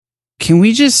can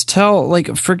we just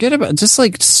forget about,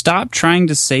 just stop trying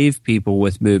to save people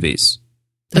with movies?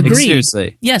 Agreed.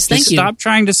 Seriously. Yes, thank you. Stop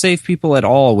trying to save people at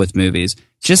all with movies.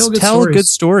 Just tell good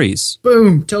stories.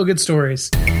 Boom. Tell good stories.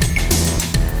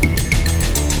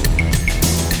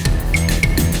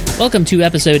 Welcome to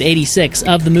episode 86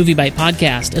 of the MovieByte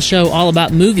podcast, a show all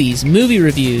about movies, movie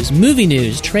reviews, movie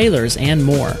news, trailers, and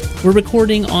more. We're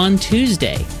recording on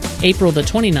Tuesday, April the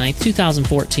 29th,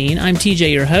 2014. I'm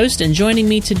TJ, your host, and joining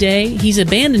me today, he's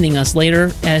abandoning us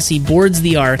later as he boards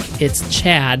the Ark. It's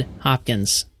Chad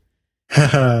Hopkins.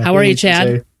 How are you, Chad?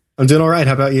 TJ. I'm doing all right.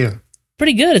 How about you?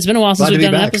 Pretty good. It's been a while since we've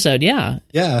done an episode. Yeah.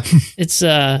 It's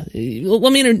let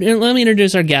me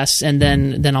introduce our guests, and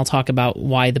then I'll talk about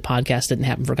why the podcast didn't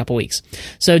happen for a couple weeks.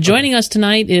 So joining us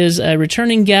tonight is a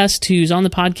returning guest who's on the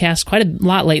podcast quite a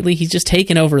lot lately. He's just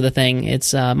taken over the thing.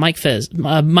 It's Mike Fizzle.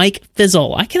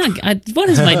 What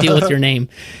is my deal with your name?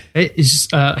 It's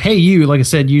just, hey you, like I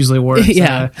said, usually works.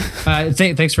 Yeah.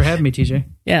 Thanks for having me, TJ.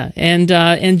 Yeah,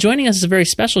 and joining us is a very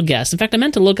special guest. In fact, I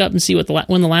meant to look up and see when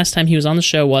the last time he was on the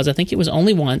show was. I think it was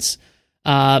only once.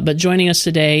 But joining us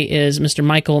today is Mr.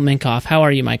 Michael Minkoff. How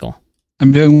are you, Michael?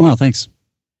 I'm doing well, thanks.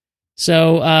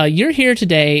 So you're here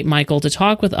today, Michael, to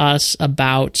talk with us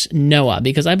about Noah,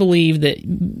 because I believe that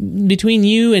between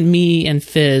you and me and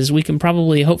Fizz, we can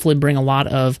hopefully bring a lot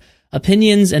of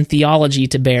opinions and theology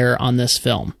to bear on this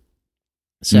film.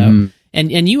 So,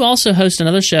 and you also host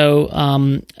another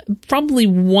show, probably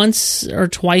once or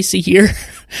twice a year,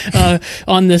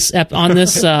 on this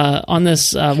website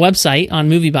on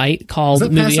MovieByte called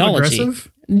Movieology.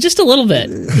 Just a little bit.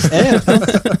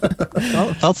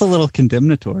 Felt a little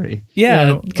condemnatory.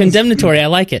 Yeah, condemnatory. I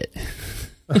like it.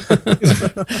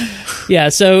 Yeah.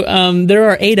 So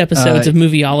there are 8 episodes of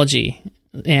Movieology,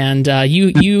 and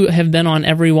you have been on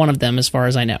every one of them, as far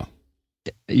as I know.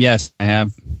 Yes, I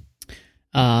have.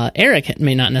 Eric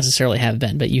may not necessarily have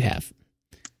been, but you have.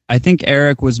 I think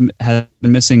Eric has been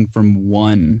missing from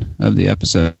one of the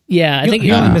episodes. Yeah, I think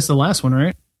you only missed the last one,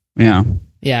 right? Yeah.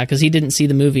 Yeah, because he didn't see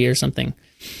the movie or something.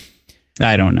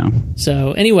 I don't know.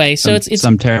 So anyway, it's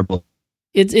some terrible.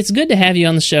 It's good to have you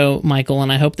on the show, Michael,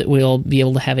 and I hope that we'll be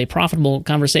able to have a profitable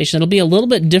conversation. It'll be a little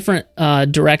bit different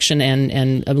direction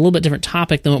and a little bit different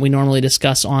topic than what we normally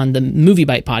discuss on the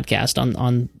MovieByte podcast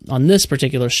on this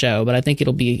particular show, but I think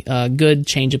it'll be a good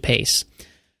change of pace.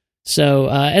 So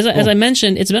as I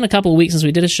mentioned, it's been a couple of weeks since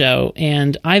we did a show,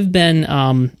 and I've been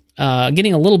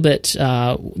getting a little bit...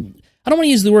 I don't want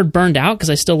to use the word burned out because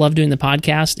I still love doing the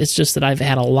podcast. It's just that I've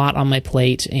had a lot on my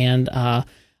plate, and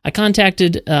I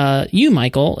contacted you,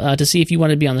 Michael, to see if you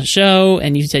wanted to be on the show,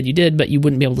 and you said you did, but you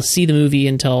wouldn't be able to see the movie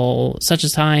until such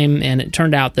a time, and it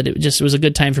turned out that it just was a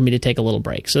good time for me to take a little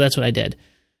break, so that's what I did.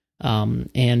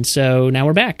 And so now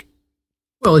we're back.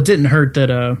 Well, it didn't hurt that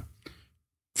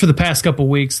for the past couple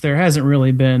weeks, there hasn't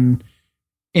really been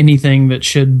anything that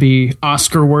should be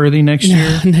Oscar-worthy next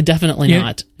year. No, definitely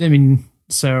not.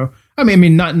 I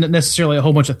mean, not necessarily a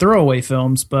whole bunch of throwaway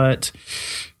films, but,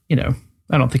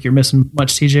 I don't think you're missing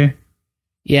much, TJ.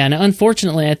 Yeah, and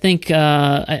unfortunately, I think,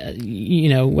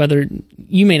 whether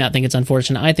you may not think it's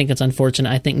unfortunate, I think it's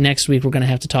unfortunate. I think next week we're going to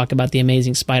have to talk about The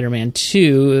Amazing Spider-Man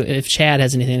 2, if Chad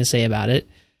has anything to say about it.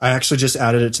 I actually just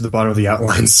added it to the bottom of the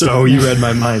outline, so you read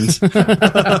my mind.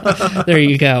 There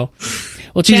you go.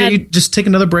 Well, Chad, TJ, you just take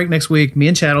another break next week. Me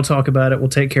and Chad will talk about it. We'll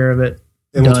take care of it.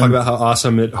 And we'll talk about how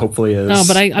awesome it hopefully is. No,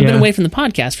 but I've been away from the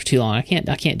podcast for too long. I can't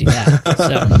do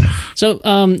that. So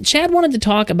Chad wanted to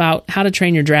talk about How to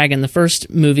Train Your Dragon, the first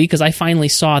movie, because I finally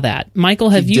saw that.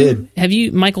 Michael,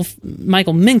 Michael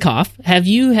Minkoff, have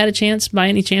you had a chance, by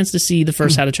any chance, to see the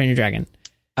first How to Train Your Dragon?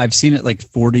 I've seen it like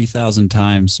 40,000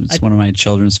 times. It's one of my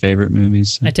children's favorite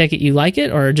movies. I take it you like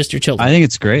it, or just your children? I think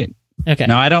it's great. Okay.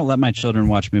 No, I don't let my children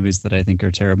watch movies that I think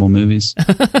are terrible movies.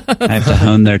 I have to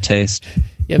hone their taste.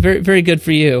 Yeah, very, very good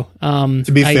for you.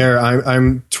 To be fair,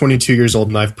 I'm 22 years old,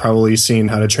 and I've probably seen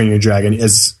How to Train Your Dragon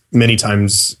as many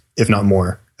times, if not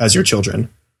more, as your children.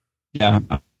 Yeah,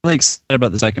 I'm really excited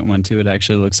about the second one, too. It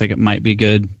actually looks like it might be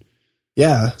good.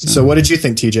 Yeah. So what did you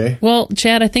think, TJ? Well,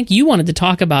 Chad, I think you wanted to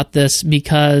talk about this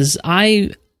because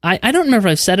I don't remember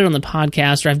if I've said it on the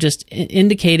podcast or I've just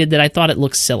indicated that I thought it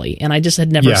looked silly, and I just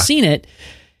had never seen it.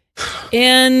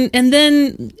 And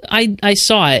then I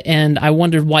saw it, and I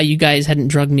wondered why you guys hadn't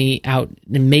drugged me out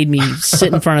and made me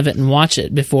sit in front of it and watch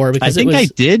it before. Because I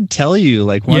did tell you,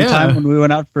 like, one time when we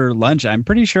went out for lunch, I'm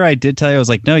pretty sure I did tell you, I was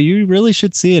like, no, you really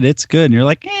should see it. It's good. And you're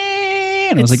like,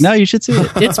 and I was like, no, you should see it.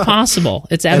 It's possible.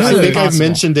 It's absolutely possible. I think I've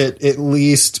mentioned it at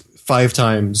least 5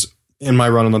 times in my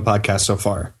run on the podcast so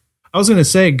far. I was going to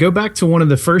say, go back to one of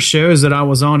the first shows that I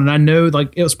was on, and I know,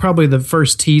 like, it was probably the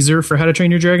first teaser for How to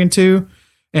Train Your Dragon 2.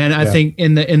 And I think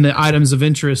in the items of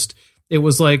interest, it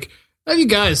was like, have you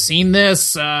guys seen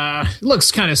this? It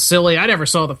looks kind of silly. I never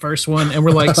saw the first one. And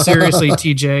we're like, seriously,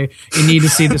 TJ, you need to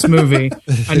see this movie.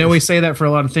 I know we say that for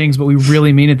a lot of things, but we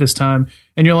really mean it this time.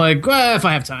 And you're like, well, if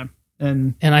I have time.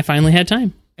 And I finally had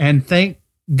time. And thank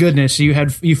goodness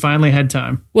you finally had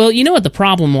time. Well, you know what the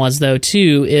problem was, though,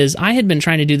 too, is I had been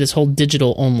trying to do this whole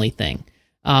digital-only thing.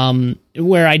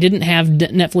 Where I didn't have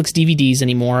Netflix DVDs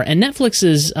anymore. And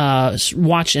Netflix's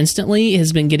watch instantly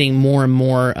has been getting more and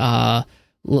more...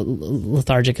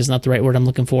 lethargic is not the right word I'm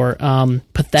looking for.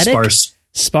 Pathetic,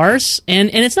 sparse, and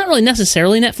it's not really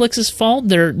necessarily Netflix's fault.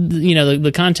 They're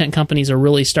the content companies are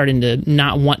really starting to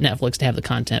not want Netflix to have the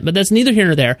content, but that's neither here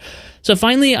nor there. So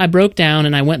finally, I broke down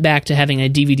and I went back to having a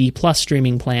DVD plus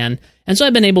streaming plan, and so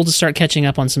I've been able to start catching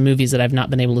up on some movies that I've not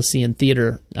been able to see in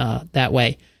theater that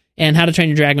way. And How to Train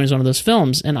Your Dragon is one of those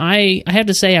films, and I have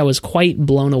to say I was quite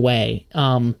blown away.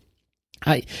 When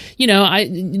I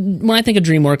think of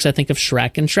DreamWorks, I think of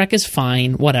Shrek, and Shrek is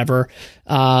fine, whatever.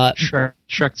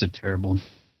 Shrek's a terrible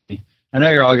movie. I know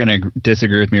you're all going to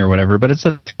disagree with me or whatever, but it's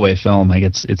a way film. Like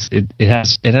it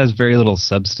has very little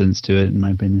substance to it, in my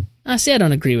opinion. See, I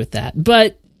don't agree with that,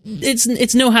 but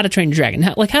it's no How to Train Your Dragon.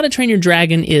 How to Train Your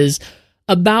Dragon is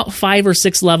about 5 or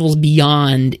 6 levels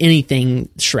beyond anything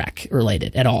Shrek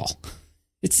related at all.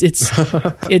 It's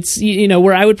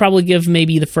where I would probably give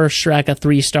maybe the first Shrek a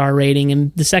 3-star rating,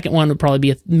 and the second one would probably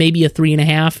be maybe a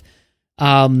 3.5.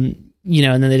 And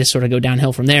then they just sort of go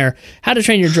downhill from there. How to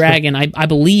Train Your Dragon, I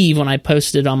believe when I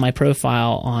posted on my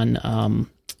profile on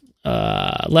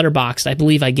Letterboxd, I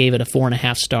believe I gave it a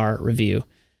 4.5-star review.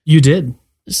 You did.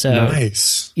 So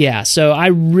nice. Yeah, so I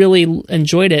really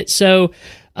enjoyed it. So,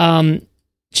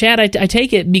 Chad, I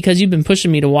take it because you've been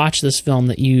pushing me to watch this film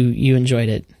that you enjoyed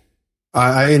it.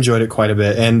 I enjoyed it quite a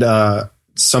bit, and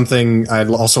something I'd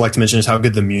also like to mention is how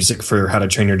good the music for How to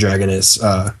Train Your Dragon is.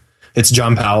 It's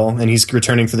John Powell, and he's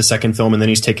returning for the second film, and then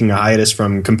he's taking a hiatus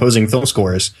from composing film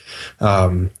scores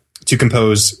to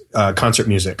compose concert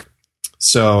music.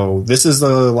 So this is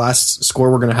the last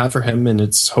score we're going to have for him, and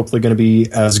it's hopefully going to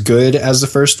be as good as the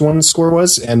first one's score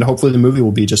was, and hopefully the movie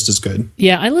will be just as good.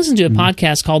 Yeah, I listened to a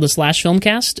podcast called the Slash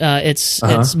Filmcast.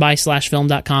 It's by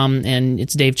slashfilm.com, and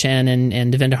it's Dave Chen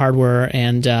and Devenda Hardware,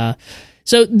 and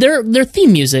so their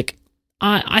theme music,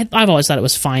 I've always thought it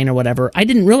was fine or whatever. I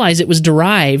didn't realize it was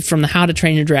derived from the How to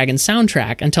Train Your Dragon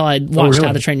soundtrack until I watched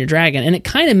How to Train Your Dragon, and it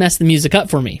kind of messed the music up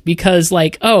for me because,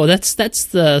 that's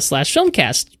the Slash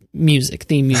Filmcast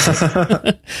theme music.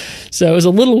 So it was a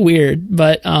little weird,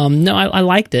 but no, I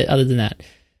liked it. Other than that,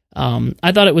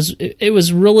 I thought it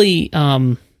was really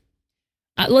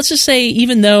let's just say,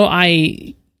 even though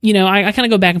I kind of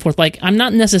go back and forth, like I'm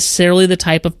not necessarily the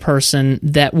type of person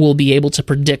that will be able to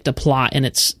predict a plot in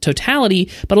its totality,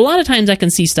 but a lot of times I can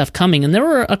see stuff coming, and there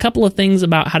were a couple of things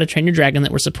about How to Train Your Dragon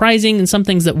that were surprising, and some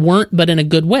things that weren't, but in a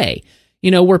good way,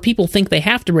 where people think they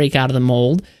have to break out of the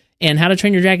mold. And How to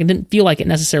Train Your Dragon didn't feel like it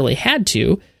necessarily had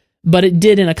to, but it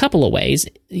did in a couple of ways.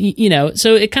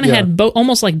 So it kind of had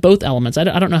almost like both elements. I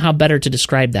don't know how better to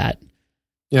describe that.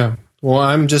 Yeah. Well,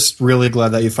 I'm just really glad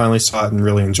that you finally saw it and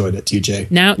really enjoyed it,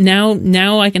 TJ.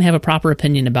 Now I can have a proper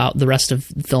opinion about the rest of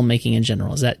filmmaking in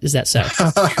general. Is that so?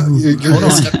 You're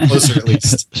a step closer, at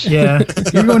least. Yeah,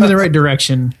 you're going in the right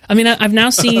direction. I mean, I've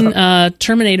now seen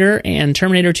Terminator and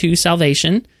Terminator 2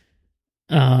 Salvation.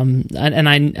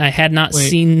 And I had not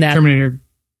seen that Terminator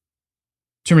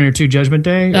 2 Judgment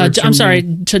Day. I'm sorry,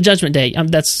 to Judgment Day.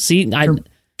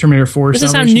 Terminator 4. This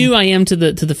is how new I am to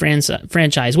the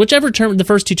franchise. Whichever the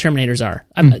first 2 Terminators are.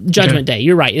 Judgment Day.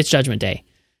 You're right. It's Judgment Day.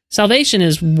 Salvation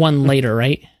is one later,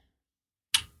 right?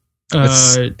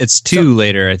 It's 2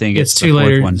 later. I think it's 2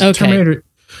 later. One. Okay.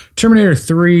 Terminator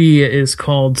 3 is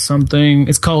called something.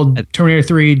 It's called Terminator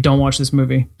 3. Don't watch this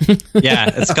movie. Yeah,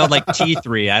 it's called like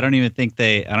T3. I don't even think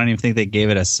they gave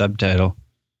it a subtitle.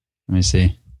 Let me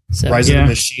see. Rise of the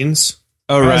Machines.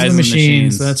 Oh, Rise of the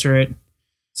Machines. That's right.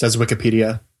 Says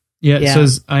Wikipedia. Yeah, it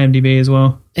says IMDb as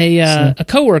well. A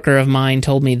coworker of mine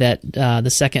told me that the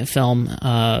second film,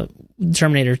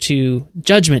 Terminator 2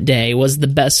 Judgment Day, was the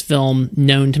best film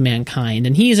known to mankind,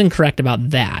 and he is incorrect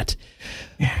about that.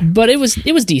 But it was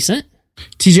decent.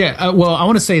 TJ, well, I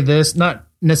want to say this, not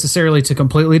necessarily to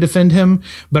completely defend him,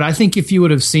 but I think if you would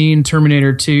have seen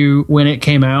Terminator 2 when it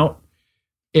came out,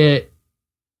 it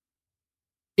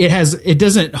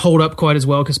doesn't hold up quite as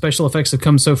well because special effects have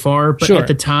come so far. But at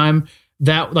the time,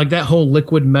 that whole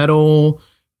liquid metal,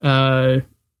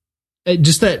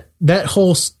 just that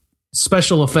whole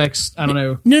special effects. I don't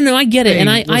know. No, I get it, and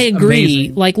I agree.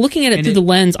 Amazing. Like looking at it through the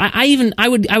lens, I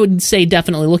would say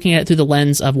definitely looking at it through the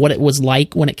lens of what it was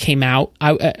like when it came out.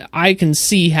 I can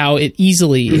see how it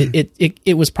easily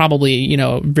it was probably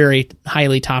a very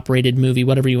highly top rated movie,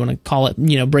 whatever you want to call it.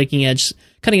 Breaking edge,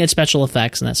 cutting edge special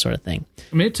effects and that sort of thing.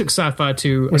 I mean, it took sci-fi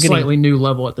to a slightly new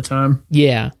level at the time.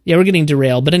 Yeah, we're getting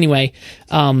derailed, but anyway,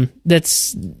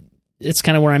 it's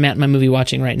kind of where I'm at in my movie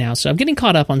watching right now. So I'm getting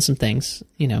caught up on some things.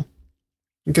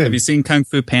 Good. Have you seen Kung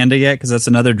Fu Panda yet? Because that's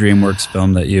another DreamWorks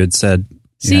film that you had said.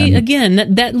 See,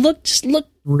 again, that looked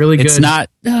really good.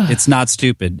 It's not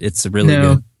stupid. It's really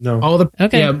good. No.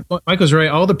 Yeah, Michael's right.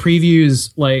 All the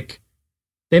previews, like,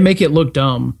 they make it look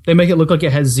dumb. They make it look like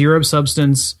it has zero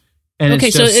substance. And okay,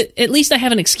 it's just, so at least I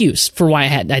have an excuse for why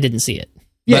I didn't see it.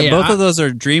 But both of those are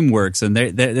DreamWorks, and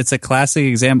it's a classic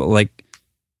example. Like,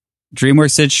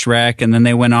 DreamWorks did Shrek, and then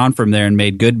they went on from there and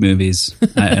made good movies.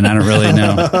 And I don't really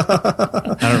know.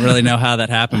 I don't really know how that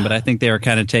happened, but I think they were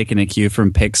kind of taking a cue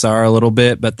from Pixar a little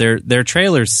bit. But their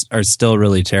trailers are still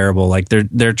really terrible. Like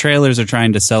their trailers are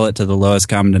trying to sell it to the lowest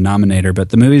common denominator, but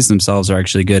the movies themselves are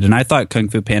actually good. And I thought Kung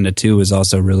Fu Panda 2 was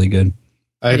also really good.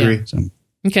 I agree. Yeah. So.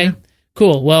 Okay.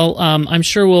 Cool. Well, I'm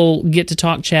sure we'll get to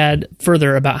talk, Chad,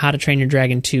 further about How to Train Your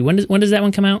Dragon 2. When does that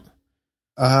one come out?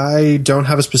 I don't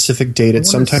have a specific date.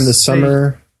 It's sometime this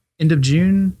summer. End of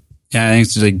June? Yeah, I think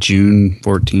it's like June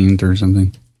 14th or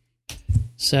something.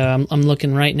 So I'm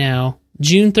looking right now.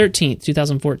 June 13th,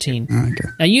 2014. Okay.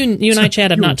 Now, you and I,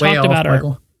 Chad, have not talked about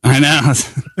our... I know.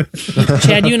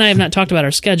 Chad, you and I have not talked about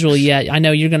our schedule yet. I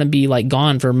know you're going to be like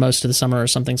gone for most of the summer or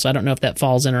something, so I don't know if that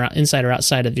falls in or inside or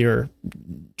outside of your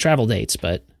travel dates,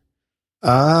 but...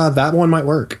 that one might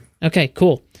work. Okay,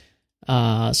 cool.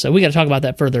 So we got to talk about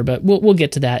that further, but we'll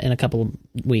get to that in a couple of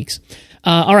weeks.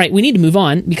 All right, we need to move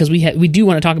on because we do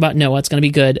want to talk about Noah. It's going to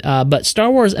be good. But Star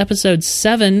Wars Episode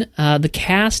 7, the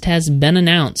cast has been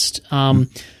announced.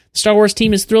 Star Wars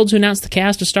team is thrilled to announce the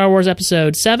cast of Star Wars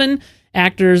Episode 7.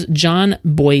 Actors John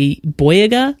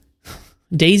Boyega,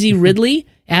 Daisy Ridley,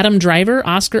 Adam Driver,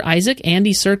 Oscar Isaac,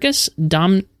 Andy Serkis,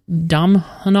 Dom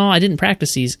I didn't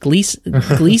practice these,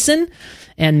 Gleason,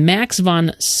 and Max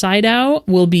von Sydow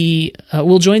will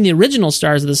join the original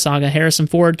stars of the saga: Harrison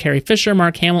Ford, Carrie Fisher,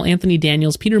 Mark Hamill, Anthony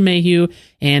Daniels, Peter Mayhew,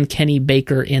 and Kenny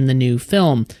Baker in the new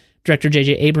film. Director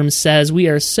J.J. Abrams says, "We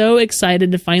are so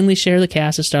excited to finally share the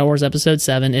cast of Star Wars Episode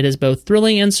 7. It is both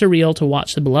thrilling and surreal to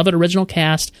watch the beloved original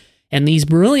cast and these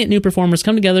brilliant new performers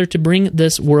come together to bring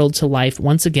this world to life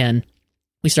once again.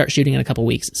 We start shooting in a couple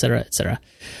weeks, etc., etc."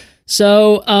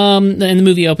 So, and the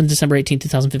movie opens December 18,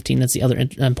 2015. That's the other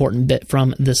important bit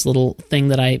from this little thing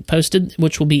that I posted,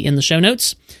 which will be in the show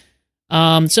notes.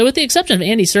 So with the exception of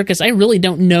Andy Serkis, I really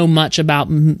don't know much about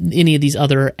any of these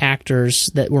other actors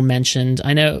that were mentioned.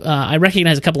 I know, I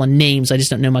recognize a couple of names. I just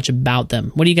don't know much about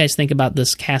them. What do you guys think about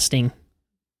this casting?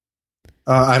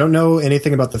 I don't know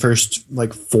anything about the first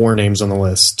 4 names on the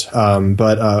list,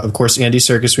 but of course Andy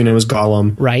Serkis we know as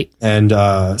Gollum, right?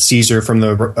 And Caesar from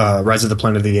the Rise of the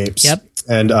Planet of the Apes. Yep.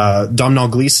 And Domhnall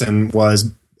Gleeson was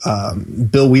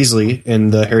Bill Weasley in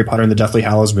the Harry Potter and the Deathly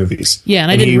Hallows movies. Yeah,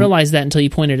 and I didn't realize that until you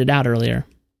pointed it out earlier.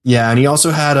 Yeah, and he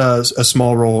also had a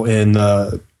small role in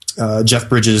Jeff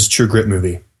Bridges' True Grit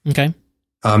movie. Okay.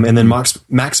 And then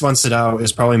Max von Sydow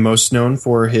is probably most known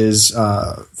for his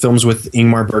films with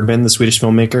Ingmar Bergman, the Swedish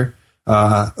filmmaker.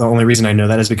 The only reason I know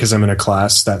that is because I'm in a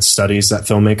class that studies that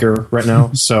filmmaker right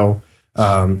now. So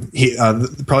he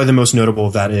probably the most notable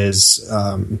of that is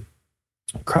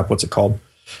what's it called?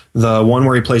 The one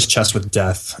where he plays chess with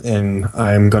death. And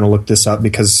I'm going to look this up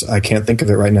because I can't think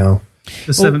of it right now.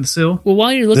 The Seventh Seal? Well,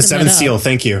 while you're looking The Seventh Seal,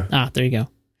 thank you. There you go.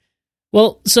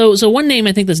 Well, so one name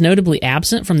I think that's notably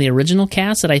absent from the original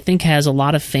cast that I think has a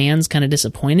lot of fans kind of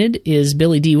disappointed is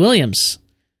Billy D. Williams.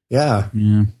 Yeah.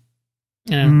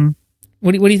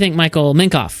 What do you think, Michael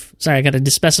Minkoff? Sorry, I got to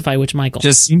specify which Michael.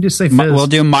 You can just say Fizz. We'll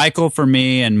do Michael for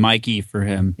me and Mikey for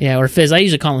him. Yeah, or Fizz. I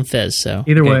usually call him Fizz. So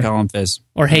either way, call him Fizz.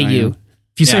 Or Hey You.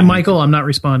 If you say Michael, I'm not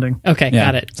responding. Okay,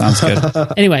 got it. Sounds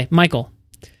good. Anyway, Michael.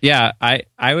 Yeah,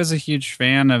 I was a huge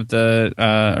fan of the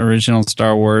original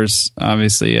Star Wars.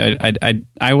 Obviously, I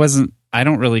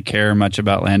don't really care much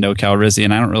about Lando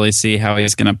Calrissian. I don't really see how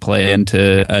he's going to play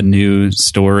into a new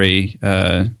story.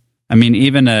 I mean,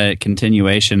 even a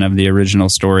continuation of the original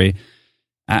story.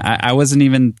 I wasn't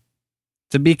even,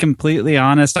 to be completely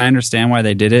honest, I understand why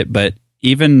they did it, but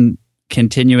even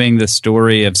continuing the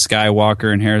story of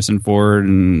Skywalker and Harrison Ford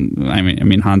and I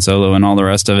mean Han Solo and all the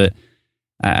rest of it,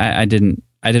 I didn't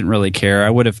really care.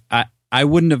 I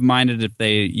wouldn't have minded if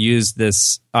they used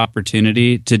this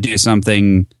opportunity to do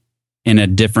something in a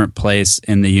different place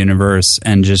in the universe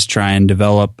and just try and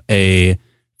develop a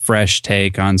fresh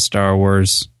take on Star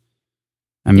Wars.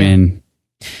 I mean,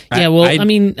 yeah. Well, I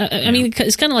mean,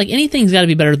 it's kind of like anything's got to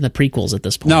be better than the prequels at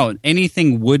this point. No,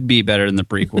 anything would be better than the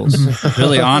prequels.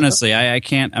 Really, honestly, I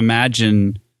can't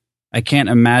imagine. I can't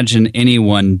imagine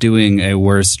anyone doing a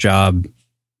worse job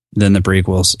than the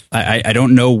prequels. I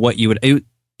don't know what you would,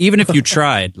 even if you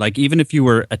tried, like even if you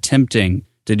were attempting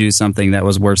to do something that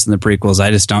was worse than the prequels,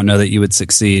 I just don't know that you would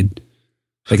succeed.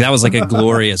 Like that was like a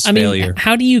glorious failure.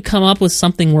 How do you come up with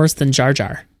something worse than Jar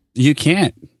Jar? You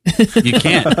can't. You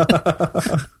can't.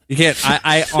 You can't.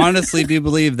 I honestly do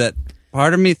believe that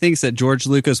part of me thinks that George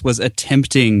Lucas was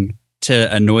attempting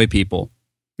to annoy people.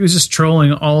 He was just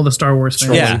trolling all the Star Wars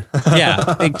fans.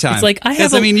 Yeah, big time. It's like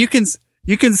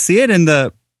you can see it in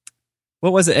the,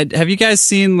 what was it? Have you guys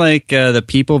seen like the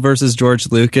People versus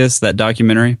George Lucas, that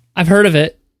documentary? I've heard of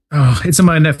it. Oh, it's in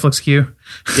my Netflix queue.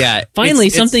 Yeah, finally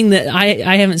something that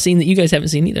I haven't seen that you guys haven't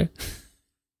seen either.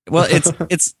 Well,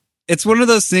 it's one of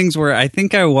those things where I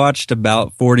think I watched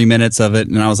about 40 minutes of it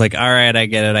and I was like, all right, I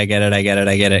get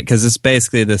it. Because it's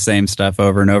basically the same stuff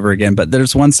over and over again. But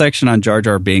there's one section on Jar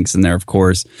Jar Binks in there, of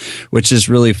course, which is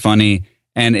really funny.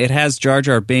 And it has Jar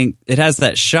Jar Binks. It has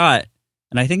that shot.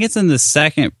 And I think it's in the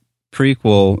second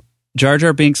prequel. Jar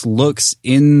Jar Binks looks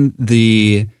in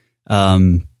the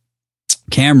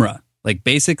camera, like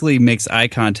basically makes eye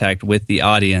contact with the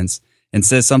audience and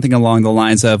says something along the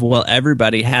lines of, well,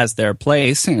 everybody has their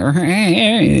place. And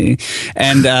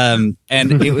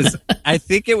it was, I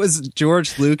think it was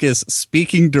George Lucas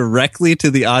speaking directly to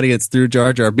the audience through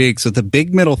Jar Jar Binks with a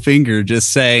big middle finger just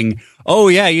saying, oh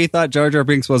yeah, you thought Jar Jar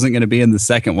Binks wasn't going to be in the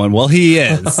second one. Well, he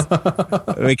is.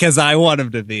 Because I want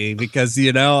him to be, because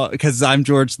I'm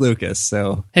George Lucas.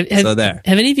 So there.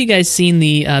 Have any of you guys seen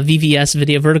the VVS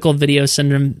video, vertical video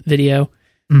syndrome video?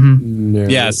 Mm-hmm. No.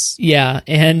 Yes. Yeah,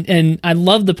 and I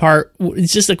love the part.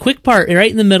 It's just a quick part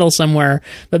right in the middle somewhere,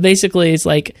 but basically it's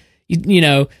like, you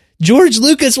know, George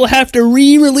Lucas will have to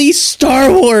re-release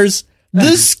Star Wars,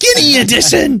 the skinny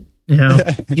edition.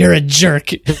 Yeah, you're a jerk.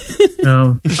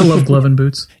 No, I love Glove and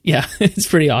Boots. Yeah, it's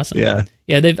pretty awesome. Yeah,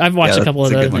 I've watched a couple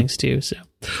of other things too. So,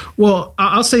 well,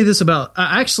 I'll say this about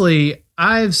actually,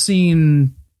 I've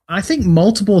seen, I think,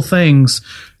 multiple things.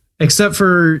 Except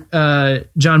for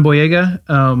John Boyega.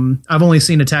 I've only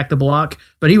seen Attack the Block,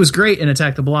 but he was great in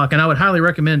Attack the Block, and I would highly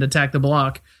recommend Attack the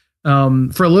Block.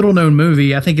 For a little-known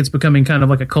movie, I think it's becoming kind of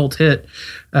like a cult hit.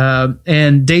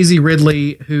 And Daisy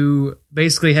Ridley, who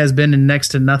basically has been in next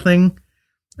to nothing.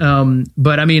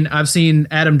 But, I mean, I've seen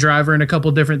Adam Driver in a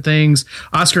couple different things.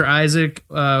 Oscar Isaac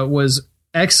was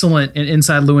excellent in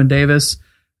Inside Llewyn Davis.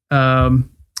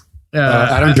 Adam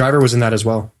Driver was in that as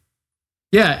well.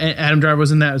 Yeah, Adam Driver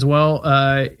was in that as well.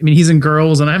 I mean, he's in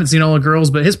Girls, and I haven't seen all of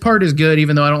Girls, but his part is good,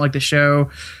 even though I don't like the show.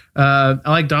 I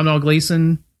like Domhnall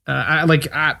Gleeson. I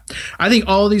think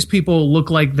all of these people look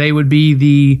like they would be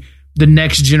the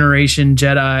next generation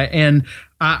Jedi, and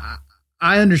I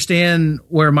understand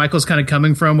where Michael's kind of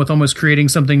coming from with almost creating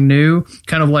something new.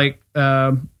 Kind of like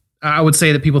I would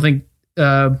say that people think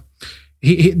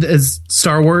as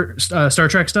Star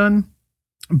Trek's done.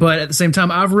 But at the same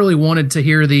time, I've really wanted to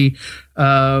hear the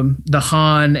Han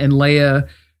and Leia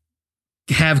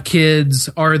have kids,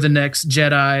 are the next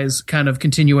Jedis kind of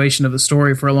continuation of the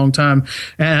story for a long time.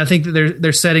 And I think that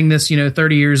they're setting this,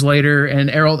 30 years later, and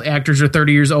all the actors are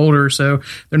 30 years older, so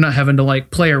they're not having to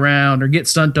like play around or get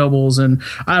stunt doubles. And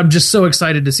I'm just so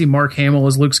excited to see Mark Hamill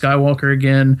as Luke Skywalker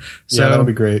again. So, yeah, that'll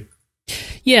be great.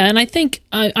 Yeah, and I think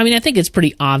it's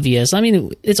pretty obvious. I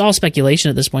mean, it's all speculation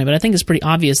at this point, but I think it's pretty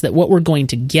obvious that what we're going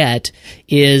to get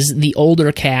is the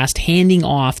older cast handing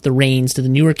off the reins to the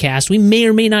newer cast. We may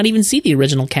or may not even see the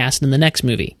original cast in the next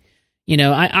movie.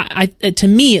 I to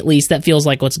me at least, that feels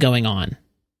like what's going on.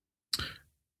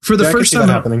 For the first time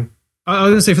happening. I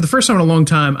was going to say, for the first time in a long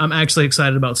time, I'm actually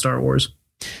excited about Star Wars.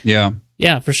 Yeah,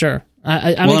 for sure.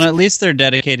 And at least they're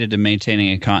dedicated to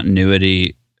maintaining a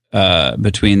continuity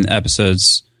between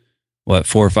episodes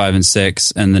 4, 5, and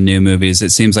 6 and the new movies.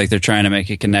 It seems like they're trying to make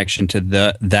a connection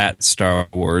to that Star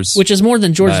Wars, which is more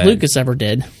than George Lucas ever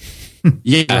did.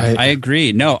 Yeah, right. I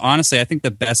agree. No, honestly, I think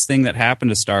the best thing that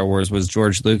happened to Star Wars was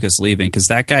George Lucas leaving, because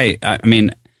that guy, I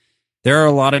mean, there are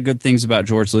a lot of good things about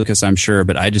George Lucas, I'm sure,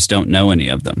 but I just don't know any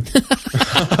of them.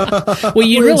 Well,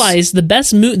 you realize the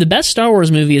best Star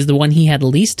Wars movie is the one he had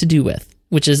least to do with,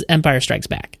 which is Empire Strikes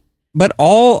Back. But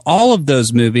all of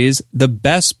those movies, the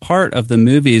best part of the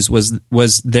movies was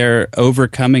their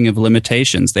overcoming of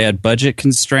limitations. They had budget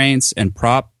constraints and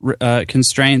prop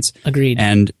constraints. Agreed.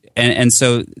 And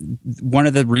so one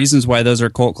of the reasons why those are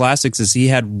cult classics is he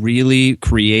had really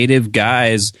creative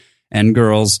guys and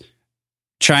girls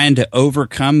trying to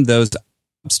overcome those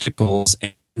obstacles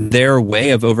and their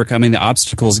way of overcoming the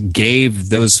obstacles gave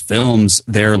those films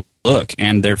their look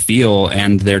and their feel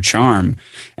and their charm.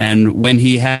 And when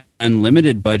he had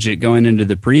unlimited budget going into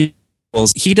the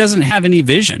prequels, he doesn't have any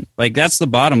vision. Like, that's the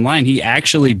bottom line. He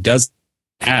actually does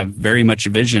have very much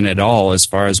vision at all as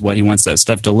far as what he wants that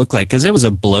stuff to look like, because it was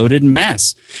a bloated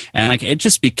mess, and like it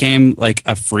just became like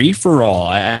a free-for-all.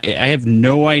 I have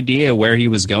no idea where he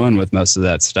was going with most of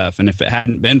that stuff, and if it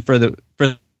hadn't been for the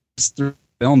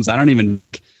films, I don't even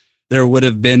there would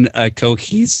have been a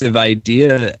cohesive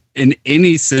idea in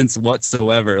any sense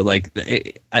whatsoever. Like,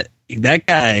 that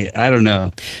guy, I don't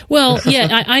know. Well,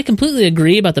 yeah, I completely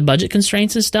agree about the budget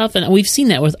constraints and stuff, and we've seen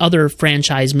that with other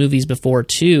franchise movies before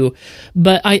too.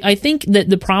 But I think that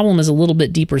the problem is a little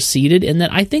bit deeper seated in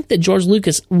that I think that George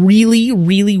Lucas really,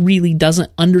 really, really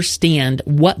doesn't understand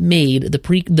what made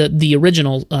the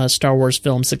original Star Wars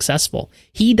film successful.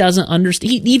 He doesn't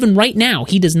understand. Even right now,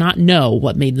 he does not know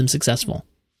what made them successful.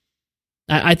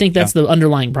 I think that's the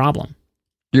underlying problem.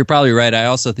 You're probably right. I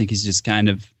also think he's just kind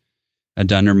of a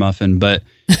Dunder Muffin, but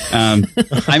I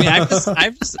mean, I've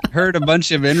just heard a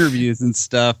bunch of interviews and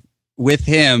stuff with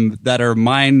him that are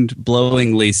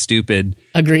mind-blowingly stupid.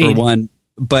 Agreed. For one,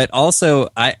 but also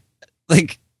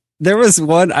there was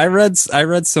one I read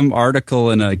some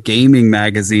article in a gaming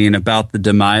magazine about the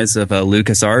demise of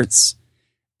LucasArts,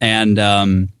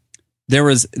 and there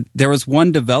was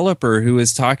one developer who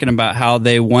was talking about how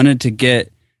they wanted to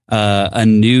get a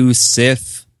new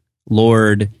Sith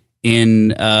Lord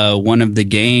in one of the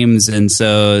games, and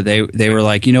so they were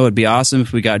like, it'd be awesome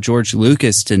if we got George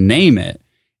Lucas to name it,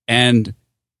 and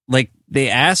like they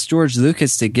asked George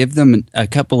Lucas to give them a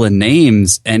couple of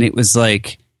names, and it was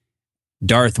like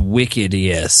Darth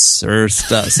Wickidius or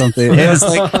something. It was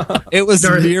like it was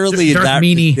nearly Darth that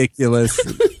Meanie. ridiculous.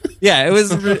 Yeah, it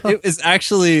was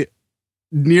actually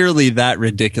nearly that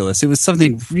ridiculous. It was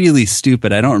something really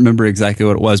stupid. I don't remember exactly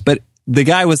what it was, but the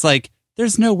guy was like,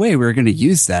 there's no way we were going to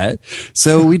use that.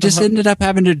 So we just ended up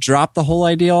having to drop the whole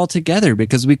idea altogether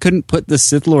because we couldn't put the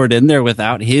Sith Lord in there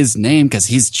without his name because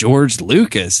he's George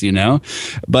Lucas,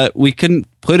 but we couldn't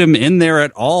put him in there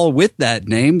at all with that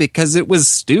name because it was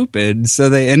stupid. So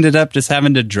they ended up just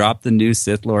having to drop the new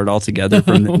Sith Lord altogether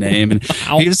from the name. And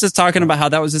he was just talking about how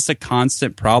that was just a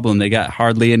constant problem. They got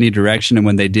hardly any direction. And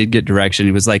when they did get direction,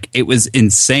 he was like, it was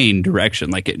insane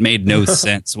direction. Like, it made no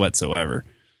sense whatsoever.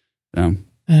 So.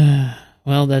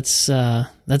 Well, that's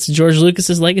George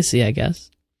Lucas's legacy, I guess.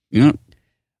 Yeah.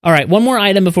 All right, one more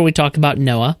item before we talk about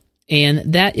Noah,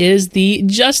 and that is the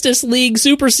Justice League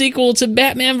super sequel to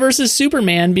Batman vs.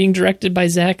 Superman being directed by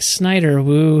Zack Snyder.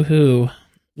 Woo-hoo.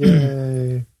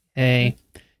 Yay. Hey.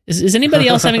 Is anybody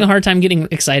else having a hard time getting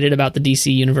excited about the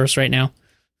DC universe right now?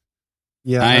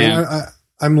 Yeah, I am.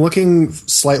 I'm looking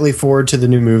slightly forward to the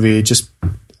new movie. Just,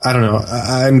 I don't know.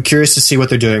 I'm curious to see what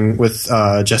they're doing with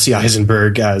Jesse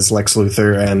Eisenberg as Lex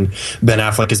Luthor and Ben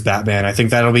Affleck as Batman. I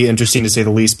think that'll be interesting to say the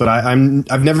least. But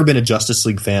I've never been a Justice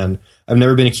League fan. I've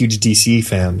never been a huge DC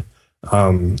fan.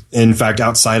 In fact,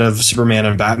 outside of Superman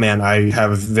and Batman, I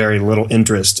have very little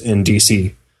interest in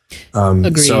DC.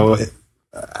 Agreed. So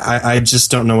I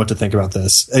just don't know what to think about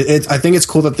this. I think it's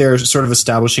cool that they're sort of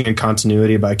establishing a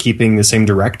continuity by keeping the same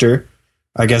director.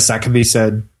 I guess that could be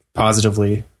said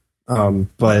positively.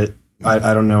 But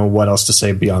I don't know what else to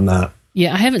say beyond that.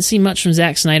 Yeah, I haven't seen much from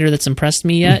Zack Snyder that's impressed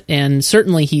me yet, and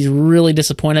certainly he's really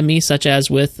disappointed me, such as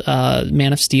with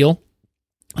Man of Steel.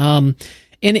 And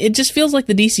it just feels like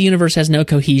the DC universe has no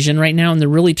cohesion right now, and they're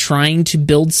really trying to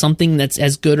build something that's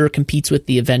as good or competes with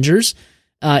the Avengers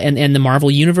and the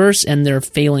Marvel universe, and they're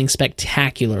failing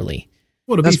spectacularally.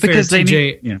 Well, to be fair,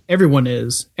 TJ,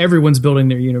 everyone's building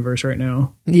their universe right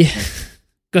now. Yeah.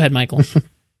 Go ahead, Michael.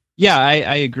 Yeah,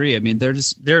 I agree. I mean,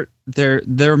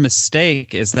 their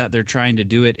mistake is that they're trying to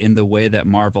do it in the way that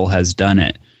Marvel has done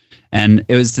it. And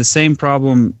it was the same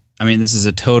problem. I mean, this is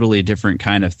a totally different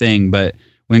kind of thing, but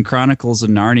when Chronicles of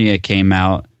Narnia came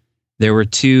out, there were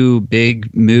two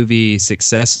big movie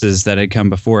successes that had come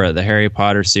before it, the Harry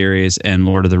Potter series and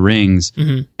Lord of the Rings.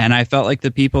 Mm-hmm. And I felt like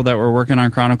the people that were working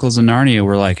on Chronicles of Narnia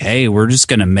were like, hey, we're just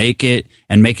going to make it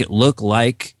look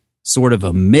like sort of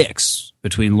a mix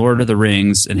between Lord of the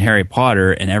Rings and Harry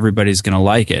Potter, and everybody's going to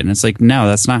like it. And it's like, no,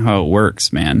 that's not how it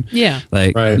works, man. Yeah.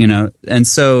 Like, right. And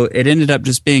so it ended up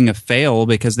just being a fail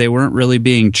because they weren't really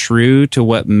being true to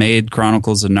what made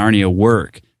Chronicles of Narnia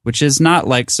work, which is not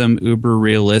like some uber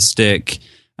realistic,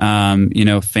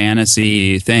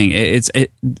 fantasy thing.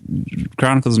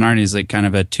 Chronicles of Narnia is like kind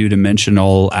of a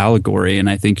two-dimensional allegory, and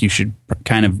I think you should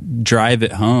kind of drive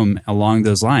it home along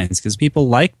those lines because people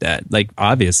like that. Like,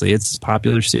 obviously, it's a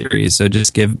popular series, so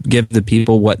just give the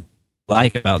people what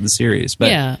like about the series.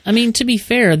 But yeah, I mean, to be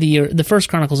fair, the first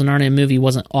Chronicles of Narnia movie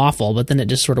wasn't awful, but then it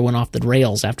just sort of went off the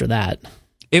rails after that.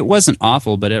 It wasn't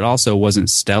awful, but it also wasn't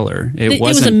stellar. It was a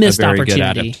wasn't missed very opportunity.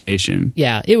 good adaptation.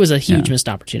 Yeah, it was a huge missed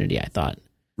opportunity, I thought.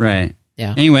 Right.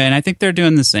 Yeah. Anyway, and I think they're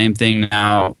doing the same thing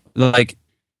now. Like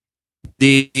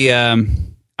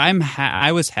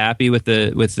I was happy with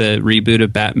the reboot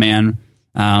of Batman.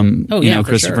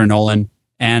 Christopher sure. Nolan,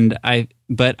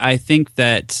 but I think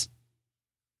that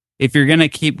if you're going to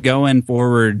keep going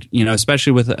forward,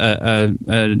 especially with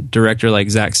a director like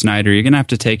Zack Snyder, you're going to have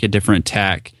to take a different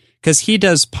tack, because he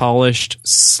does polished,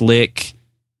 slick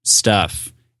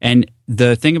stuff. And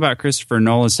the thing about Christopher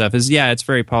Nolan stuff is, it's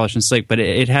very polished and slick, but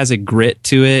it has a grit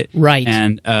to it, right?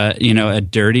 And a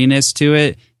dirtiness to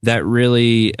it that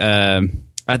really that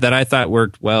I thought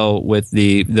worked well with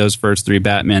those first three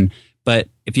Batman. But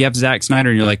if you have Zack Snyder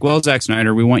and you're like, well, Zack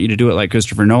Snyder, we want you to do it like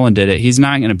Christopher Nolan did it, he's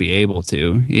not going to be able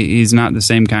to. He's not the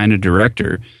same kind of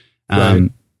director.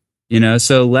 Right.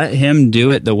 So let him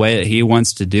do it the way that he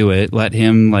wants to do it. Let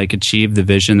him achieve the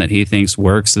vision that he thinks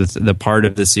works, the part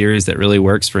of the series that really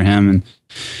works for him.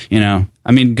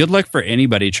 And, good luck for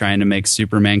anybody trying to make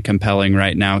Superman compelling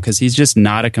right now, because he's just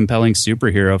not a compelling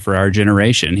superhero for our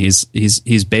generation.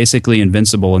 He's basically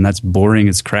invincible, and that's boring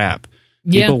as crap.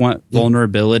 Yeah. People want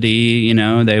vulnerability,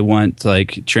 they want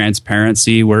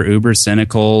transparency. We're uber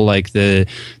cynical.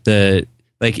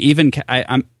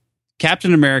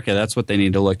 Captain America, that's what they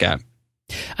need to look at.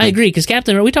 I agree, because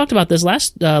we talked about this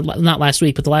not last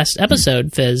week, but the last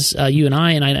episode, Fizz, you and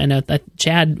I know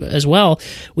Chad as well,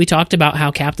 we talked about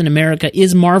how Captain America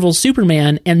is Marvel's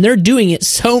Superman, and they're doing it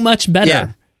so much better.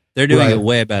 Yeah, they're doing it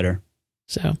way better.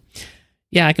 So,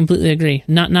 yeah, I completely agree.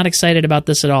 Not excited about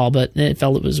this at all, but it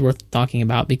felt it was worth talking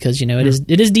about, because, it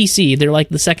is DC. They're like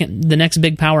the next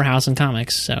big powerhouse in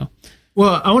comics. So,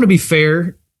 well, I want to be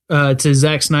fair to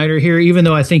Zack Snyder here, even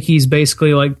though I think he's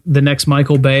basically like the next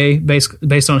Michael Bay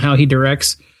based on how he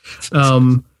directs.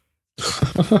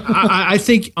 I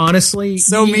think, honestly...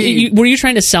 So were you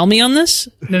trying to sell me on this?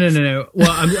 No. Well,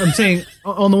 I'm saying,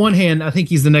 on the one hand, I think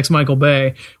he's the next Michael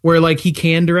Bay, where he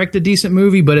can direct a decent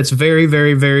movie, but it's very,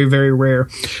 very, very, very rare.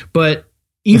 But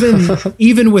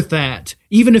even with that,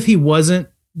 even if he wasn't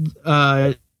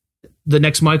the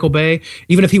next Michael Bay,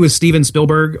 even if he was Steven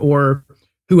Spielberg or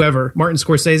whoever, Martin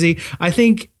Scorsese, I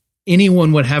think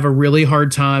anyone would have a really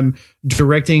hard time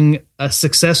directing a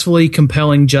successfully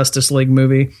compelling Justice League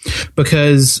movie,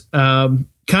 because kind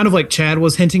of like Chad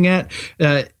was hinting at,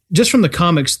 just from the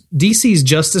comics, DC's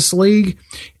Justice League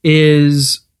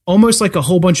is almost like a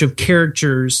whole bunch of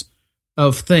caricatures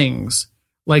of things.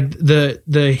 Like the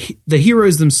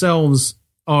heroes themselves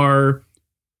are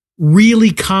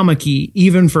really comic-y,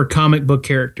 even for comic book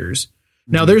characters.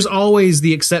 Now, there's always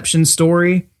the exception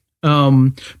story,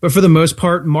 but for the most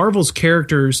part, Marvel's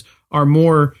characters are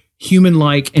more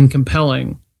human-like and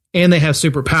compelling, and they have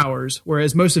superpowers,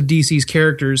 whereas most of DC's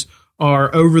characters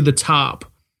are over the top,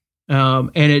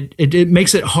 and it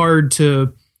makes it hard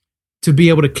to be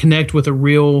able to connect with a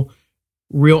real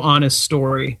honest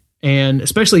story, and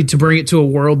especially to bring it to a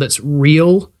world that's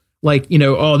real,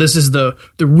 this is the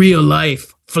real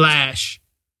life Flash.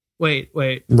 Wait.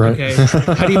 Right. Okay.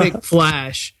 How do you make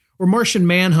Flash or Martian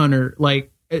Manhunter?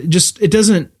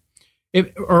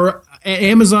 Or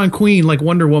Amazon Queen, like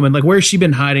Wonder Woman, where's she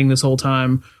been hiding this whole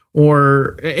time?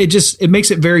 Or it makes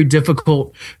it very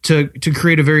difficult to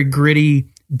create a very gritty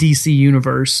DC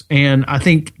universe. And I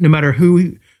think no matter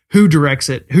who directs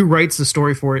it, who writes the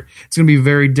story for it, it's going to be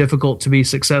very difficult to be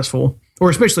successful,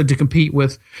 or especially to compete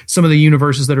with some of the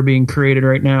universes that are being created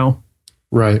right now.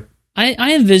 Right.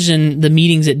 I envision the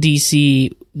meetings at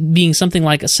DC being something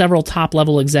like several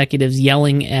top-level executives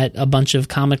yelling at a bunch of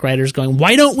comic writers going,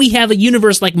 why don't we have a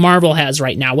universe like Marvel has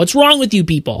right now? What's wrong with you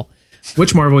people?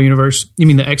 Which Marvel universe? You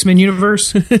mean the X-Men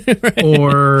universe? Right.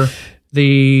 Or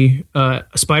the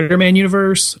Spider-Man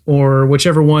universe? Or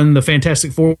whichever one the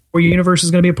Fantastic Four universe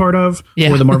is going to be a part of?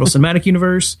 Yeah. Or the Marvel Cinematic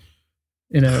Universe?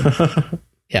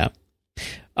 Yeah.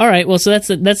 All right, well, so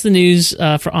that's the news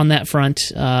on that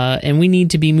front, and we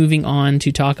need to be moving on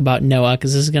to talk about Noah,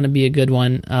 because this is going to be a good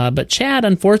one. But Chad,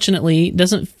 unfortunately,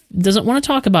 doesn't want to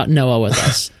talk about Noah with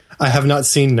us. I have not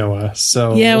seen Noah,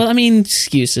 so yeah. Well,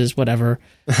 excuses, whatever.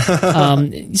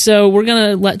 So we're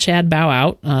gonna let Chad bow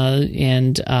out,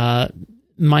 and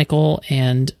Michael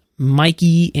and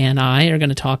Mikey and I are going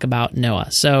to talk about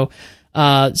Noah. So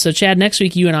Chad, next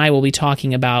week you and I will be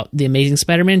talking about The Amazing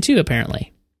Spider-Man 2, apparently.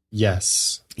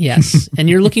 Yes. And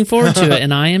you're looking forward to it,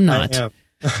 and I am not.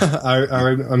 I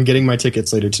am. I'm getting my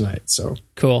tickets later tonight. So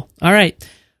cool. All right.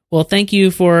 Well, thank you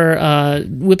for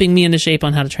whipping me into shape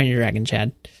on How to Train Your Dragon,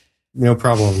 Chad. No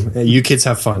problem. You kids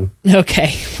have fun.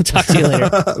 Okay, we'll talk to you later.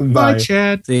 Bye,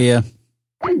 Chad. See ya.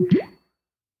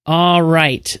 All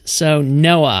right, so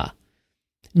Noah.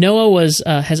 Noah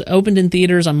has opened in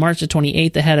theaters on March the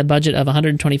 28th. It had a budget of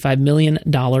 $125 million.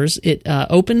 It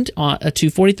opened to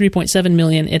 $43.7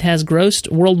 million. It has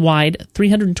grossed worldwide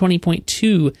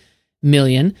 $320.2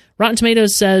 million. Rotten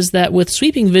Tomatoes says that with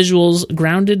sweeping visuals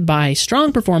grounded by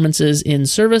strong performances in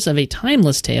service of a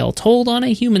timeless tale told on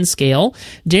a human scale,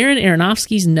 Darren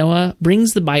Aronofsky's Noah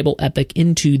brings the Bible epic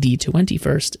into the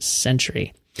 21st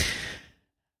century.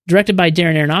 Directed by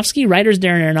Darren Aronofsky, writers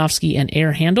Darren Aronofsky and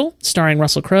Air Handle, starring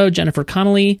Russell Crowe, Jennifer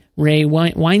Connelly, Ray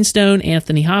Winestone,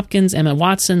 Anthony Hopkins, Emma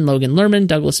Watson, Logan Lerman,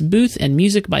 Douglas Booth, and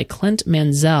music by Clint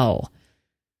Mansell.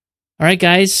 All right,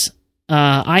 guys,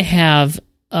 I have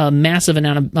a massive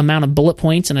amount of bullet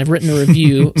points, and I've written a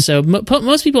review. So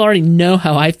most people already know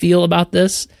how I feel about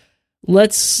this.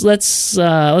 Let's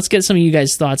get some of you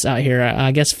guys' thoughts out here.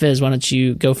 I guess Fizz, why don't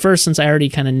you go first, since I already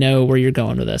kind of know where you're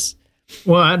going with this.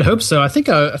 Well, I'd hope so. I think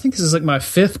this is like my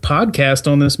 5th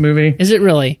podcast on this movie. Is it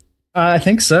really? I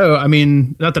think so. I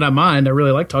mean, not that I mind. I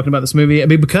really like talking about this movie. I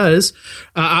mean, because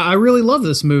I really love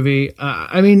this movie.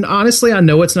 I mean, honestly, I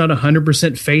know it's not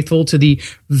 100% faithful to the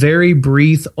very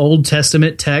brief Old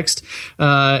Testament text,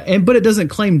 but it doesn't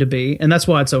claim to be, and that's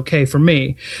why it's okay for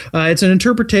me. It's an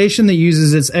interpretation that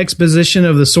uses its exposition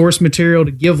of the source material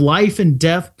to give life and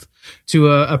depth to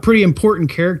a pretty important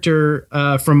character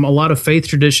from a lot of faith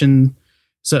tradition,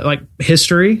 so like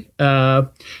history.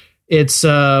 It's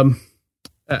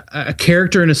a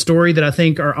character in a story that I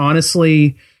think are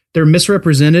honestly, they're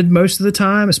misrepresented most of the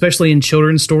time, especially in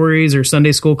children's stories or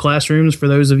Sunday school classrooms. For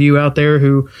those of you out there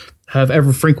who have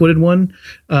ever frequented one,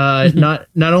 not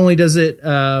only does it,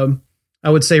 I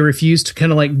would say, refuse to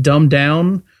kind of like dumb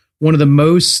down one of the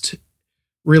most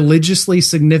religiously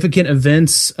significant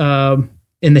events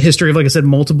in the history of, like I said,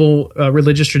 multiple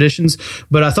religious traditions,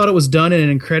 but I thought it was done in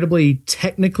an incredibly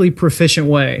technically proficient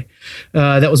way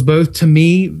that was both, to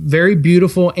me, very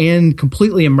beautiful and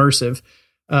completely immersive.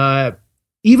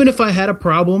 Even if I had a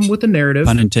problem with the narrative,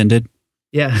 pun intended.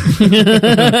 Yeah.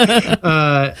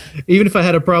 Even if I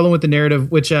had a problem with the narrative,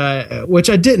 which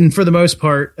I didn't for the most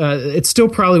part, it's still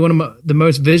probably one of the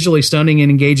most visually stunning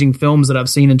and engaging films that I've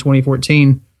seen in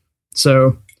 2014.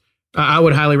 So I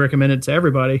would highly recommend it to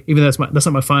everybody. Even though that's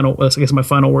not my final. That's, I guess, my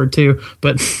final word too.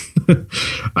 But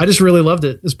I just really loved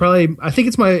it. It's probably. I think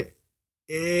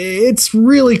it's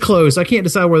really close. I can't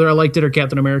decide whether I liked it or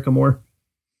Captain America more.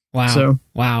 Wow.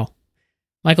 Wow.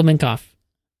 Michael Minkoff.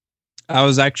 I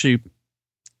was actually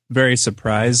very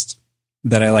surprised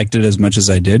that I liked it as much as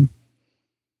I did.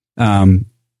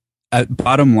 At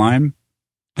bottom line,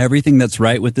 everything that's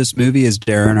right with this movie is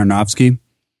Darren Aronofsky.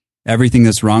 Everything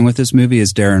that's wrong with this movie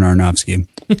is Darren Aronofsky.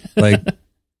 Like,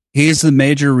 he's the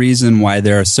major reason why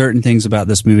there are certain things about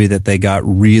this movie that they got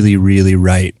really, really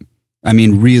right. I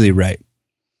mean, really right.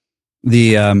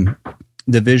 The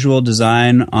visual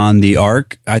design on the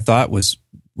Ark, I thought, was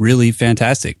really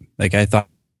fantastic. Like, I thought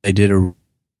they did a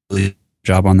really good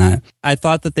job on that. I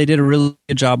thought that they did a really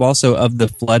good job also of the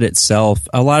flood itself.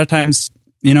 A lot of times,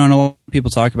 and a lot of people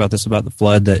talk about this, about the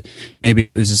flood, that maybe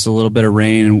it was just a little bit of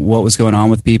rain and what was going on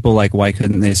with people. Like, why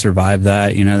couldn't they survive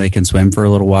that? They can swim for a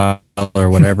little while or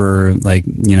whatever, like,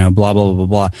 blah, blah, blah, blah,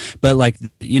 blah. But like,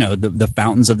 the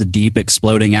fountains of the deep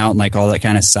exploding out and like all that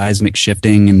kind of seismic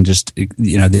shifting and just,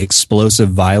 the explosive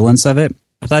violence of it.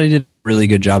 I thought he did a really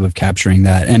good job of capturing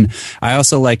that. And I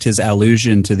also liked his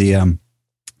allusion to the,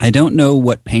 I don't know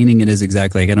what painting it is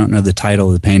exactly. Like, I don't know the title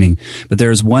of the painting, but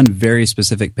there's one very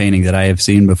specific painting that I have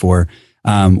seen before,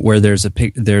 where there's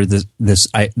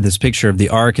this picture of the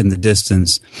Ark in the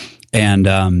distance,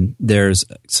 and there's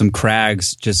some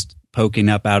crags just poking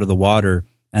up out of the water,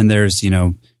 and there's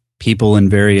people in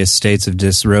various states of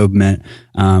disrobement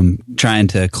trying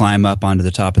to climb up onto the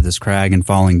top of this crag and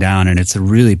falling down. And it's a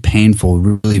really painful,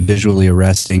 really visually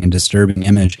arresting and disturbing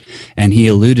image. And he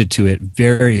alluded to it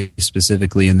very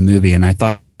specifically in the movie. And I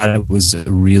thought it was a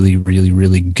really, really,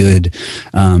 really good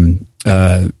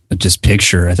just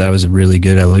picture. I thought it was a really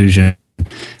good allusion.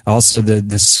 Also,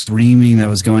 the screaming that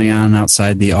was going on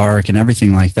outside the Ark and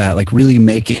everything like that, like really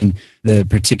making the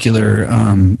particular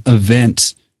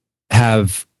event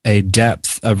have a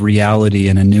depth of reality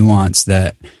and a nuance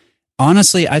that,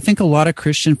 honestly, I think a lot of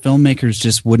Christian filmmakers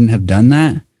just wouldn't have done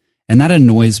that. And that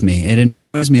annoys me. It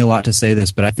annoys me a lot to say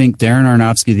this, but I think Darren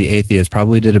Aronofsky, the atheist,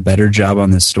 probably did a better job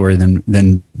on this story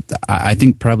than I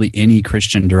think probably any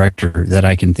Christian director that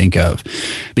I can think of.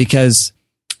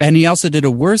 And he also did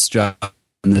a worse job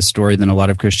on this story than a lot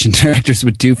of Christian directors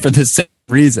would do for the same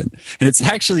reason. And it's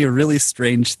actually a really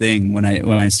strange thing when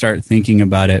I start thinking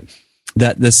about it.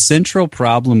 that the central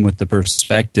problem with the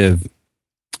perspective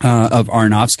of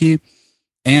Aronofsky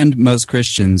and most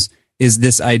Christians is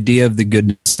this idea of the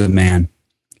goodness of man.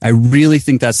 I really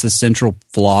think that's the central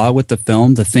flaw with the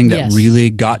film, the thing that really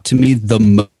got to me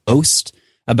the most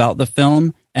about the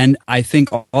film. And I think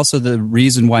also the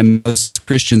reason why most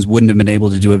Christians wouldn't have been able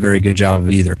to do a very good job of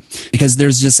it either. Because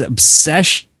there's this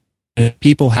obsession that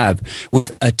people have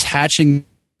with attaching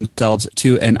themselves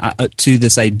to to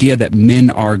this idea that men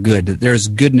are good, that there's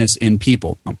goodness in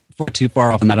people. Before too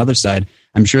far off on that other side,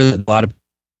 I'm sure that a lot of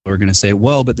people are going to say,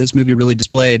 well, but this movie really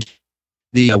displayed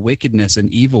the wickedness and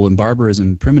evil and barbarism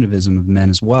and primitivism of men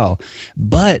as well.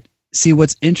 But see,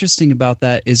 what's interesting about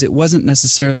that is it wasn't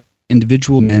necessarily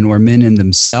individual men or men in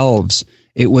themselves.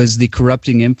 It was the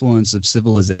corrupting influence of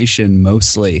civilization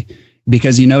mostly,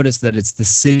 because you notice that it's the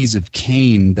cities of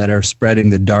Cain that are spreading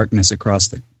the darkness across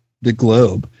the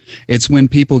globe. It's when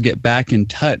people get back in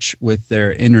touch with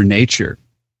their inner nature.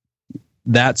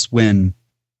 That's when,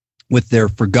 with their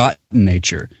forgotten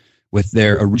nature, with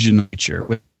their original nature,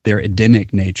 with their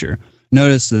Edenic nature.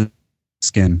 Notice the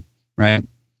skin, right?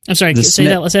 I'm sorry, say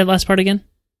that last part again.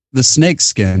 The snake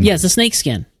skin. Yes, the snake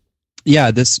skin.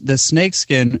 Yeah, the snake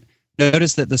skin.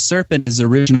 Notice that the serpent, his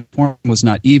original form, was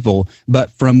not evil, but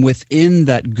from within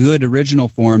that good original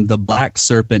form, the black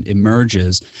serpent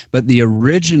emerges. But the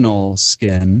original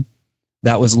skin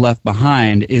that was left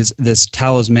behind is this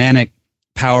talismanic,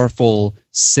 powerful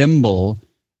symbol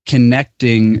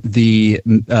connecting the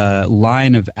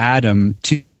line of Adam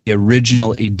to the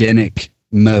original Edenic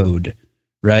mode,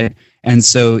 right? And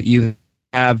so you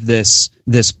have this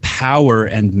power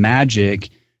and magic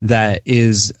that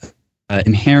is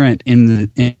inherent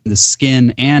in the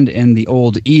skin and in the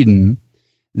old Eden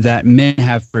that men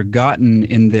have forgotten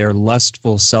in their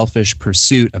lustful, selfish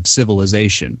pursuit of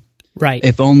civilization. Right.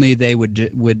 If only they would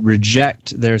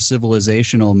reject their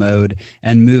civilizational mode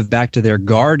and move back to their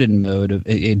garden mode, of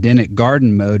Edenic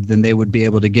garden mode, then they would be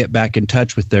able to get back in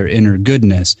touch with their inner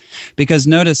goodness. Because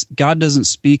notice, God doesn't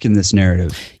speak in this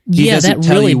narrative. He doesn't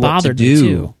tell you what to do. Me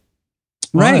too.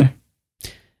 Right. Why?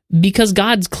 Because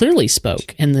God clearly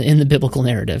spoke in the biblical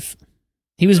narrative.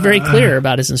 He was very clear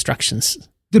about his instructions.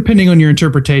 Depending on your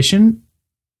interpretation.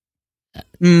 How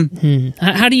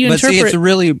do you interpret? See, it's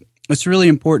a really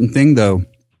important thing, though,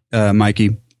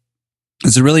 Mikey.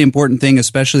 It's a really important thing,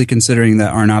 especially considering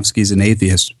that Aronofsky's an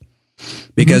atheist.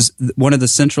 Because one of the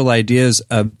central ideas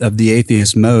of the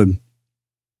atheist mode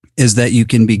is that you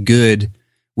can be good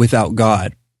without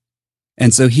God.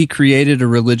 And so he created a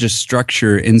religious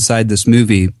structure inside this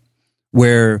movie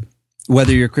where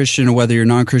whether you're Christian or whether you're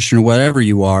non-Christian or whatever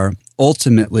you are,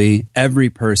 ultimately every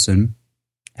person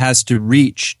has to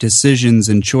reach decisions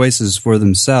and choices for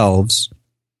themselves.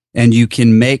 And you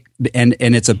can make, and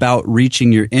it's about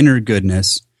reaching your inner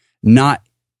goodness, not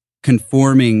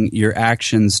conforming your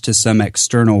actions to some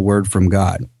external word from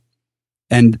God.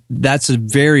 And that's a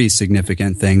very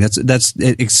significant thing. That's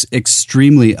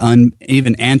extremely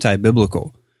even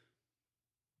anti-biblical.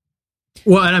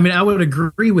 Well, I mean, I would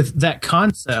agree with that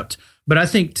concept, but I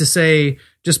think to say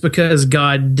just because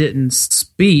God didn't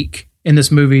speak in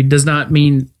this movie does not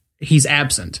mean he's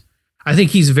absent. I think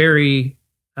he's very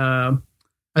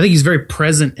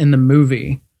present in the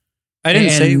movie. I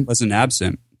didn't say he wasn't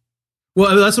absent.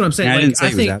 Well, that's what I'm saying. I didn't say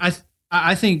he was absent.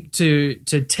 I think to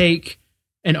take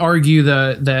and argue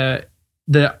the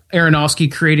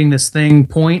Aronofsky creating this thing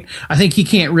point, I think he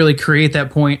can't really create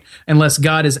that point unless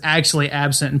God is actually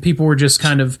absent and people were just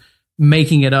kind of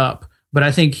making it up. But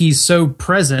I think he's so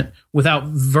present without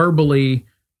verbally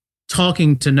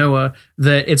talking to Noah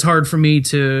that it's hard for me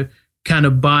to kind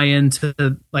of buy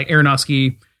into like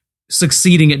Aronofsky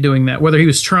succeeding at doing that. Whether he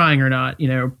was trying or not,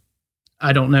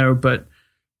 I don't know. But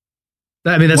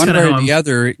I mean, that's one kind of way or the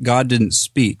other. God didn't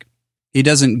speak. He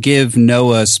doesn't give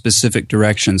Noah specific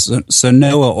directions. So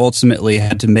Noah ultimately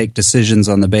had to make decisions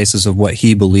on the basis of what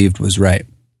he believed was right.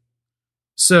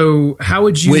 So how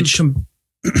would you...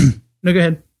 No, go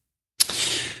ahead.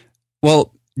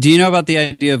 Well, do you know about the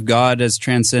idea of God as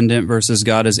transcendent versus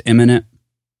God as immanent?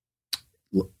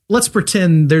 Let's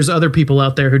pretend there's other people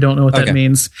out there who don't know what that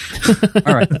means.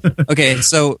 All right. Okay,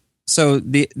 so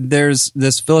there's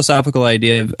this philosophical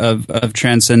idea of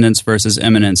transcendence versus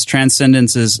immanence.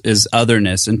 Transcendence is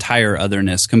otherness, entire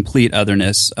otherness, complete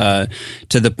otherness, to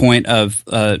the point of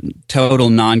total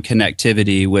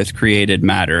non-connectivity with created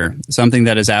matter. Something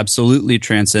that is absolutely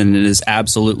transcendent is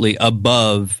absolutely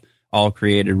above all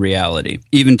created reality,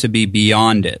 even to be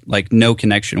beyond it, like no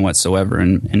connection whatsoever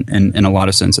in a lot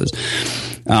of senses.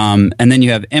 And then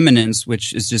you have immanence,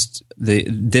 which is just the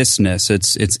thisness.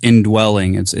 It's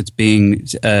indwelling. It's being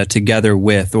together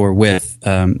with or with.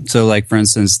 So, like for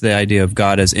instance, the idea of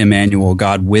God as Emmanuel,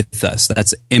 God with us.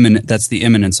 That's immanent. That's the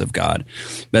immanence of God.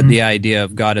 But the idea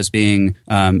of God as being,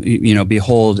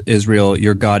 behold, Israel,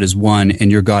 your God is one,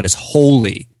 and your God is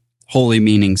holy. Holy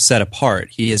meaning set apart.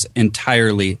 He is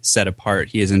entirely set apart.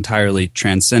 He is entirely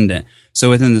transcendent. So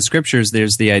within the scriptures,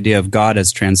 there's the idea of God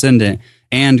as transcendent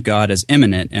and God as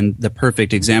immanent. And the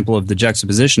perfect example of the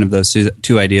juxtaposition of those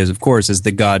two ideas, of course, is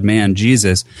the God-man,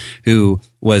 Jesus, who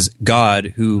was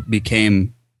God, who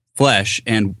became flesh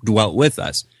and dwelt with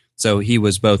us. So he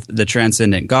was both the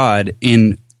transcendent God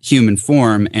in human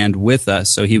form and with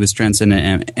us. So he was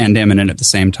transcendent and immanent at the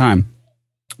same time.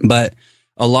 But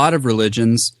a lot of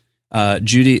religions, the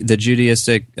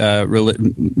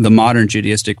modern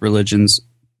Judaistic religions,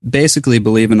 basically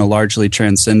believe in a largely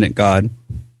transcendent God,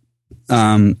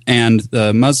 and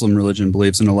the Muslim religion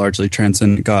believes in a largely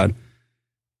transcendent God.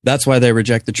 That's why they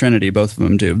reject the Trinity. Both of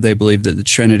them do. They believe that the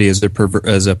Trinity is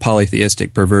a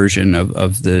polytheistic perversion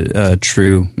of the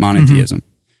true monotheism.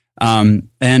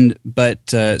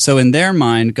 So in their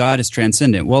mind, God is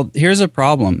transcendent. Well, here's a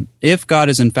problem. If God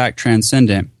is in fact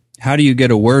transcendent, how do you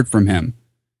get a word from him?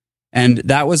 And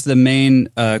that was the main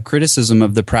criticism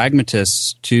of the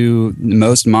pragmatists to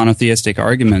most monotheistic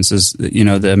arguments is,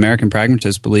 the American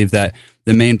pragmatists believe that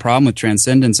the main problem with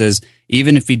transcendence is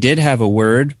even if he did have a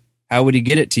word, how would he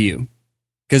get it to you?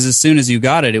 Because as soon as you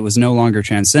got it, it was no longer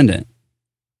transcendent,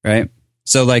 right?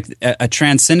 So like a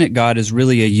transcendent God is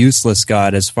really a useless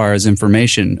God as far as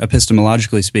information.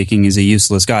 Epistemologically speaking, he's a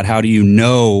useless God. How do you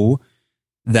know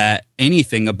that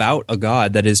anything about a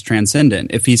God that is transcendent?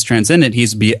 If he's transcendent,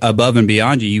 he's above and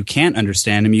beyond you. You can't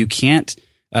understand him. You can't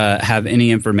have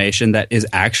any information that is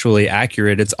actually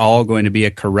accurate. It's all going to be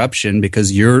a corruption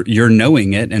because you're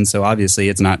knowing it, and so obviously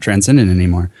it's not transcendent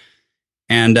anymore.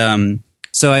 And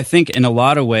so I think in a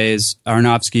lot of ways,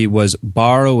 Aronofsky was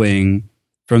borrowing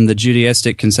from the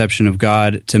Judaistic conception of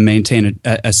God to maintain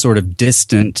a sort of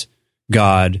distant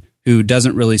God who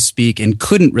doesn't really speak and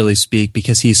couldn't really speak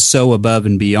because he's so above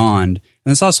and beyond.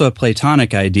 And it's also a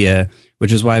Platonic idea,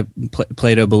 which is why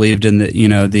Plato believed in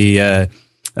the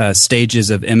stages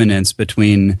of immanence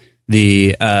between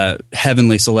the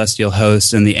heavenly celestial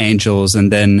hosts and the angels,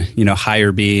 and then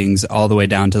higher beings all the way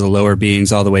down to the lower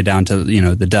beings, all the way down to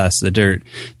the dust, the dirt,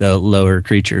 the lower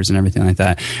creatures, and everything like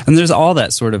that. And there's all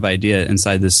that sort of idea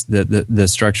inside this the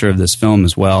structure of this film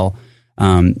as well.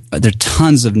 There are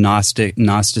tons of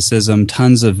Gnosticism,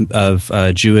 tons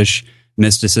of Jewish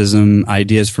mysticism,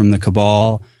 ideas from the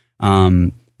Kabbalah.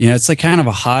 It's like kind of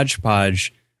a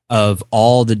hodgepodge of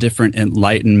all the different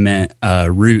Enlightenment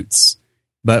roots.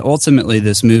 But ultimately,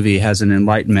 this movie has an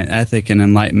Enlightenment ethic, an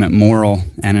Enlightenment moral,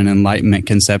 and an Enlightenment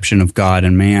conception of God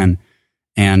and man.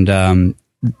 And at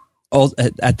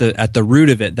the root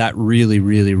of it, that really,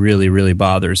 really, really, really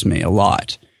bothers me a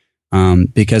lot.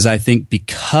 Because I think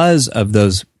because of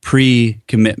those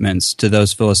pre-commitments to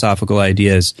those philosophical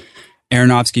ideas,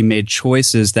 Aronofsky made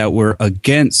choices that were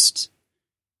against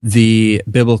the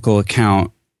biblical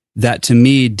account that to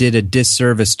me did a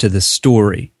disservice to the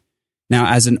story. Now,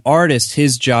 as an artist,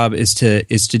 his job is to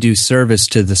do service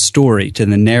to the story, to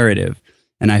the narrative.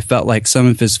 And I felt like some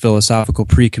of his philosophical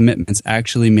pre-commitments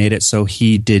actually made it so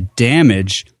he did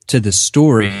damage to the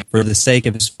story for the sake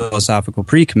of his philosophical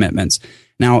pre-commitments.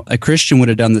 Now, a Christian would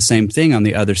have done the same thing on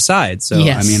the other side. So,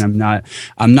 yes. I mean,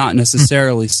 I'm not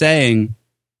necessarily saying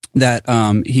that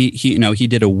he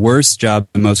did a worse job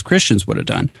than most Christians would have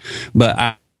done, but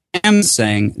I am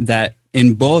saying that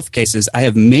in both cases,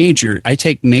 I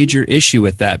take major issue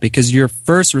with that because your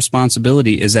first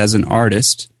responsibility is as an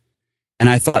artist. And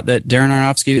I thought that Darren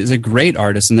Aronofsky is a great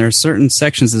artist, and there are certain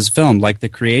sections of this film, like the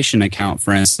creation account,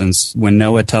 for instance, when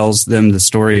Noah tells them the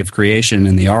story of creation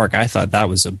in the ark. I thought that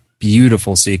was a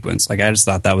beautiful sequence. Like, I just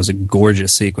thought that was a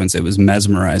gorgeous sequence. It was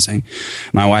mesmerizing.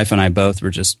 My wife and I both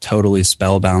were just totally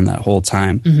spellbound that whole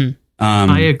time. Mm-hmm.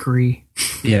 I agree.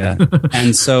 Yeah.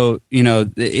 And so,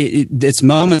 it's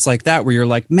moments like that where you're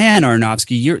like, man,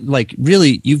 Aronofsky, you're like,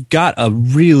 really, you've got a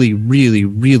really, really,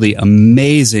 really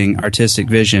amazing artistic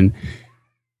vision.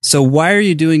 So why are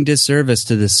you doing disservice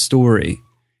to this story?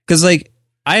 Because, like,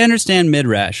 I understand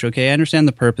Midrash, okay? I understand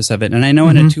the purpose of it. And I know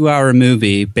in a 2-hour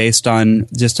movie, based on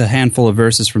just a handful of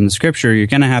verses from the scripture, you're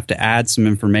going to have to add some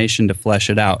information to flesh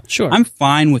it out. Sure. I'm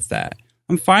fine with that.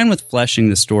 I'm fine with fleshing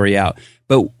the story out.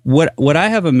 But what I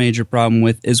have a major problem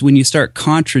with is when you start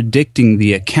contradicting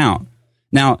the account.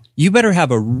 Now, you better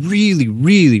have a really,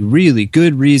 really, really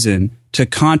good reason to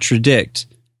contradict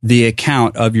the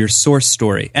account of your source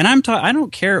story. And I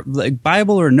don't care, like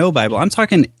Bible or no Bible. I'm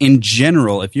talking in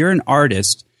general. If you're an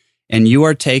artist and you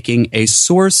are taking a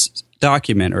source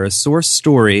document or a source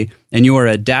story and you are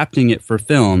adapting it for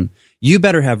film, you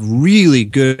better have really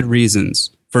good reasons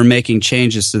for making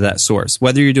changes to that source.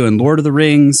 Whether you're doing Lord of the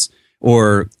Rings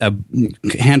or a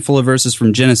handful of verses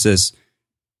from Genesis,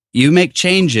 you make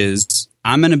changes.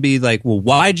 I'm going to be like, well,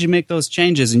 why'd you make those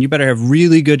changes? And you better have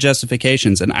really good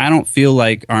justifications. And I don't feel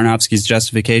like Aronofsky's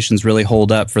justifications really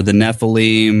hold up for the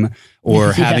Nephilim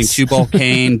or having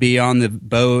Tubal-Cain be on the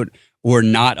boat or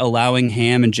not allowing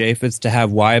Ham and Japheth to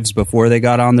have wives before they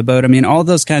got on the boat. I mean, all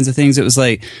those kinds of things. It was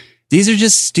like, these are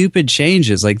just stupid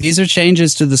changes. Like, these are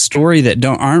changes to the story that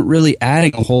aren't really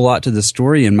adding a whole lot to the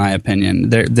story, in my opinion.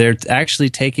 They're actually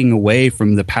taking away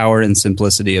from the power and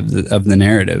simplicity of the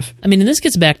narrative. I mean, and this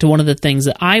gets back to one of the things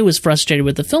that I was frustrated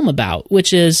with the film about,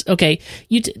 which is, okay,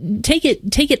 you take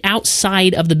it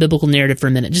outside of the biblical narrative for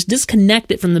a minute. Just disconnect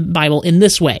it from the Bible in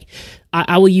this way.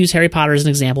 I will use Harry Potter as an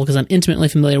example because I'm intimately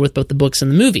familiar with both the books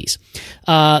and the movies.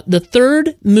 The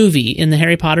third movie in the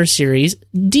Harry Potter series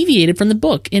deviated from the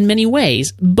book in many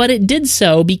ways, but it did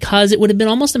so because it would have been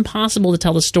almost impossible to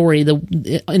tell the story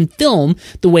in film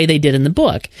the way they did in the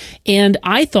book. And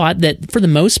I thought that for the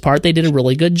most part, they did a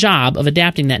really good job of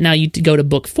adapting that. Now you go to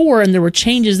book 4 and there were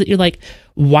changes that you're like,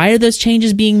 why are those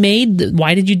changes being made?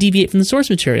 Why did you deviate from the source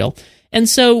material? And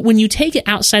so when you take it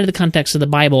outside of the context of the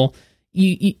Bible,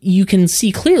 you can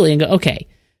see clearly and go, okay,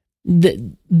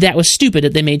 that was stupid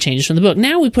that they made changes from the book.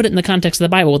 Now we put it in the context of the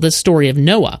Bible with the story of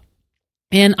Noah.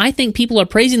 And I think people are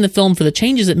praising the film for the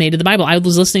changes it made to the Bible. I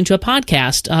was listening to a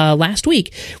podcast last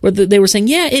week where they were saying,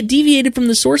 yeah, it deviated from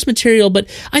the source material, but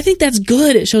I think that's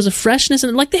good. It shows a freshness.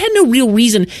 And like, they had no real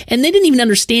reason, and they didn't even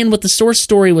understand what the source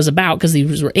story was about because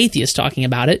these were atheists talking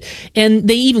about it. And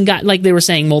they even got, like, they were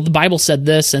saying, well, the Bible said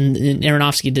this and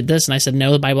Aronofsky did this. And I said,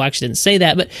 no, the Bible actually didn't say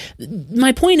that. But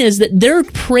my point is that they're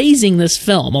praising this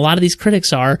film, a lot of these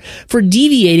critics are, for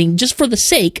deviating just for the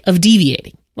sake of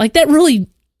deviating. Like, that really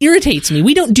irritates me.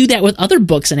 We don't do that with other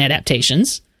books and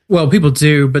adaptations. Well, people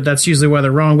do, but that's usually why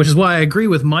they're wrong, which is why I agree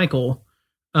with Michael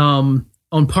on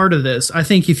part of this. I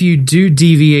think if you do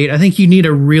deviate, I think you need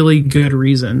a really good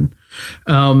reason.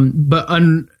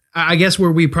 I guess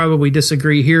where we probably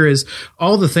disagree here is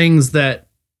all the things that,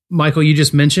 Michael, you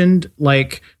just mentioned,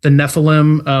 like the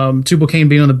Nephilim, Tubal-Cain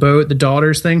being on the boat, the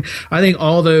daughters thing. I think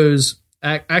all those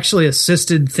actually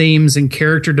assisted themes and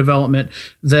character development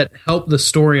that help the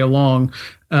story along.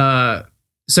 But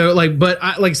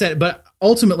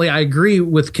ultimately I agree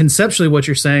with conceptually what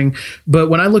you're saying. But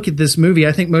when I look at this movie,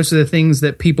 I think most of the things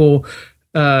that people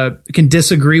can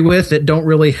disagree with that don't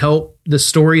really help the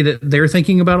story that they're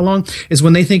thinking about along is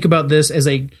when they think about this as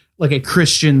a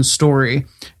Christian story.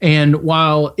 And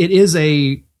while it is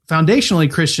a foundationally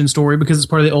Christian story because it's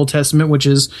part of the Old Testament, which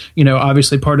is,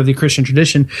 obviously part of the Christian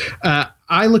tradition.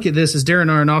 I look at this as Darren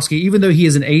Aronofsky, even though he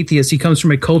is an atheist, he comes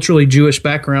from a culturally Jewish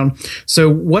background. So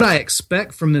what I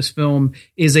expect from this film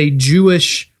is a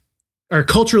Jewish or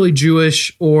culturally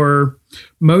Jewish or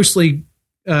mostly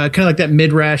kind of like that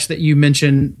midrash that you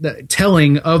mentioned, that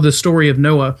telling of the story of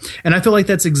Noah. And I feel like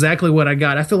that's exactly what I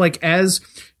got. I feel like as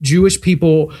Jewish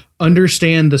people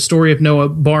understand the story of Noah,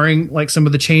 barring like some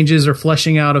of the changes or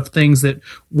fleshing out of things that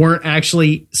weren't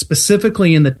actually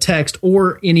specifically in the text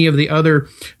or any of the other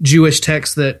Jewish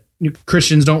texts that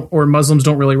Christians don't or Muslims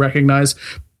don't really recognize,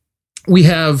 we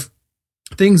have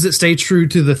things that stay true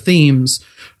to the themes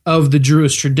of the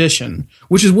Jewish tradition,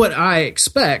 which is what I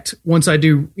expect once I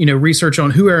do, research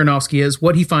on who Aronofsky is,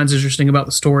 what he finds interesting about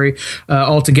the story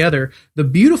altogether. The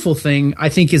beautiful thing, I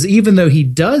think, is even though he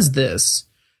does this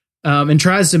and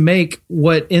tries to make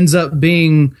what ends up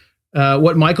being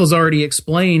what Michael's already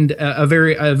explained, a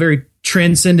very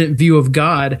transcendent view of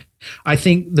God, I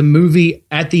think the movie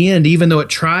at the end, even though it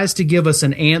tries to give us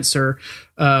an answer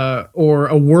or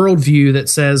a worldview that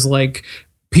says like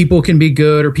people can be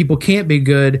good or people can't be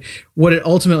good, what it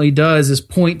ultimately does is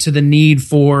point to the need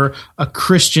for a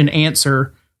Christian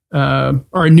answer or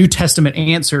a New Testament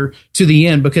answer to the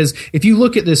end. Because if you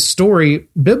look at this story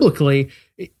biblically,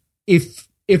 if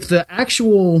the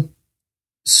actual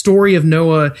story of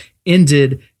Noah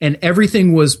ended and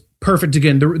everything was perfect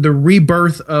again, the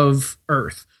rebirth of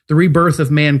Earth, the rebirth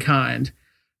of mankind,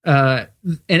 and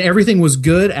everything was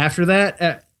good after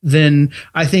that, then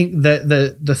I think that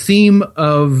the theme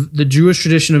of the Jewish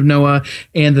tradition of Noah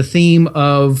and the theme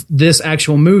of this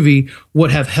actual movie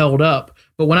would have held up.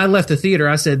 But when I left the theater,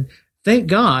 I said, thank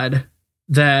God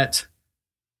that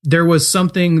there was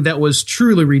something that was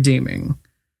truly redeeming,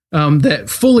 that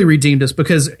fully redeemed us.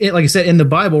 Because, like I said, in the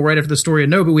Bible, right after the story of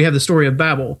Noah, we have the story of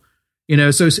Babel.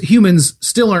 So humans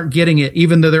still aren't getting it,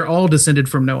 even though they're all descended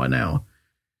from Noah now.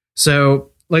 So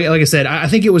like I said, I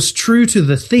think it was true to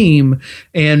the theme,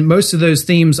 and most of those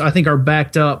themes I think are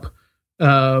backed up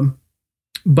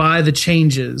by the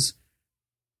changes.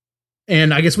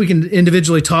 And I guess we can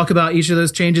individually talk about each of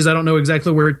those changes. I don't know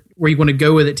exactly where you want to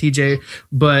go with it, TJ,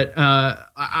 but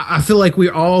I feel like we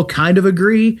all kind of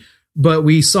agree, but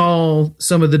we saw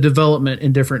some of the development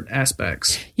in different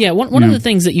aspects. Yeah, one of the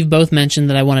things that you've both mentioned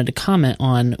that I wanted to comment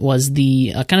on was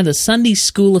the kind of the Sunday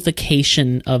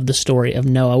schoolification of the story of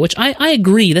Noah, which I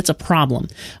agree that's a problem.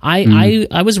 I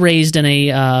was raised in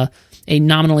a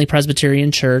nominally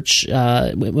Presbyterian church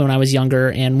when I was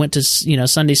younger, and went to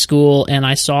Sunday school, and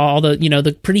I saw all the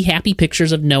the pretty happy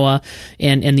pictures of Noah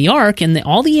and the ark, and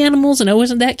all the animals, and oh,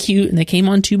 isn't that cute? And they came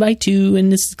on 2x2,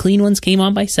 and the clean ones came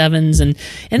on by 7s,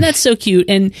 and that's so cute.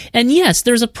 And yes,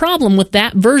 there's a problem with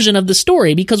that version of the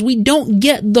story, because we don't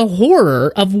get the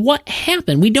horror of what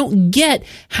happened. We don't get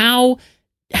how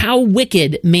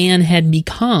wicked man had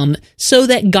become, so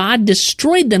that God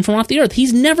destroyed them from off the earth.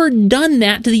 He's never done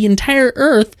that to the entire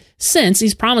earth since.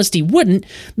 He's promised he wouldn't,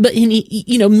 but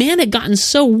man had gotten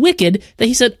so wicked that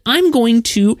he said, I'm going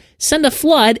to send a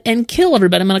flood and kill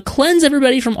everybody. I'm going to cleanse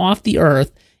everybody from off the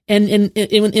earth. And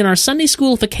in our Sunday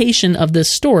schoolification of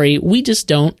this story, we just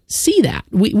don't see that.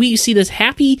 We see this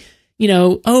happy,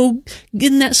 oh,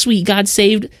 isn't that sweet? God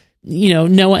saved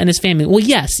Noah and his family. Well,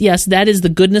 yes, that is the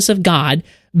goodness of God,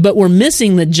 but we're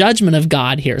missing the judgment of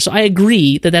God here. So I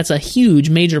agree that that's a huge,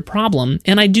 major problem,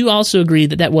 and I do also agree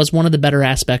that that was one of the better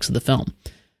aspects of the film.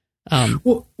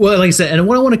 Well, like I said, and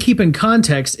what I want to keep in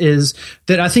context is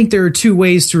that I think there are two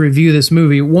ways to review this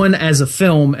movie: one as a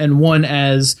film, and one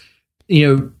as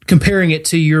comparing it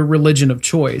to your religion of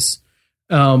choice.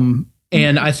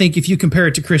 And I think if you compare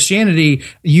it to Christianity,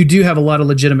 you do have a lot of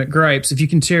legitimate gripes. If you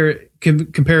compare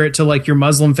it to like your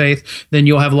Muslim faith, then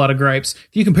you'll have a lot of gripes.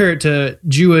 If you compare it to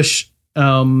Jewish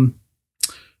tradition,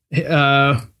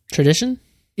 I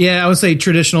would say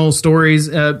traditional stories,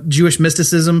 Jewish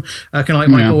mysticism, kind of like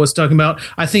Michael was talking about,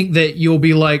 I think that you'll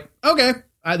be like, okay,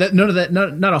 none of that,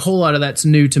 not a whole lot of that's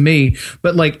new to me.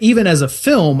 But like even as a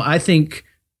film, I think,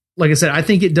 like I said, I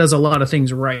think it does a lot of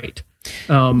things right.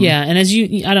 And as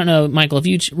I don't know, Michael, if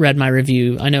you read my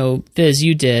review, I know Fizz,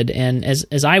 you did, and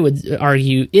as I would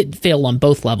argue, it failed on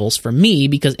both levels for me,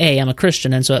 because I'm a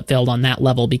Christian, and so it failed on that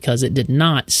level because it did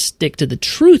not stick to the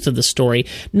truth of the story.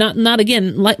 Not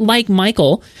again, like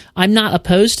Michael, I'm not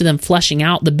opposed to them fleshing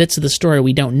out the bits of the story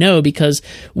we don't know, because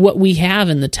what we have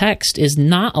in the text is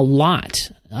not a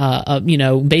lot.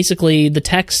 Basically the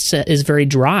text is very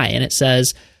dry, and it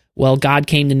says, well, God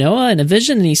came to Noah in a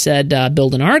vision, and he said,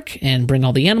 build an ark and bring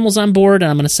all the animals on board, and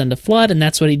I'm going to send a flood, and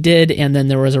that's what he did, and then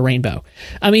there was a rainbow.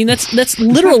 I mean, that's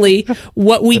literally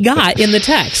what we got in the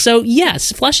text. So,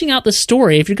 yes, fleshing out the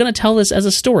story, if you're going to tell this as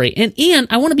a story, and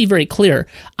I want to be very clear,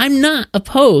 I'm not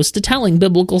opposed to telling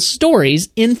biblical stories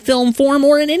in film form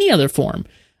or in any other form.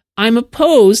 I'm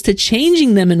opposed to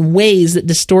changing them in ways that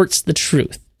distorts the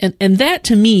truth. And that,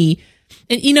 to me...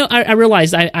 And, I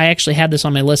realized I actually had this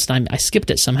on my list. I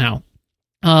skipped it somehow.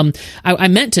 I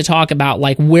meant to talk about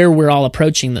like where we're all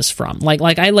approaching this from.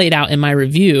 Like I laid out in my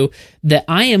review that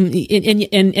I am,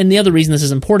 and the other reason this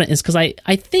is important is because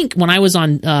I think when I was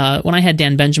on, when I had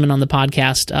Dan Benjamin on the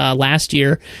podcast last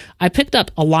year, I picked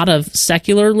up a lot of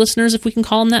secular listeners, if we can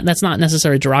call them that. That's not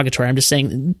necessarily derogatory. I'm just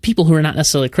saying people who are not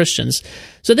necessarily Christians.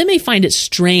 So they may find it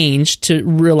strange to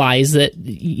realize that,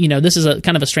 this is a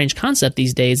kind of a strange concept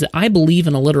these days, that I believe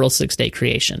in a literal 6-day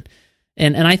creation.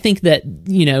 And I think that,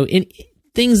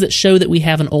 things that show that we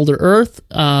have an older Earth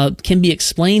can be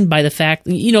explained by the fact,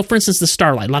 for instance, the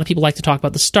starlight. A lot of people like to talk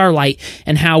about the starlight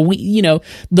and how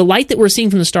the light that we're seeing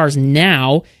from the stars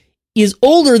now is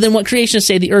older than what creationists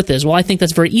say the Earth is. Well, I think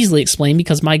that's very easily explained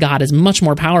because my God is much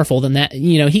more powerful than that.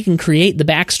 He can create the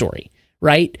backstory,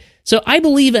 right? So I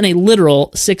believe in a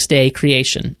literal 6-day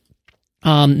creation.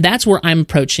 That's where I'm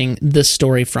approaching this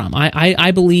story from.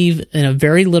 I believe in a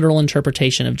very literal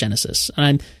interpretation of Genesis. And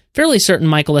I'm fairly certain,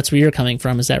 Michael, that's where you're coming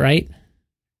from. Is that right?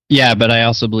 Yeah, but I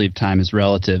also believe time is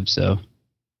relative, so...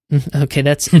 Okay,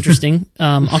 that's interesting.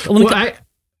 I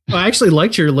actually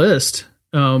liked your list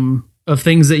of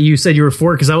things that you said you were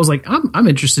for, because I was like, I'm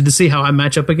interested to see how I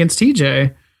match up against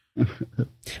TJ.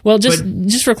 Well,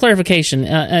 just for clarification,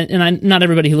 not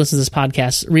everybody who listens to this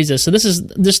podcast reads this, so this is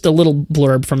just a little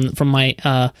blurb from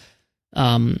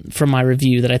my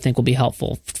review that I think will be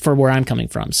helpful for where I'm coming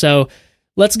from. So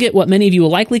let's get what many of you will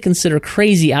likely consider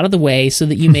crazy out of the way so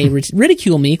that you may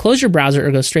ridicule me, close your browser,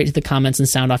 or go straight to the comments and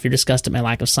sound off your disgust at my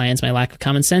lack of science, my lack of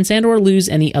common sense, and or lose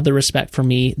any other respect for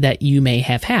me that you may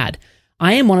have had.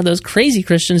 I am one of those crazy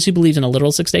Christians who believes in a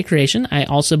literal 6-day creation. I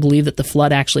also believe that the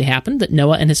flood actually happened, that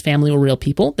Noah and his family were real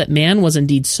people, that man was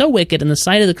indeed so wicked in the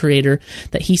sight of the Creator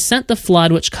that he sent the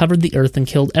flood which covered the earth and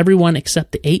killed everyone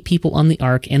except the 8 people on the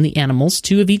ark and the animals,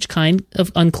 2 of each kind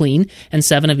of unclean and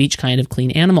 7 of each kind of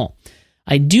clean animal.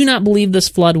 I do not believe this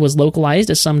flood was localized,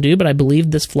 as some do, but I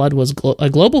believe this flood was a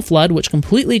global flood which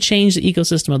completely changed the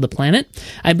ecosystem of the planet.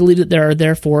 I believe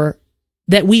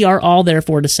that we are all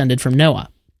therefore descended from Noah.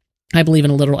 I believe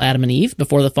in a literal Adam and Eve.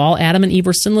 Before the fall, Adam and Eve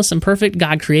were sinless and perfect.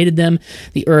 God created them,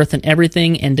 the earth and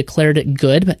everything, and declared it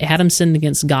good. But Adam sinned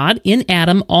against God. In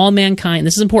Adam, all mankind,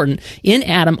 this is important, in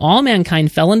Adam, all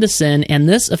mankind fell into sin, and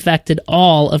this affected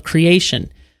all of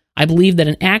creation. I believe that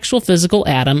an actual physical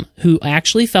Adam who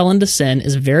actually fell into sin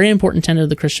is a very important tenet of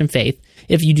the Christian faith.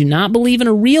 If you do not believe in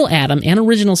a real Adam and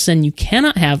original sin, you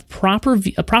cannot have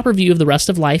a proper view of the rest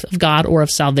of life, of God, or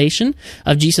of salvation,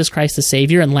 of Jesus Christ the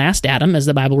Savior and last Adam, as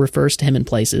the Bible refers to him in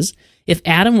places. If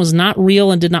Adam was not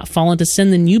real and did not fall into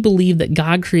sin, then you believe that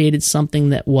God created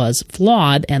something that was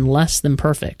flawed and less than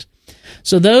perfect.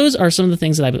 So those are some of the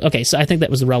things that okay, so I think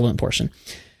that was the relevant portion.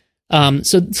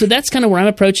 So that's kind of where I'm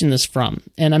approaching this from.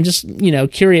 And I'm just,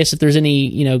 curious if there's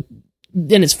any,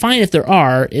 and it's fine if there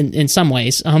are in some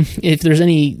ways, if there's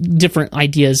any different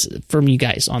ideas from you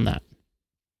guys on that.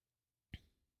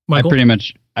 Michael?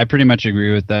 I pretty much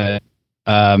agree with that.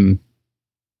 I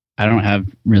don't have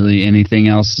really anything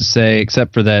else to say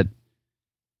except for that.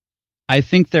 I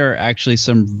think there are actually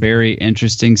some very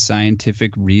interesting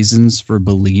scientific reasons for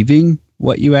believing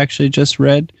what you actually just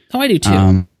read. Oh, I do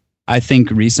too. I think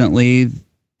recently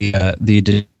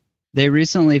they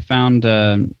recently found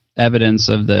evidence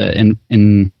of the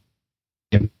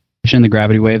the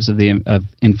gravity waves of the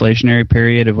inflationary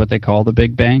period of what they call the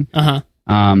Big Bang.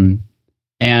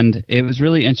 And it was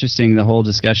really interesting, the whole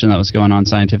discussion that was going on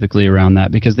scientifically around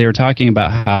that, because they were talking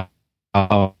about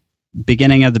how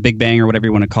beginning of the Big Bang, or whatever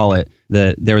you want to call it,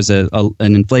 there was an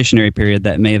inflationary period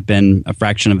that may have been a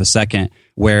fraction of a second,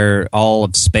 where all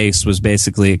of space was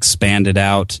basically expanded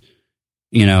out,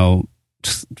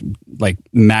 like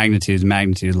magnitude,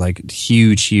 like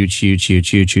huge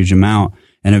amount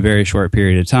in a very short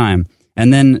period of time.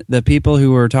 And then the people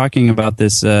who were talking about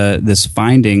this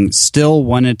finding still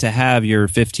wanted to have your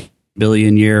 15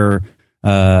 billion year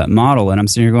model. And I'm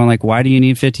sitting here going, like, why do you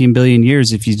need 15 billion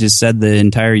years if you just said the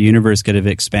entire universe could have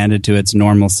expanded to its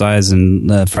normal size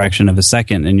in a fraction of a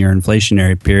second in your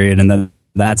inflationary period? And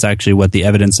that's actually what the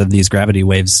evidence of these gravity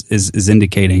waves is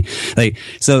indicating. Like,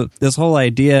 so this whole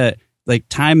idea, like,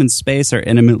 time and space are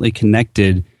intimately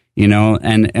connected,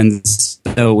 and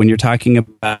so when you're talking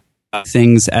about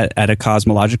things at a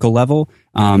cosmological level,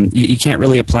 you can't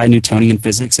really apply Newtonian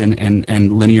physics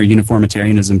and linear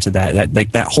uniformitarianism to that.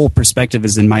 That whole perspective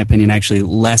is, in my opinion, actually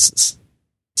less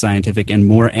scientific and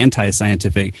more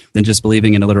anti-scientific than just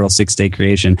believing in a literal 6-day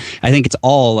creation. I think it's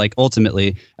all, like,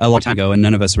 ultimately a long time ago, and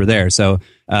none of us were there. So,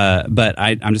 but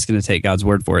I'm just going to take God's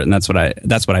word for it, and that's what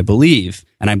I believe,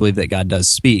 and I believe that God does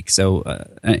speak. So,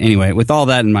 anyway, with all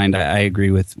that in mind, I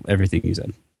agree with everything you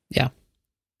said. Yeah,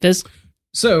 Fizz?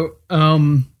 So,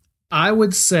 I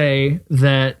would say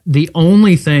that the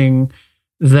only thing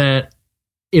that,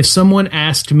 if someone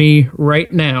asked me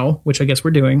right now, which I guess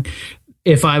we're doing,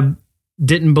 if I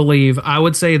didn't believe, I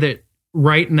would say that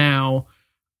right now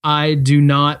I do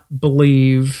not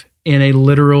believe in a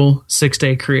literal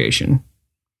 6-day creation.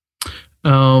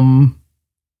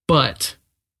 But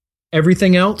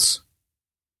everything else,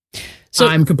 so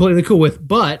I'm completely cool with.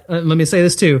 But let me say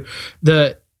this too: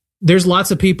 there's lots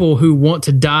of people who want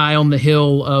to die on the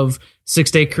hill of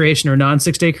 6-day creation or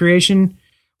non-6-day creation.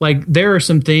 Like, there are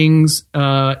some things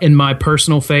in my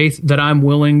personal faith that I'm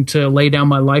willing to lay down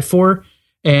my life for,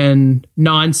 and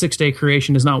non-6-day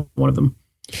creation is not one of them.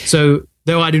 So,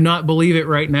 though I do not believe it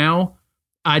right now,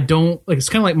 I don't, like, it's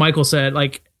kind of like Michael said,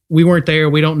 like, we weren't there,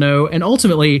 we don't know. And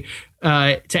ultimately,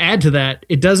 to add to that,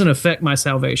 it doesn't affect my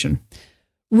salvation.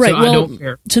 Right. So well, I don't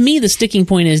care. To me, the sticking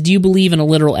point is, do you believe in a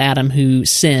literal Adam who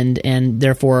sinned and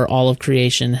therefore all of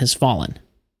creation has fallen?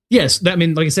 Yes. I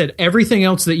mean, like I said, everything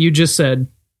else that you just said,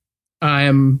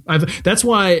 that's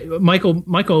why Michael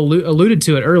alluded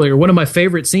to it earlier. One of my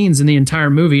favorite scenes in the entire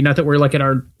movie, not that we're like at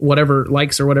our whatever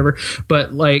likes or whatever,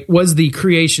 but like, was the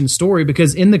creation story,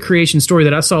 because in the creation story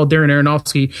that I saw Darren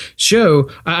Aronofsky show,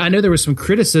 I know there was some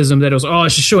criticism that it was,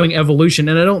 it's just showing evolution.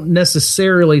 And I don't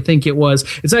necessarily think it was.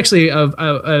 It's actually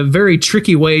a very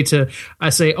tricky way to, I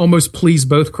say, almost please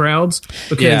both crowds.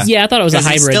 Because yeah, I thought it was a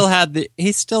hybrid.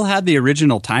 He still had the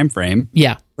original time frame.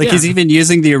 Yeah. Like he's even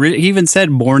using he even said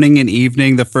morning and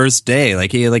evening the first day.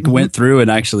 Like he went through and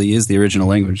actually used the original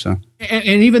language. So and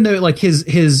even though like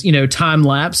his time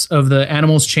lapse of the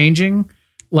animals changing,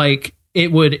 like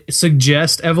it would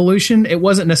suggest evolution. It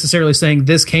wasn't necessarily saying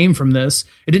this came from this.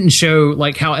 It didn't show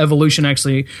like how evolution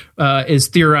actually is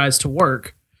theorized to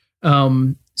work.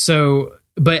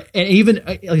 But even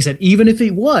like I said, even if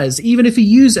he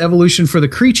used evolution for the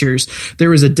creatures, there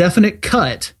was a definite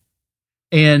cut,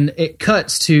 and it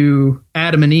cuts to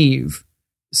Adam and Eve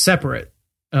separate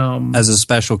as a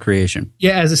special creation.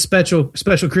 Yeah, as a special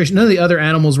creation. None of the other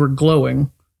animals were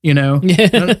glowing. None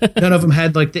of them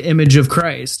had like the image of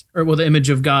Christ or the image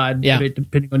of God. Yeah.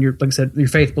 Depending on your, like I said, your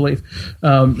faith belief.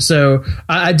 So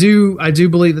I do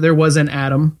believe that there was an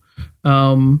Adam.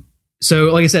 So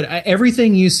like I said,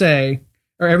 everything you say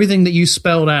or everything that you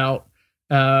spelled out,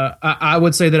 I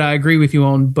would say that I agree with you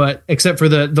on, but except for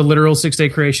the literal 6-day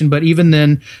creation. But even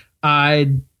then,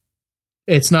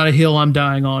 it's not a hill I'm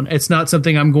dying on. It's not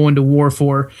something I'm going to war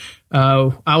for.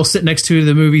 I'll sit next to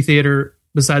the movie theater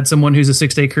beside someone who's a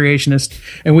 6-day creationist,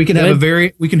 and we can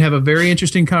have a very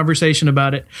interesting conversation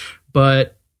about it.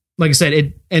 But like I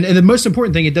said, and the most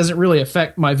important thing, it doesn't really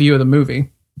affect my view of the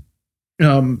movie.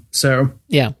 So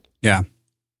yeah.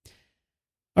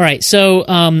 All right, so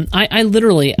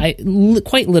I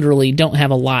quite literally don't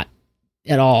have a lot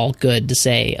at all good to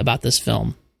say about this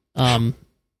film.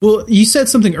 Well, you said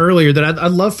something earlier that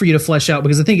I'd love for you to flesh out,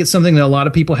 because I think it's something that a lot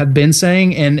of people have been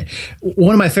saying. And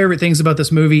one of my favorite things about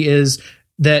this movie is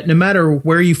that no matter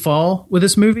where you fall with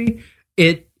this movie,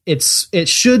 it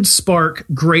should spark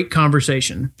great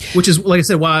conversation, which is, like I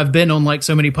said, why I've been on like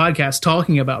so many podcasts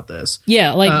talking about this.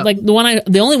 Yeah,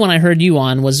 the only one I heard you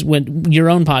on was when your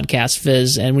own podcast,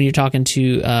 Fizz, and when you're talking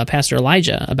to Pastor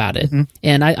Elijah about it. Mm-hmm.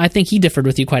 And I think he differed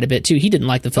with you quite a bit too. He didn't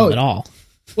like the film at all.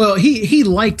 Well, he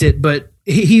liked it, but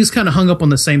he was kind of hung up on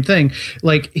the same thing.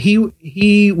 Like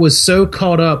he was so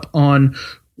caught up on,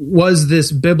 was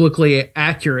this biblically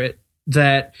accurate,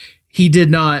 that he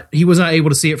was not able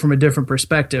to see it from a different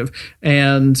perspective.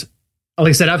 And like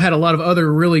I said, I've had a lot of other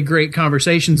really great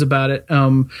conversations about it.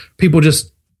 People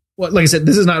just, like I said,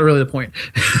 this is not really the point.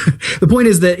 The point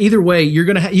is that either way, you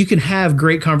can have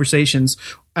great conversations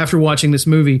after watching this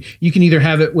movie. You can either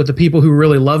have it with the people who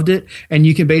really loved it, and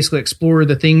you can basically explore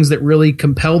the things that really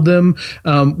compelled them,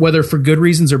 whether for good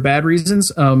reasons or bad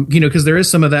reasons. Because there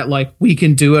is some of that, like, we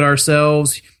can do it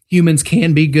ourselves. Humans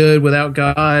can be good without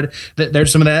God. There's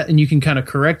some of that, and you can kind of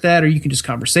correct that, or you can just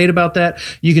conversate about that.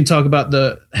 You can talk about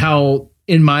how,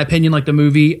 in my opinion, like the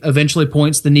movie eventually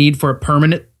points the need for a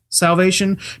permanent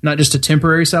salvation, not just a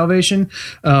temporary salvation,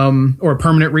 or a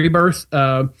permanent rebirth.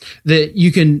 That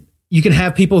you can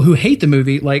have people who hate the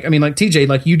movie, like TJ,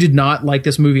 like you did not like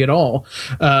this movie at all,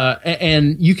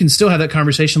 and you can still have that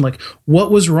conversation, like,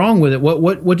 what was wrong with it?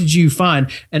 What did you find?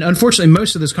 And unfortunately,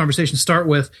 most of those conversations start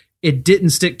with, it didn't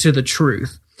stick to the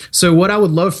truth. So what I would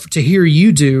love to hear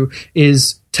you do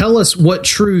is tell us what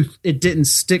truth it didn't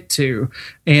stick to,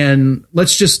 and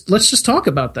let's just talk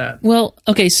about that. Well,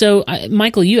 okay, so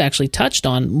Michael, you actually touched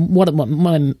on one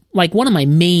of my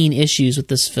main issues with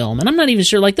this film, and I'm not even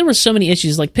sure. Like, there were so many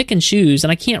issues, like pick and choose, and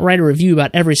I can't write a review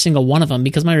about every single one of them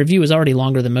because my review is already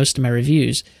longer than most of my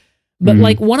reviews. But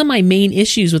like, one of my main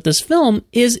issues with this film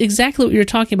is exactly what you're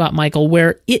talking about, Michael,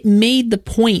 where it made the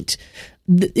point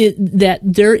that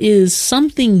there is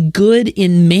something good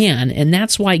in man, and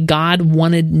that's why God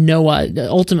wanted Noah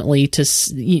ultimately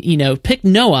to, pick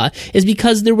Noah, is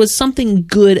because there was something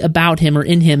good about him or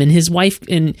in him, and his wife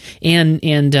and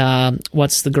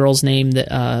what's the girl's name that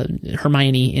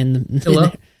Hermione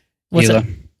what's Hela. that?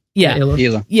 Yeah.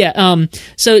 Hela. Yeah.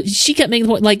 So she kept making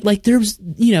the point, like there's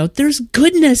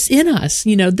goodness in us.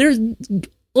 There's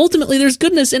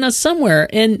goodness in us somewhere,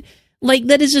 and like,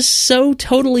 that is just so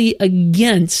totally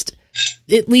against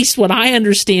at least what I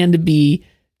understand to be,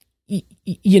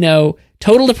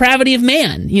 total depravity of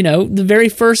man. The very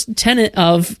first tenet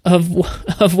of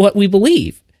what we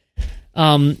believe.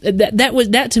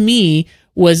 That to me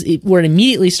was where it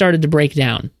immediately started to break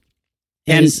down.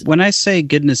 And when I say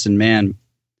goodness in man,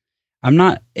 I'm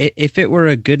not. If it were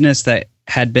a goodness that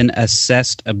had been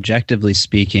assessed objectively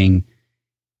speaking,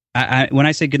 when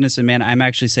I say goodness in man, I'm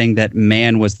actually saying that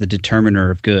man was the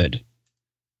determiner of good.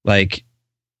 Like,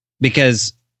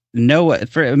 because Noah,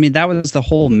 that was the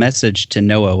whole message to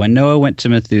Noah. When Noah went to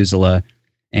Methuselah,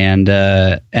 and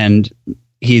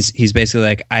he's basically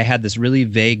like, I had this really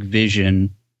vague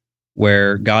vision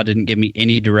where God didn't give me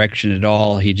any direction at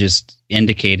all. He just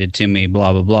indicated to me,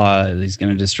 blah, blah, blah, he's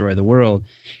going to destroy the world.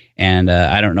 And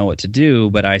I don't know what to do,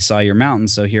 but I saw your mountain,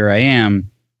 so here I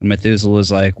am. And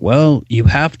Methuselah's like, well, you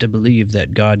have to believe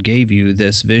that God gave you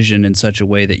this vision in such a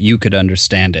way that you could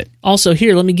understand it. Also,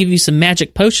 here, let me give you some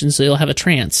magic potions so you'll have a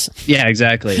trance. Yeah,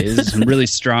 exactly. It's some really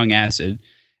strong acid.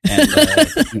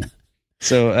 And,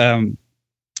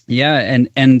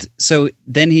 and so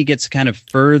then he gets kind of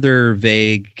further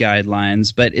vague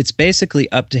guidelines, but it's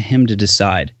basically up to him to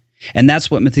decide. And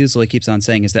that's what Methuselah keeps on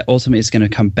saying, is that ultimately it's going to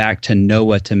come back to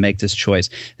Noah to make this choice,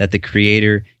 that the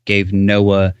Creator gave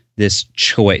Noah this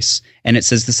choice. And it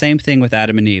says the same thing with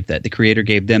Adam and Eve, that the Creator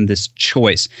gave them this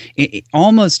choice,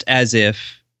 almost as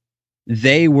if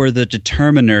they were the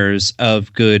determiners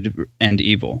of good and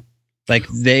evil. Like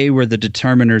they were the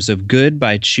determiners of good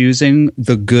by choosing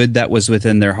the good that was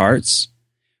within their hearts,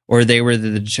 or they were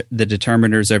the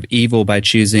determiners of evil by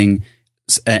choosing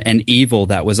an evil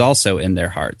that was also in their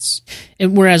hearts.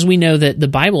 And whereas we know that the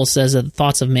Bible says that the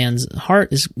thoughts of man's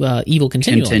heart is evil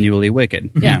continually wicked.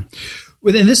 Mm-hmm. Yeah.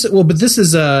 But this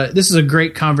is a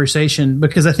great conversation,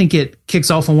 because I think it kicks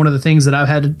off on one of the things that I've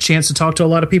had a chance to talk to a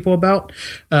lot of people about.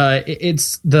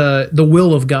 It's the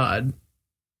will of God.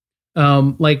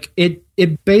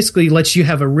 It basically lets you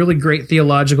have a really great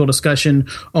theological discussion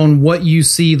on what you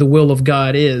see the will of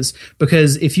God is,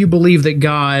 because if you believe that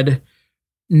God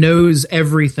knows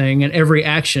everything and every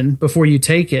action before you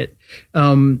take it,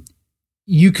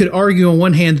 you could argue on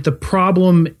one hand that the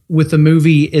problem with the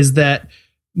movie is that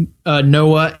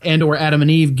Noah and or Adam and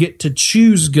Eve get to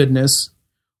choose goodness,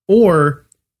 or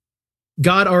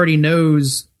God already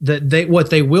knows that what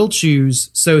they will choose,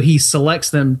 so he selects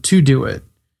them to do it.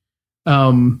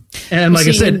 And like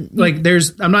I said,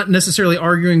 I'm not necessarily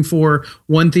arguing for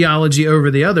one theology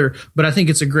over the other, but I think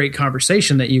it's a great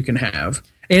conversation that you can have,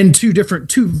 and two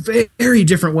very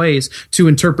different ways to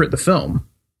interpret the film.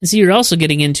 So you're also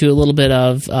getting into a little bit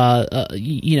of,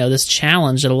 this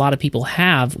challenge that a lot of people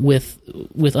have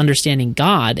with understanding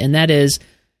God, and that is,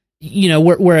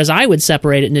 whereas I would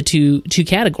separate it into two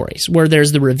categories, where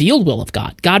there's the revealed will of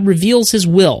God. God reveals his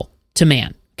will to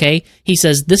man. Okay, he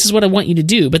says, this is what I want you to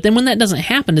do. But then when that doesn't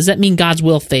happen, does that mean God's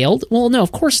will failed? Well, no,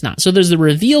 of course not. So there's the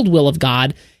revealed will of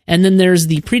God, and then there's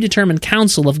the predetermined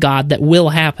counsel of God that will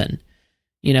happen.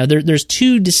 There's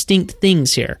two distinct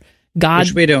things here. God,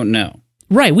 which we don't know.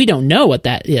 Right, we don't know what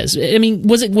that is. I mean,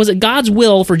 was it God's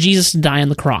will for Jesus to die on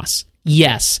the cross?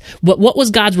 Yes. What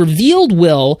was God's revealed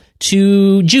will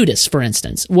to Judas, for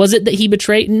instance? Was it that he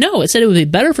betrayed? No, it said it would be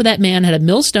better for that man had a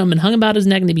millstone been hung about his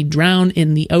neck and to be drowned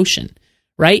in the ocean.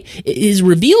 Right? His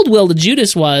revealed will to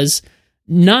Judas was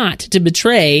not to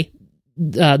betray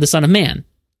the Son of Man.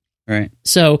 Right.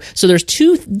 So there's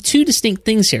two distinct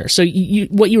things here. So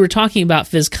what you were talking about,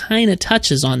 Fizz, kind of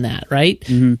touches on that, right?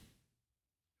 Mm-hmm.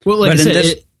 Well, like I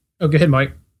said, go ahead,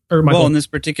 Mike. Or Michael. Well, in this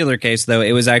particular case, though,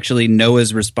 it was actually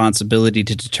Noah's responsibility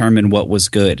to determine what was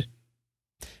good.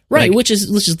 Right, which is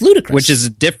ludicrous. Which is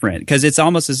different, because it's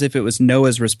almost as if it was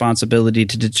Noah's responsibility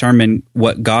to determine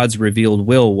what God's revealed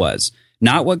will was.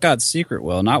 Not what God's secret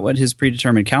will, not what his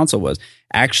predetermined counsel was,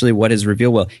 actually what his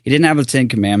revealed will. He didn't have the Ten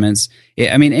Commandments.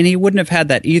 And he wouldn't have had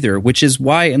that either, which is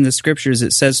why in the scriptures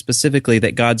it says specifically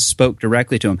that God spoke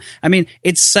directly to him. I mean,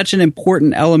 it's such an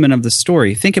important element of the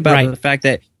story. Think about the fact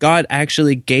that God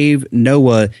actually gave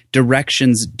Noah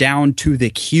directions down to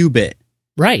the cubit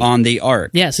on the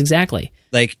ark. Yes, exactly.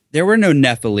 Like, there were no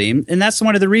Nephilim, and that's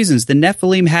one of the reasons. The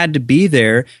Nephilim had to be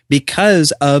there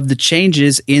because of the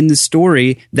changes in the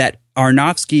story that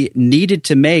Aronofsky needed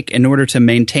to make in order to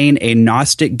maintain a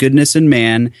Gnostic goodness in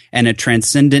man and a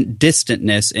transcendent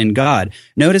distantness in God.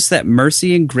 Notice that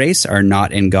mercy and grace are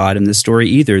not in God in the story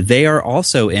either. They are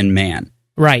also in man.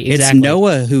 Right, exactly. It's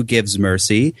Noah who gives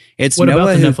mercy. It's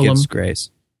Noah who gives grace.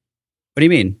 What do you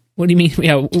mean? What do you mean?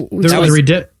 Yeah,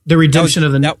 the redemption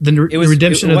of the Nephilim.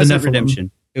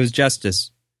 Redemption. It was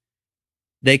justice.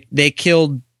 They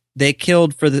killed the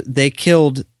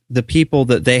people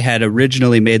that they had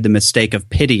originally made the mistake of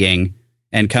pitying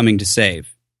and coming to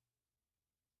save.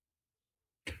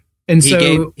 And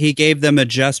he gave them a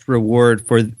just reward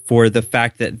for the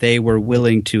fact that they were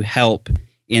willing to help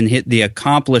in the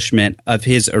accomplishment of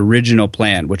his original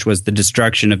plan, which was the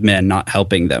destruction of men, not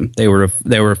helping them. They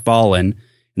were fallen,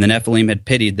 and the Nephilim had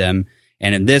pitied them,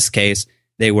 and in this case,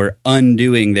 they were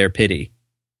undoing their pity.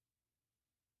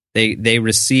 They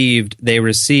received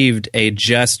a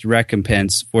just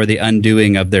recompense for the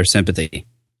undoing of their sympathy.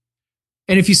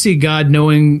 And if you see God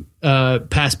knowing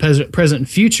past, present, and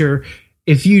future,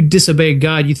 if you disobey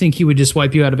God, you think he would just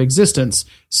wipe you out of existence.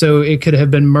 So it could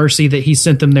have been mercy that he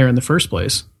sent them there in the first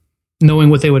place, knowing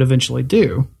what they would eventually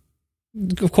do.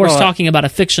 Of course, talking about a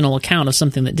fictional account of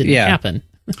something that didn't happen.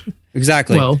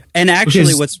 Exactly. Well, and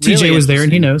actually, what's TJ really was there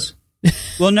and he knows.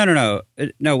 Well, no.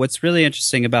 No, what's really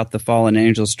interesting about the fallen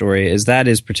angel story is that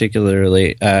is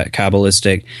particularly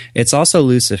Kabbalistic. It's also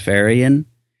Luciferian.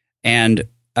 And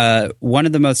one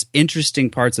of the most interesting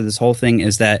parts of this whole thing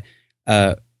is that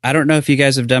I don't know if you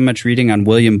guys have done much reading on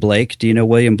William Blake. Do you know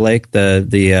William Blake,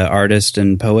 the artist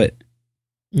and poet?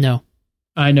 No.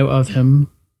 I know of him.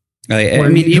 I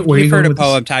mean, you've heard a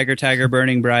poem, Tiger, Tiger,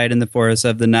 Burning Bright in the Forest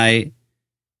of the Night.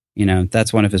 You know,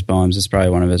 that's one of his poems. It's probably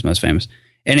one of his most famous.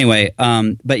 Anyway,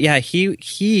 but yeah,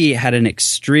 he had an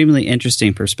extremely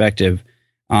interesting perspective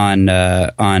on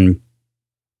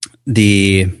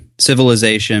the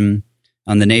civilization,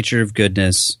 on the nature of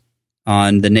goodness,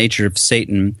 on the nature of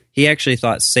Satan. He actually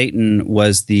thought Satan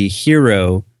was the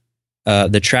hero,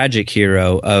 the tragic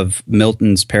hero of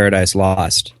Milton's Paradise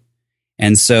Lost.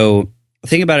 And so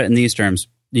think about it in these terms.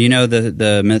 Do you know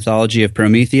the mythology of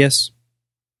Prometheus?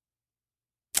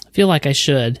 I feel like I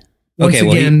should. Once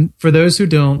again, for those who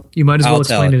don't, you might as well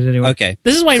explain it anyway. Okay.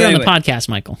 This is why you're on the podcast,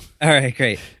 Michael. All right,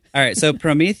 great. All right, so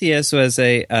Prometheus was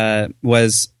a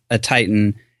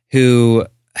titan who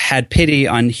had pity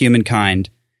on humankind.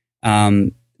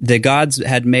 The gods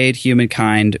had made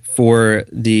humankind for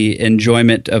the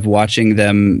enjoyment of watching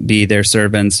them be their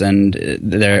servants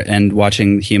and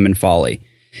watching human folly.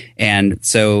 And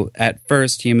so at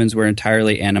first humans were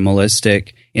entirely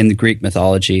animalistic in the Greek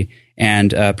mythology,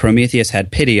 and Prometheus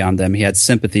had pity on them. He had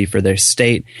sympathy for their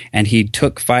state, and he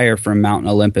took fire from Mount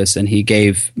Olympus and he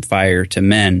gave fire to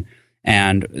men.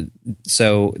 And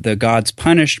so the gods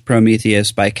punished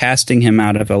Prometheus by casting him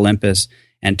out of Olympus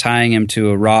and tying him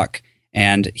to a rock.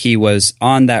 And he was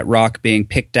on that rock being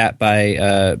picked at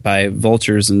by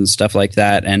vultures and stuff like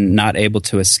that and not able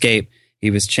to escape.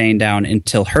 He was chained down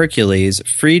until Hercules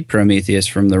freed Prometheus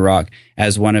from the rock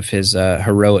as one of his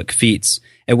heroic feats,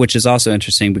 which is also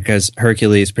interesting because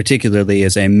Hercules particularly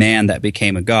is a man that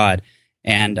became a god.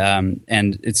 And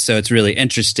it's really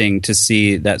interesting to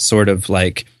see that sort of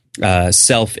like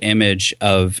self-image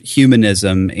of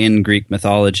humanism in Greek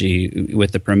mythology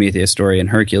with the Prometheus story and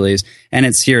Hercules, and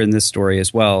it's here in this story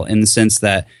as well, in the sense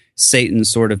that Satan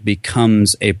sort of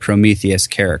becomes a Prometheus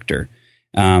character.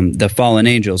 The fallen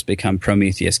angels become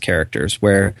Prometheus characters,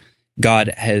 where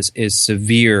God is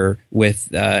severe with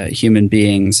human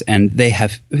beings, and they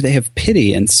have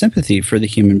pity and sympathy for the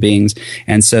human beings,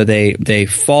 and so they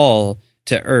fall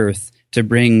to earth to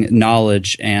bring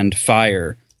knowledge and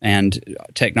fire and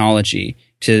technology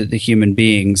to the human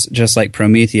beings, just like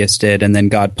Prometheus did, and then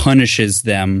God punishes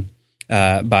them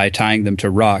by tying them to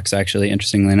rocks, actually,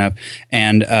 interestingly enough.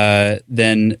 And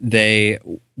then they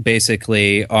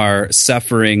basically are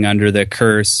suffering under the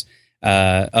curse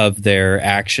of their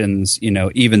actions, you know,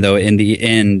 even though in the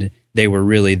end they were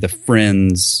really the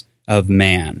friends of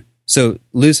man. So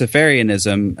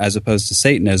Luciferianism, as opposed to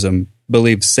Satanism,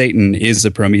 believes Satan is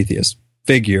a Prometheus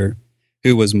figure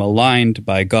who was maligned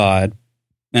by God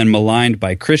and maligned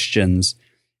by Christians,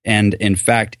 and in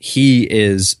fact, he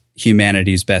is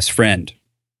humanity's best friend,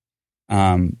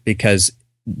 because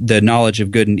the knowledge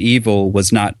of good and evil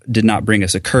did not bring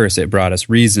us a curse; it brought us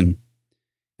reason,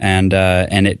 and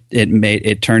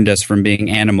it turned us from being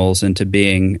animals into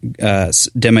being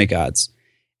demigods.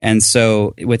 And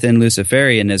so, within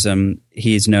Luciferianism,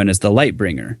 he's known as the light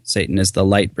bringer. Satan is the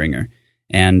light bringer.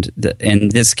 And in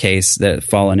this case, the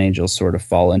fallen angels sort of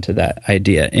fall into that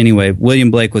idea. Anyway, William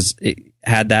Blake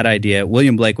had that idea.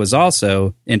 William Blake was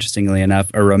also, interestingly enough,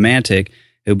 a romantic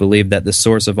who believed that the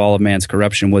source of all of man's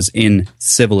corruption was in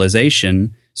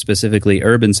civilization, specifically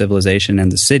urban civilization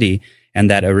and the city, and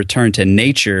that a return to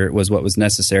nature was what was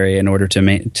necessary in order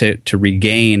to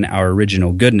regain our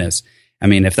original goodness. I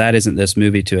mean, if that isn't this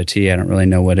movie to a T, I don't really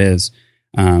know what is.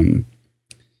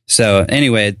 So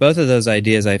anyway, both of those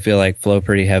ideas I feel like flow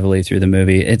pretty heavily through the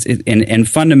movie. And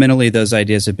fundamentally, those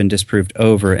ideas have been disproved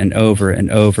over and over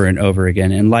and over and over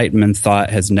again. Enlightenment thought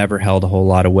has never held a whole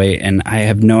lot of weight, and I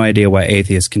have no idea why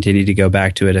atheists continue to go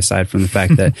back to it, aside from the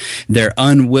fact that they're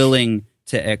unwilling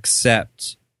to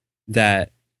accept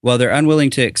that. Well, they're unwilling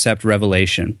to accept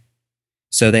revelation.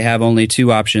 So they have only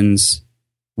two options.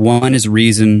 One is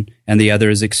reason, and the other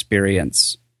is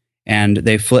experience. And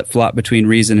they flip-flop between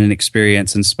reason and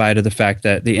experience in spite of the fact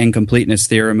that the incompleteness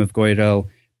theorem of Gödel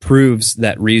proves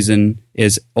that reason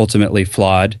is ultimately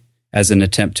flawed as an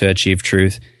attempt to achieve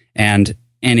truth. And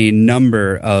any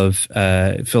number of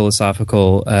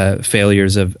philosophical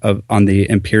failures on the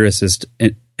empiricist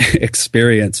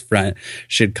experience front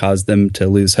should cause them to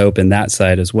lose hope in that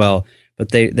side as well. But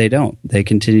they don't. They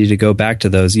continue to go back to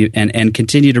those and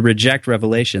continue to reject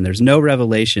revelation. There's no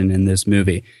revelation in this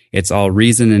movie. It's all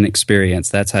reason and experience.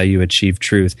 That's how you achieve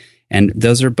truth. And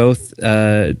those are both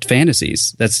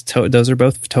fantasies. Those are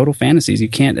both total fantasies. You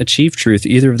can't achieve truth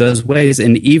either of those ways,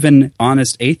 and even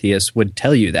honest atheists would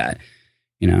tell you that,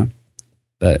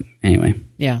 But anyway.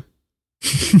 Yeah.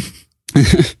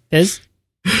 Fizz?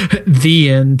 The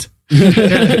end.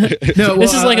 No,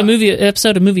 this is like a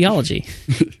episode of Movieology.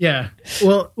 Yeah.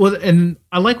 Well, and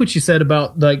I like what you said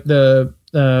about like the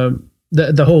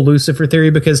whole Lucifer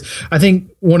theory, because I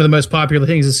think one of the most popular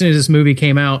things as soon as this movie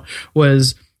came out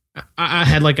was I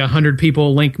had like 100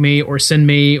 people link me or send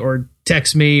me or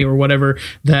text me or whatever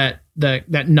that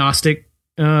Gnostic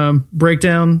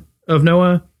breakdown of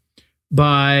Noah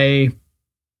by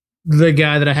the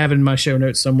guy that I have in my show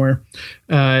notes somewhere.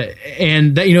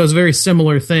 And that, it's a very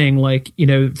similar thing. Like,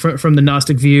 from the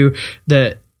Gnostic view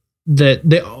that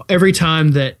every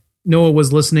time that Noah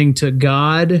was listening to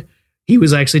God, he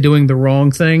was actually doing the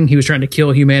wrong thing. He was trying to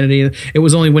kill humanity. It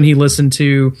was only when he listened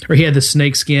to, or he had the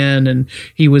snake skin and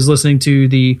he was listening to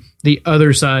the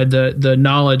other side, the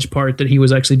knowledge part, that he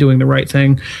was actually doing the right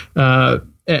thing. And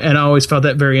I always found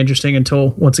that very interesting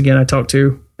until, once again, I talked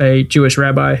to a Jewish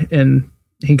rabbi and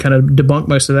he kind of debunked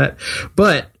most of that.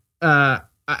 But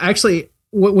actually,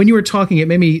 when you were talking, it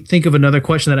made me think of another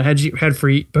question that I had for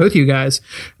both you guys.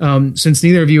 Since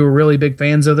neither of you were really big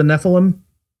fans of the Nephilim.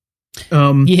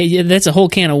 Yeah, that's a whole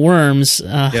can of worms.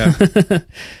 Yeah.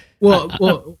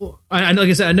 Well, I like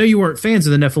I said, I know you weren't fans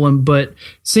of the Nephilim, but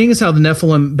seeing as how the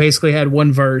Nephilim basically had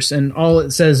one verse, and all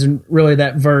it says in really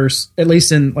that verse, at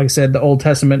least in, like I said, the Old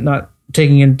Testament, not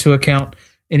taking into account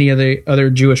any of the other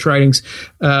Jewish writings,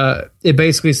 it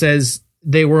basically says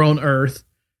they were on earth.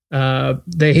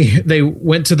 They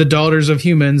went to the daughters of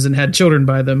humans and had children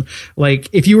by them. Like,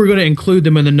 if you were going to include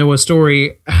them in the Noah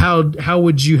story, how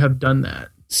would you have done that?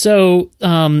 So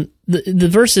the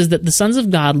verse is that the sons of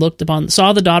God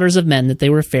saw the daughters of men, that they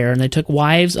were fair, and they took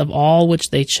wives of all which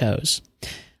they chose.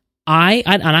 I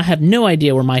have no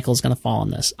idea where Michael's going to fall on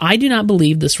this. I do not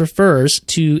believe this refers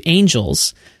to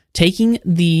angels taking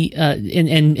the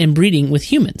and breeding with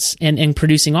humans and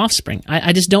producing offspring.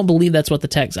 I just don't believe that's what the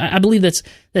text. I believe that's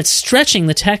stretching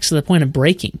the text to the point of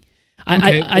breaking.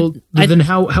 Then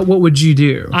what would you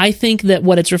do? I think that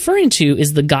what it's referring to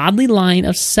is the godly line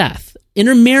of Seth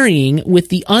intermarrying with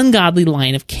the ungodly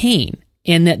line of Cain,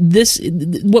 and that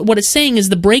what it's saying is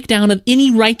the breakdown of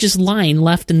any righteous line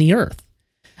left in the earth.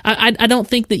 I don't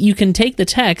think that you can take the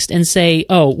text and say,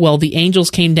 oh, well, the angels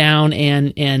came down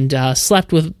and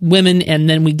slept with women, and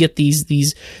then we get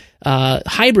these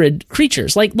hybrid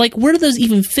creatures. Like where do those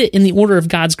even fit in the order of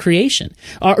God's creation?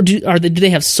 Do they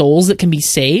have souls that can be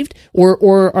saved,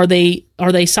 or are they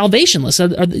salvationless?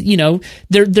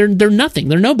 They're nothing.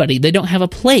 They're nobody. They don't have a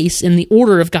place in the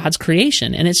order of God's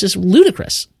creation, and it's just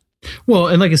ludicrous. Well,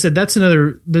 and like I said, that's another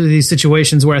of these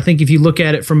situations where I think if you look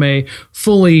at it from a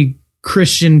fully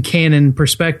Christian canon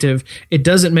perspective, it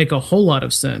doesn't make a whole lot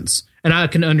of sense. And I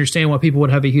can understand why people would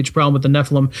have a huge problem with the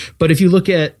Nephilim. But if you look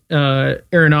at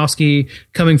Aronofsky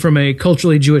coming from a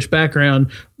culturally Jewish background,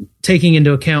 taking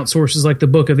into account sources like the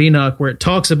Book of Enoch, where it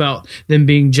talks about them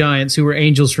being giants who were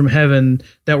angels from heaven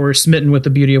that were smitten with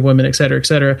the beauty of women, et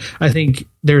cetera, I think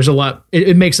there's a lot.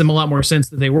 It makes them a lot more sense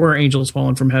that they were angels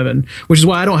fallen from heaven, which is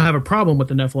why I don't have a problem with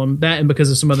the Nephilim. That, and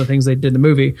because of some other things they did in the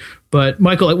movie. But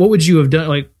Michael, what would you have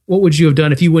done? What would you have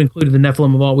done if you included the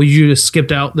Nephilim at all? Would you just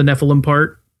skipped out the Nephilim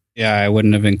part? Yeah, I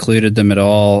wouldn't have included them at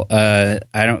all. I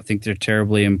don't think they're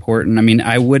terribly important. I mean,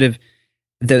 I would have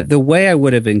the way I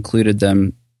would have included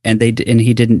them, and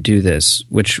he didn't do this,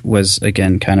 which was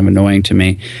again kind of annoying to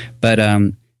me. But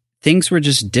things were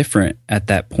just different at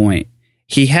that point.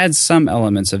 He had some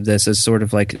elements of this as sort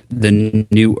of like the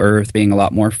new Earth being a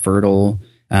lot more fertile.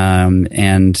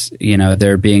 And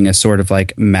there being a sort of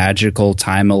like magical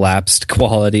time elapsed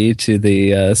quality to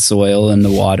the soil and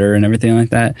the water and everything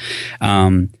like that.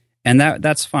 And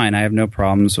that's fine. I have no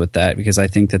problems with that, because I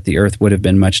think that the earth would have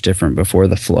been much different before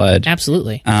the flood.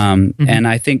 Absolutely. And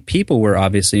I think people were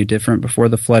obviously different before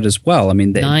the flood as well. I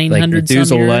mean, 900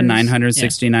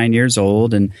 969 years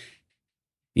old, and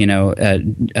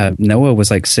Noah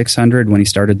was like 600 when he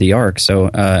started the ark.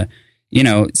 So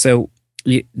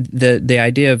the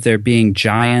idea of there being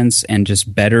giants and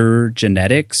just better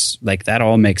genetics, like that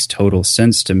all makes total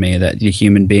sense to me, that the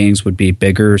human beings would be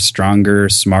bigger, stronger,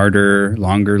 smarter,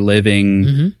 longer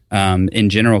living in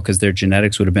general, because their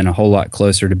genetics would have been a whole lot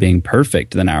closer to being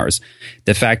perfect than ours.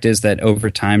 The fact is that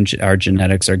over time our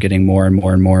genetics are getting more and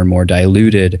more and more and more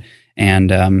diluted,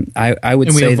 and I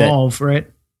would say we evolve, that, right?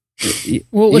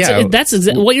 Well, that's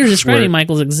what you're describing,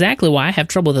 Michael, is exactly why I have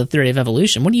trouble with the theory of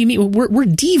evolution. What do you mean? We're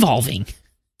devolving.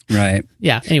 Right.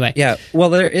 Yeah. Anyway. Yeah. Well,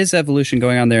 there is evolution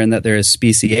going on there in that there is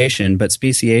speciation, but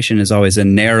speciation is always a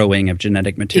narrowing of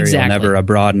genetic material, Exactly. never a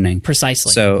broadening.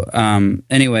 Precisely. So,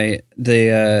 anyway,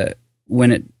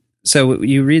 so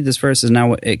you read this verse, is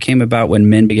now it came about when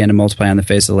men began to multiply on the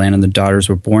face of the land and the daughters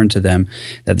were born to them,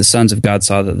 that the sons of God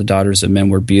saw that the daughters of men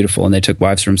were beautiful, and they took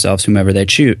wives for themselves whomever they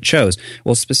chose.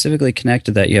 Well, specifically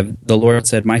connected to that, you have the Lord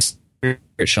said, my spirit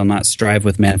shall not strive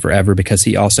with man forever, because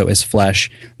he also is flesh.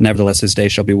 Nevertheless, his day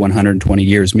shall be 120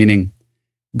 years, meaning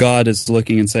God is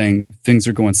looking and saying, things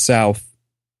are going south.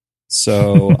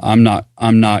 So I'm not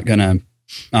gonna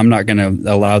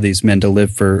allow these men to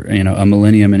live for a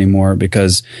millennium anymore,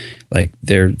 because like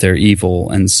they're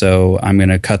evil, and so I'm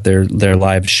gonna cut their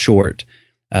lives short,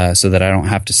 so that I don't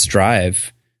have to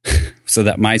strive, so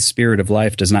that my spirit of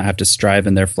life does not have to strive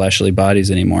in their fleshly bodies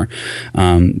anymore,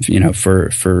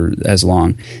 for as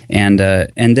long. And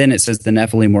then it says the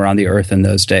Nephilim were on the earth in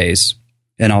those days,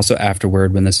 and also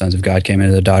afterward when the sons of God came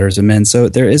into the daughters of men. So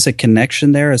there is a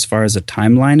connection there as far as a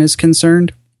timeline is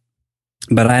concerned.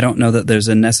 But I don't know that there's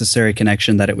a necessary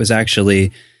connection that it was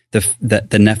actually that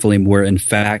the Nephilim were in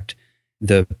fact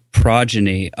the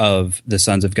progeny of the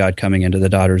sons of God coming into the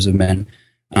daughters of men.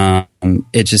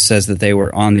 It just says that they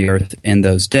were on the earth in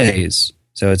those days.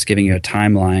 So it's giving you a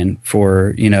timeline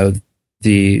for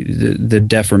the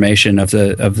deformation of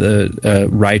the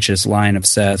righteous line of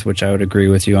Seth, which I would agree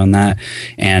with you on that,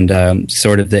 and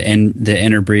sort of the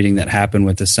interbreeding that happened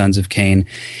with the sons of Cain,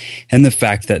 and the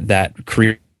fact that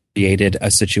created a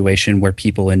situation where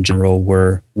people in general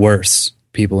were worse.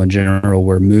 People in general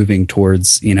were moving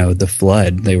towards, the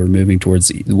flood. They were moving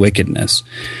towards wickedness.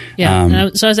 Yeah.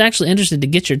 So I was actually interested to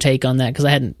get your take on that, because I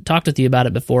hadn't talked with you about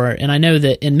it before. And I know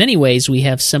that in many ways we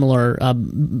have similar, I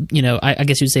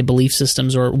guess you'd say belief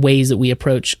systems or ways that we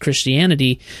approach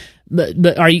Christianity. But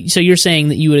you're saying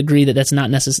that you would agree that that's not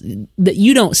necessary, that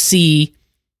you don't see.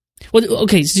 Well,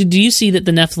 okay, so do you see that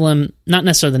the Nephilim, not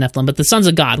necessarily the Nephilim, but the sons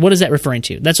of God, what is that referring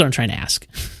to? That's what I'm trying to ask.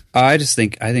 I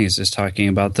think it's just talking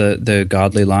about the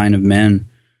godly line of men.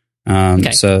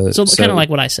 Okay. So kind of like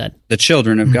what I said. The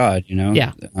children of God,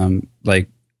 Yeah. And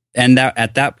that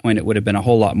at that point it would have been a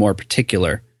whole lot more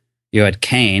particular. You had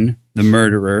Cain, the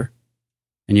murderer,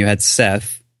 and you had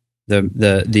Seth,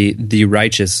 the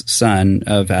righteous son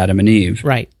of Adam and Eve.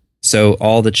 Right. So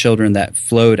all the children that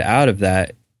flowed out of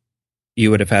that, you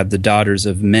would have had the daughters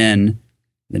of men,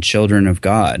 the children of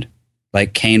God.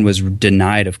 Like Cain was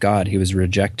denied of God. He was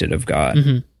rejected of God.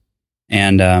 Mm-hmm.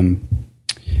 And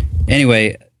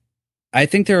anyway, I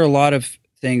think there are a lot of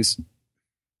things,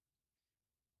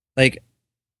 like,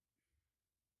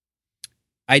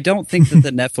 I don't think that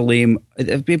the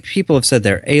Nephilim, people have said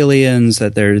they're aliens,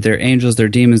 that they're angels, they're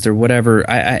demons, they're whatever.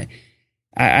 I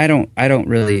don't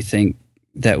really think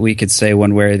that we could say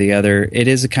one way or the other. It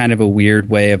is a kind of a weird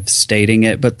way of stating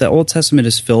it, but the Old Testament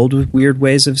is filled with weird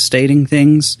ways of stating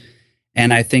things.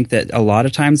 And I think that a lot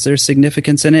of times there's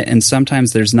significance in it, and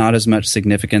sometimes there's not as much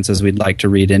significance as we'd like to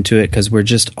read into it, because we're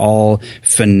just all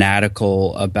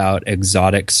fanatical about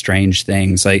exotic, strange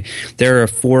things. Like, there are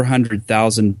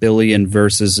 400,000 billion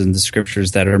verses in the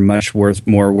scriptures that are much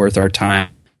more worth our time.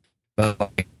 But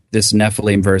like, this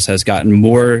Nephilim verse has gotten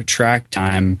more track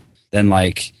time than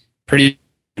like pretty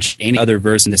much any other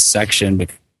verse in this section,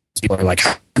 because people are like,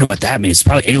 I don't know what that means. It's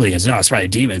probably aliens. No, it's probably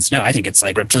demons. No, I think it's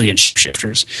like reptilian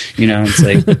shifters. It's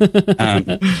like,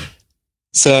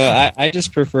 so I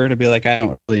just prefer to be like, I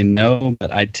don't really know, but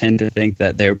I tend to think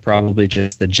that they're probably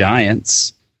just the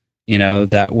giants,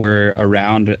 that were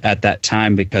around at that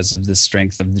time because of the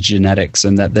strength of the genetics,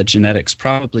 and that the genetics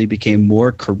probably became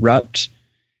more corrupt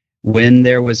when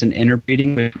there was an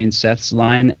interbreeding between Seth's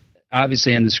line.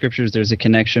 Obviously, in the scriptures, there's a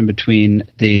connection between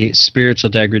the spiritual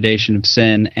degradation of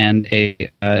sin and a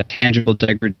tangible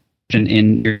degradation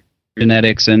in your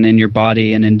genetics and in your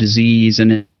body and in disease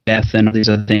and in death and all these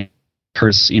other things,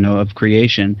 curse, of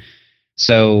creation.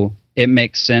 So it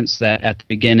makes sense that at the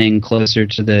beginning, closer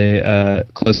to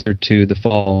the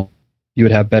fall, you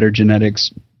would have better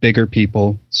genetics, bigger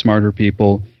people, smarter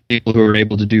people who are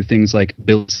able to do things like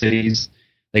build cities.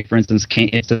 Like, for instance,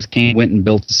 Cain went and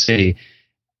built a city.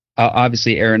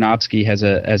 Obviously, Aronofsky has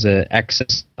a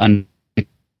excess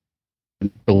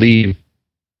believe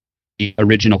the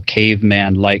original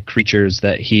caveman-like creatures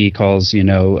that he calls,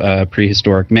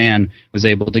 prehistoric man, was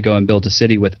able to go and build a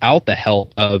city without the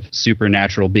help of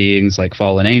supernatural beings like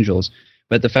fallen angels.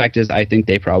 But the fact is, I think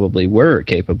they probably were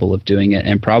capable of doing it,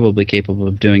 and probably capable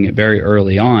of doing it very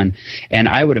early on. And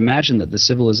I would imagine that the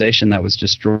civilization that was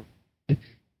destroyed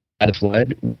by the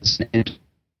flood was an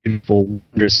beautiful,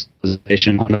 wondrous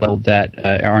civilization on a level that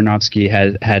Aronofsky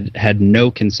had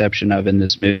no conception of in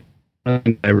this movie.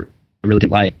 really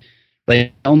didn't like.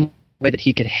 Like, the only way that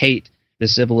he could hate the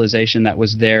civilization that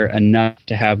was there enough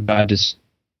to have God destroy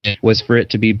it was for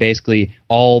it to be basically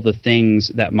all the things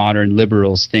that modern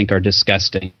liberals think are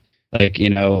disgusting. Like,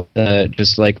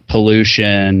 just like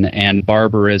pollution and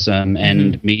barbarism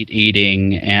and meat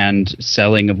eating and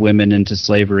selling of women into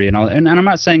slavery and all. And I'm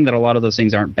not saying that a lot of those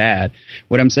things aren't bad.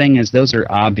 What I'm saying is those are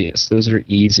obvious. Those are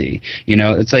easy.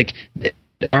 It's like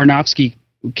Aronofsky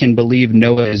can believe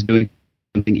Noah is doing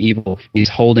something evil. He's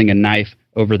holding a knife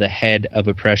over the head of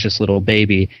a precious little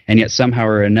baby, and yet somehow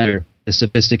or another, the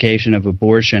sophistication of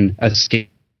abortion escapes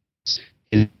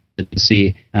to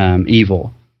see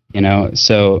evil.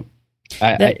 So.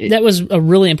 That was a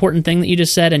really important thing that you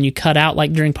just said, and you cut out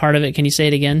like during part of it. Can you say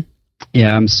it again?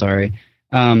 Yeah, I'm sorry.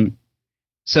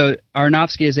 So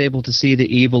Aronofsky is able to see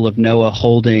the evil of Noah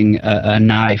holding a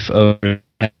knife over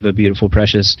a beautiful,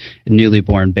 precious, newly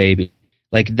born baby.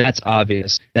 Like, that's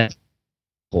obvious. That's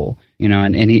cool,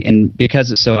 and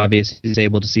because it's so obvious, he's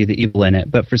able to see the evil in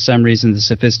it. But for some reason, the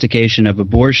sophistication of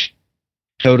abortion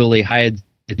totally hides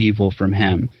the evil from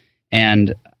him.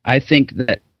 And I think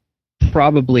that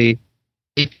probably,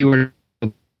 if you were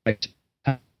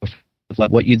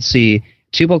what you'd see,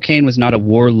 Tubal-Cain was not a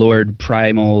warlord,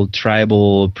 primal,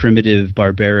 tribal, primitive,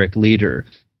 barbaric leader.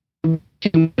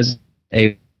 He was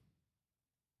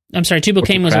I'm sorry,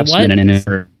 Tubal-Cain was a what?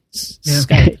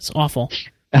 Skype, it's awful.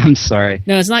 I'm sorry.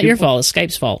 No, it's not your fault. It's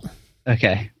Skype's fault.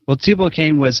 Okay. Well,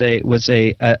 Tubal-Cain was a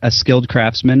skilled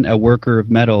craftsman, a worker of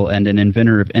metal, and an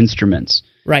inventor of instruments.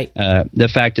 Right. The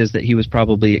fact is that he was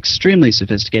probably extremely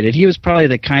sophisticated. He was probably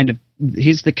the kind of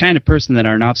person that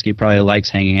Aronofsky probably likes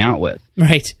hanging out with.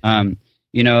 Right. The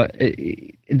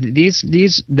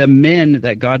men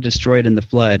that God destroyed in the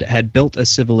flood had built a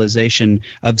civilization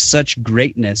of such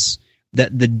greatness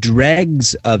that the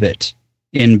dregs of it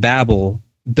in Babel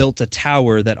built a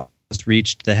tower that almost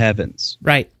reached the heavens.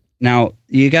 Right. Now,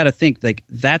 you got to think, like,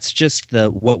 that's just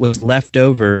what was left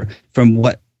over from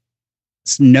what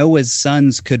Noah's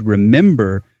sons could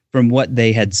remember from what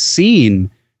they had seen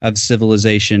of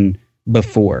civilization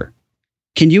before.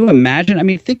 Can you imagine? I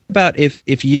mean, think about if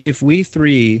we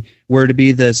three were to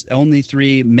be the only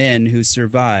three men who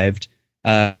survived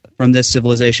from this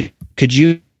civilization. Could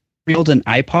you build an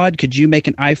iPod? Could you make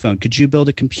an iPhone? Could you build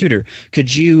a computer? Do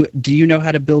you know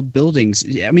how to build buildings?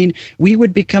 I mean, we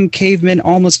would become cavemen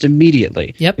almost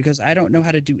immediately. Yep. Because I don't know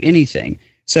how to do anything.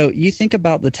 So you think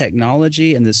about the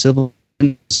technology and the civil.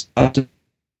 I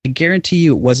guarantee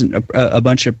you it wasn't a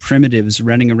bunch of primitives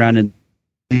running around and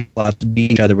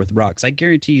beating each other with rocks. I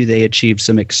guarantee you they achieved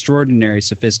some extraordinary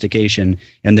sophistication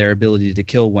in their ability to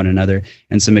kill one another,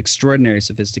 and some extraordinary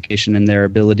sophistication in their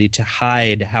ability to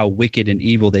hide how wicked and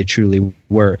evil they truly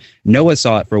were. Noah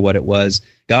saw it for what it was.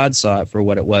 God saw it for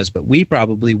what it was, but we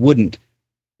probably wouldn't.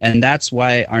 And that's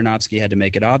why Aronofsky had to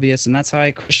make it obvious, and that's how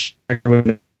I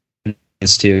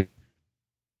is too.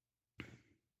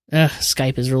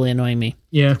 Skype is really annoying me.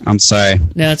 Yeah. I'm sorry.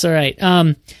 No, it's all right.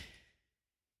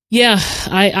 Yeah,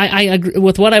 I agree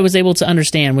with what I was able to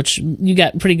understand, which you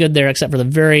got pretty good there, except for the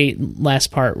very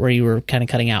last part where you were kind of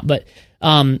cutting out. But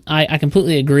I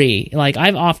completely agree. Like,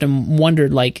 I've often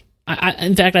wondered, like,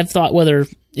 in fact, I've thought whether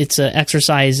it's an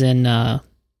exercise in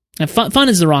fun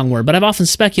is the wrong word, but I've often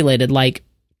speculated, like,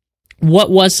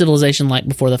 what was civilization like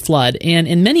before the flood? And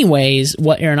in many ways,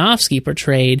 what Aronofsky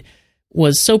portrayed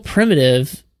was so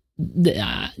primitive.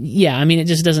 Yeah, I mean, it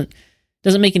just doesn't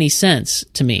make any sense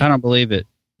to me. I don't believe it.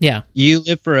 Yeah. You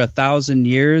live for 1,000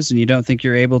 years and you don't think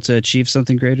you're able to achieve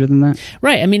something greater than that?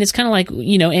 Right. I mean, it's kind of like,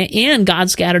 and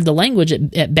God scattered the language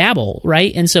at Babel,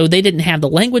 right? And so they didn't have the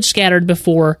language scattered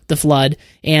before the flood,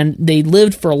 and they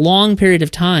lived for a long period of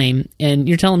time, and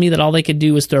you're telling me that all they could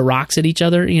do was throw rocks at each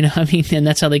other, I mean, and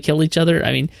that's how they killed each other?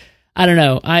 I mean, I don't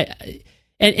know.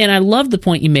 And I love the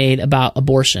point you made about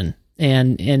abortion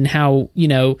and how,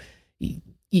 you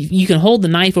can hold the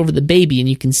knife over the baby and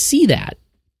you can see that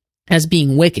as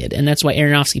being wicked, and that's why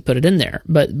Aronofsky put it in there.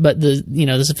 But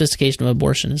the sophistication of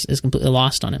abortion is completely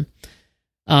lost on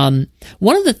him.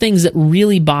 One of the things that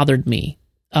really bothered me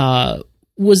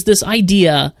was this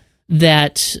idea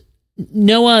that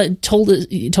Noah told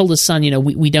his son,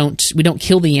 we don't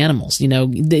kill the animals.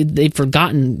 They've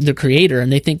forgotten the creator, and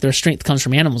they think their strength comes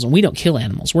from animals, and we don't kill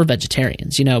animals. We're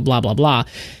vegetarians. Blah blah blah.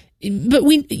 But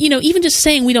we, even just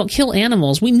saying we don't kill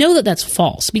animals, we know that that's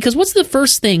false. Because what's the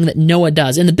first thing that Noah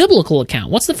does in the biblical account?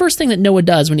 What's the first thing that Noah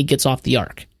does when he gets off the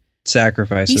ark?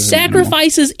 He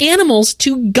sacrifices animals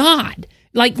to God.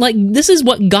 Like this is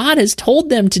what God has told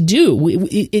them to do.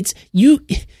 It's you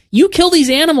kill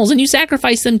these animals and you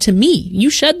sacrifice them to me.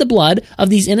 You shed the blood of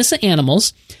these innocent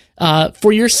animals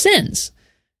for your sins.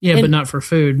 Yeah, but not for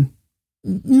food.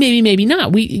 maybe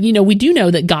not. We do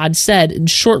know that God said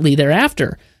shortly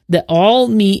thereafter that all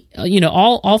meat,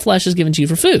 all flesh is given to you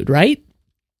for food, right?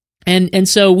 And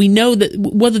so we know that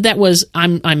whether that was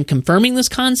I'm confirming this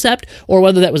concept or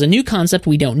whether that was a new concept,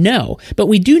 we don't know. But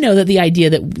we do know that the idea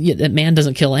that man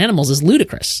doesn't kill animals is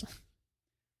ludicrous.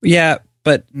 Yeah,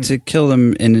 but to kill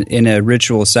them in a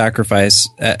ritual sacrifice,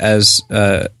 as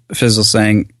Fizz was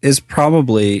saying, is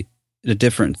probably a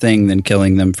different thing than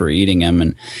killing them for eating them.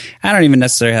 And I don't even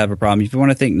necessarily have a problem. If you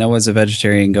want to think Noah's a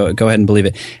vegetarian, go ahead and believe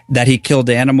it. That he killed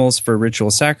animals for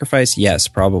ritual sacrifice, yes,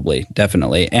 probably,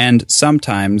 definitely. And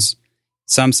sometimes,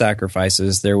 some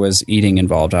sacrifices, there was eating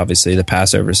involved. Obviously, the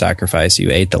Passover sacrifice,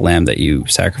 you ate the lamb that you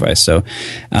sacrificed. So,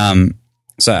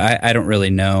 I don't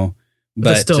really know.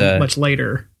 But still much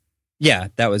later. Yeah,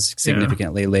 that was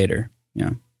significantly later.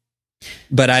 Yeah.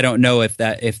 But I don't know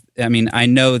I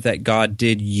know that God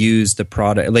did use the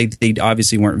product. Like, they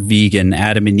obviously weren't vegan.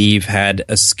 Adam and Eve had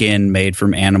a skin made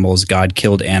from animals. God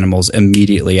killed animals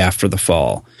immediately after the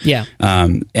fall. Yeah.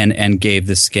 And gave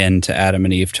the skin to Adam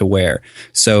and Eve to wear.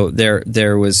 So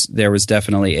there was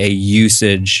definitely a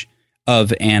usage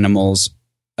of animals,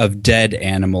 of dead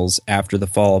animals after the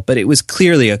fall. But it was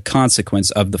clearly a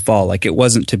consequence of the fall. Like, it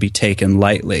wasn't to be taken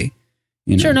lightly.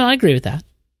 Sure, no, I agree with that.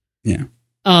 Yeah.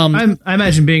 I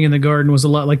imagine being in the garden was a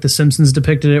lot like The Simpsons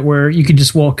depicted it, where you could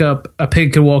just a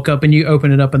pig could walk up and you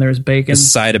open it up and there's bacon. A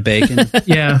side of bacon.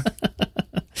 Yeah.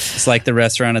 It's like the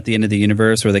restaurant at the end of the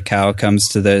universe where the cow comes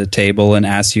to the table and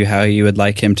asks you how you would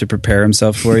like him to prepare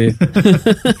himself for you.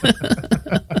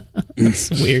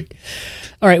 That's weird.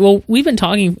 All right, well, we've been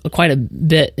talking quite a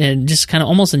bit and just kind of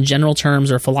almost in general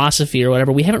terms or philosophy or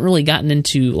whatever. We haven't really gotten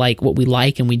into like what we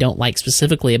like and we don't like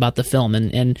specifically about the film.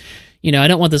 And I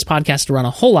don't want this podcast to run a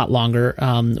whole lot longer.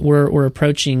 We're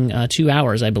approaching 2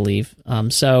 hours, I believe.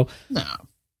 No.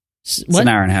 It's an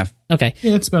hour and a half. Okay.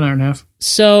 Yeah, it's about an hour and a half.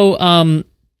 So,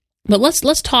 but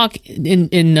let's talk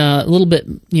in a little bit,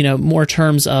 more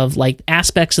terms of like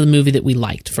aspects of the movie that we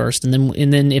liked first, and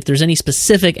then if there's any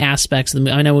specific aspects of the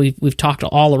movie. I know we've talked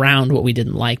all around what we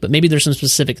didn't like, but maybe there's some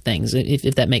specific things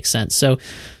if that makes sense. So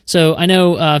I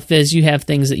know Fizz, you have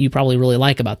things that you probably really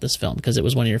like about this film because it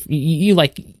was one of you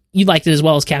liked it as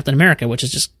well as Captain America, which is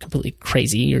just completely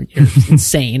crazy. You're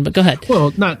insane. But go ahead.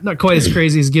 Well, not quite as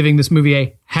crazy as giving this movie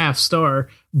a half star,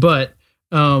 but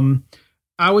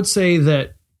I would say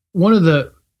that one of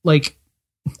the,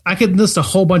 I could list a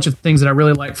whole bunch of things that I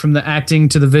really like, from the acting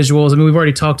to the visuals. I mean, we've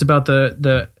already talked about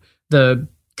the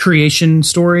creation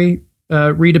story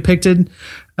redepicted.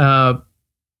 I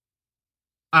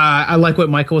like what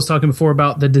Michael was talking before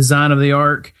about the design of the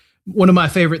Ark. One of my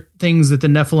favorite things that the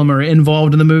Nephilim are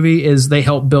involved in the movie is they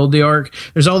help build the Ark.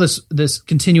 There's all this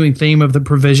continuing theme of the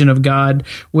provision of God.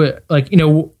 With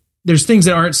there's things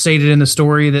that aren't stated in the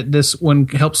story that this one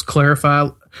helps clarify.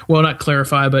 Well, not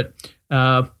clarify, but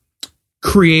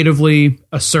creatively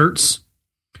asserts.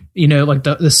 Like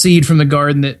the seed from the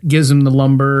garden that gives them the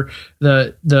lumber,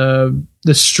 the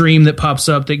stream that pops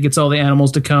up that gets all the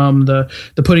animals to come, the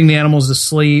putting the animals to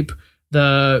sleep,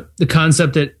 the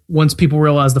concept that once people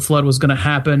realized the flood was going to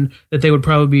happen, that they would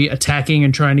probably be attacking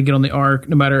and trying to get on the Ark,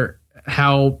 no matter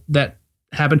how that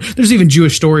happened. There's even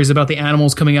Jewish stories about the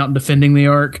animals coming out and defending the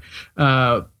Ark.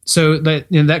 So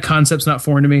that concept's not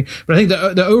foreign to me. But I think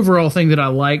the overall thing that I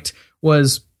liked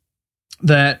was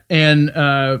that, and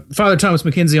Father Thomas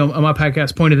McKenzie on my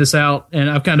podcast pointed this out, and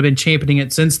I've kind of been championing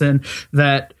it since then,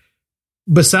 that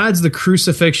besides the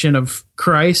crucifixion of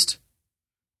Christ,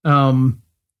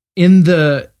 in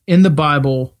the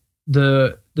Bible,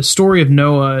 the story of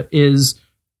Noah is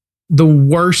the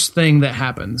worst thing that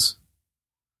happens.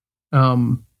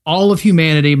 All of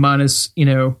humanity minus,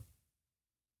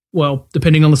 well,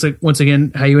 depending on once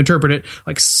again how you interpret it,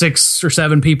 like 6 or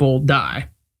 7 people die.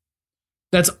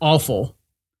 That's awful.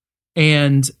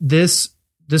 And this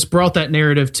brought that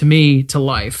narrative to me to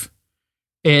life.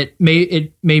 It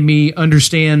made me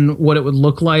understand what it would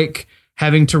look like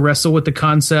having to wrestle with the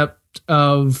concept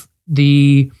of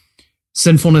the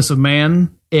sinfulness of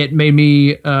man. It made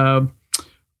me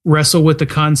wrestle with the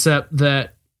concept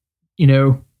that,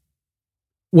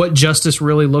 what justice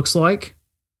really looks like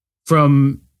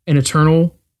from an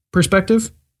eternal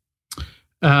perspective.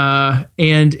 And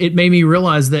it made me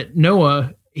realize that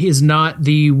Noah is not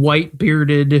the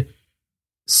white-bearded,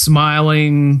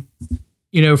 smiling,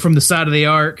 from the side of the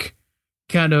Ark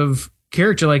kind of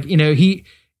character.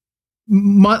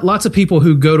 Lots of people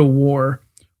who go to war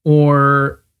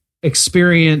or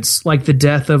experience like the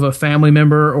death of a family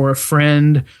member or a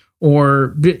friend,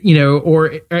 or,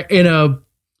 or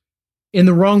in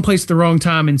the wrong place at the wrong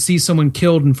time and see someone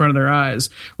killed in front of their eyes,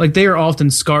 like they are often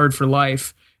scarred for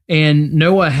life. and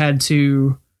Noah had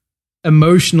to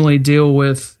emotionally deal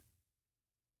with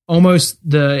almost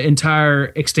the entire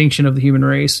extinction of the human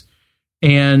race.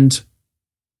 And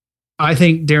I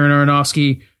think Darren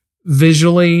Aronofsky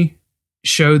visually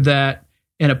showed that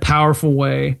in a powerful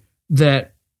way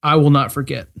that I will not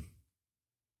forget.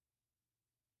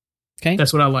 Okay.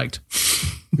 That's what I liked.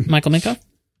 Michael Minkoff?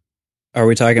 Are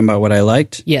we talking about what I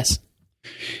liked? Yes.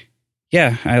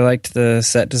 Yeah, I liked the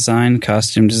set design,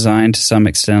 costume design to some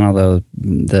extent, although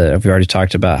we've already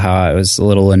talked about how it was a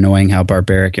little annoying how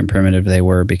barbaric and primitive they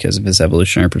were because of his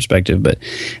evolutionary perspective, but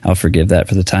I'll forgive that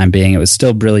for the time being. It was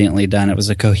still brilliantly done. It was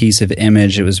a cohesive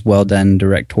image. It was well done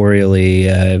directorially.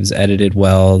 It was edited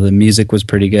well. The music was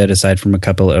pretty good, aside from a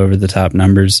couple of over-the-top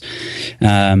numbers.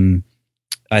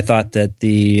 I thought that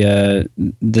the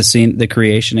scene, the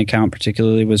creation account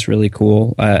particularly, was really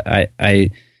cool. I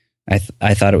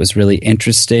thought it was really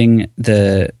interesting,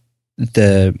 the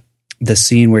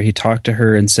scene where he talked to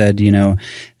her and said,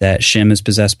 that Shem is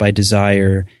possessed by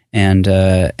desire and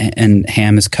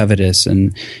Ham is covetous,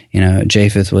 and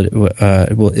Japheth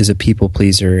is a people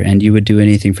pleaser, and you would do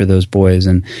anything for those boys.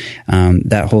 And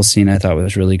that whole scene I thought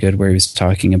was really good, where he was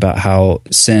talking about how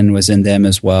sin was in them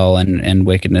as well, and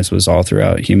wickedness was all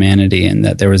throughout humanity, and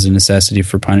that there was a necessity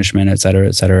for punishment, et cetera,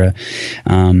 et cetera.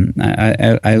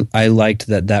 I liked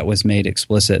that was made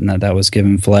explicit and that was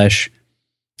given flesh.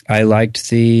 I liked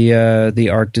the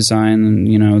arc design,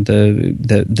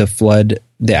 the flood,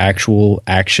 the actual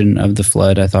action of the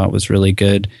flood I thought was really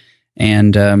good.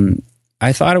 And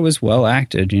I thought it was well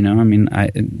acted,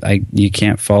 you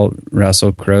can't fault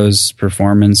Russell Crowe's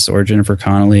performance or Jennifer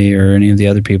Connelly or any of the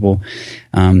other people.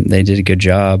 They did a good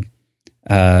job.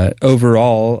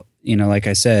 Overall, like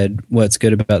I said, what's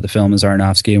good about the film is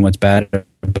Aronofsky, and what's bad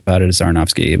about it is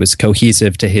Aronofsky. It was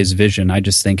cohesive to his vision. I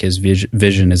just think his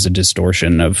vision is a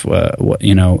distortion of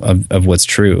of what's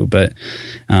true. But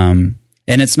and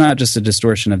it's not just a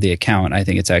distortion of the account. I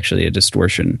think it's actually a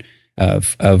distortion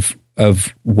of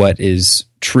what is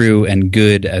true and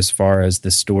good as far as the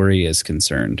story is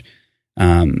concerned.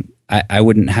 I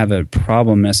wouldn't have a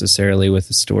problem necessarily with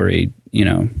the story,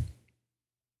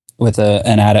 with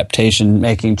an adaptation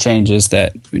making changes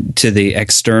that to the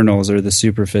externals or the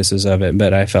superficies of it,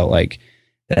 but I felt like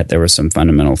that there were some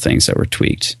fundamental things that were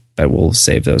tweaked, but we'll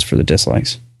save those for the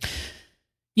dislikes.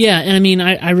 Yeah, and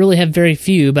I really have very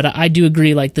few, but I do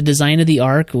agree. Like, the design of the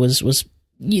arc was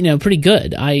pretty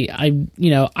good. I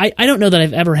don't know that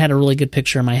I've ever had a really good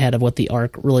picture in my head of what the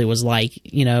arc really was like,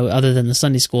 other than the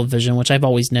Sunday school vision, which I've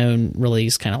always known really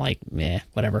is kind of like,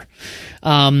 whatever.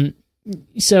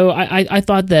 So I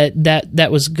thought that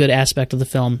was a good aspect of the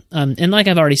film. And like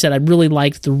I've already said, I really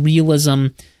liked the realism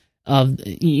of,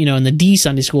 and the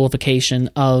de-Sunday schoolification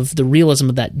of the realism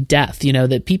of that death,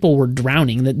 that people were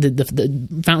drowning, that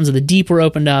the fountains of the deep were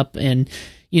opened up, and,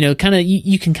 kind of,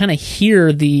 you can kind of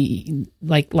hear the,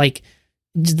 like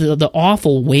the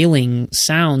awful wailing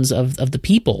sounds of the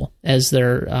people as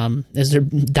they're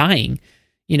dying,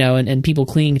 and people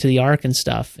clinging to the ark and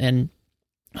stuff. And,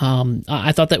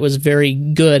 I thought that was very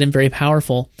good and very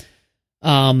powerful.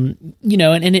 And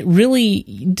it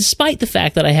really, despite the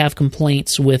fact that I have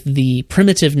complaints with the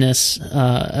primitiveness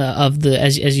of the,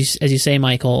 as you say,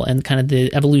 Michael, and kind of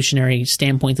the evolutionary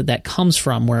standpoint that comes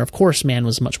from, where of course man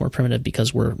was much more primitive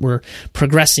because we're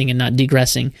progressing and not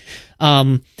degressing.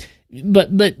 But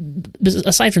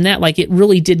aside from that, like, it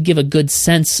really did give a good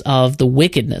sense of the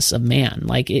wickedness of man.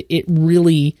 Like, it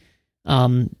really,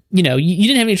 you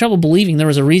didn't have any trouble believing there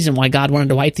was a reason why God wanted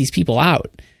to wipe these people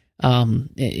out,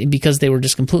 because they were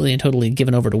just completely and totally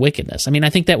given over to wickedness. I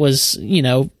think that was,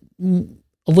 a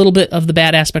little bit of the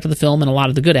bad aspect of the film and a lot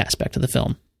of the good aspect of the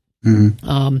film.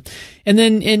 Mm-hmm.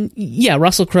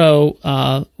 Russell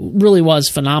Crowe really was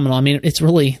phenomenal. It's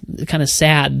really kind of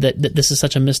sad that this is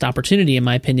such a missed opportunity, in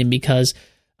my opinion, because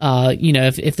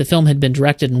if the film had been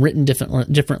directed and written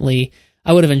differently,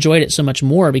 I would have enjoyed it so much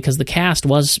more, because the cast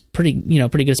was pretty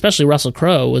good. Especially Russell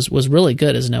Crowe was really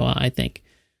good as Noah, I think.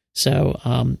 So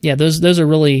those are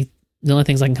really the only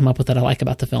things I can come up with that I like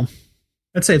about the film.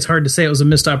 I'd say it's hard to say it was a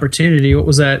missed opportunity. What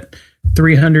was that?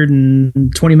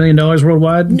 $320 million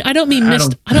worldwide? I don't mean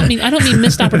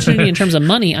missed opportunity in terms of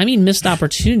money. I mean missed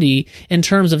opportunity in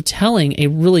terms of telling a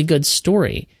really good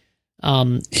story.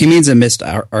 He means a missed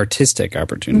artistic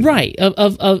opportunity, right?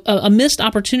 Of a missed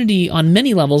opportunity on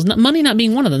many levels. Money not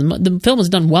being one of them. The film is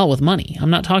done well with money.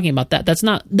 I'm not talking about that. That's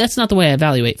not the way I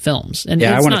evaluate films. And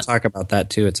I want to talk about that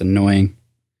too. It's annoying.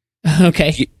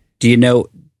 Okay. Do you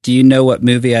know what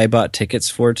movie I bought tickets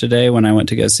for today when I went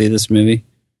to go see this movie?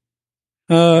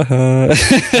 I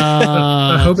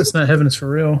hope it's not Heaven is for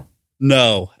Real.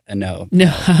 No.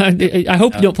 I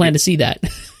hope you don't plan to see that.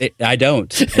 I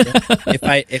don't.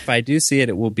 If I do see it,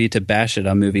 it will be to bash it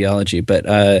on Movieology.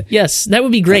 But yes, that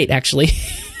would be great, actually.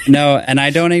 No, and I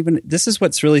don't even. This is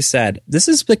what's really sad. This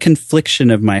is the confliction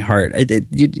of my heart.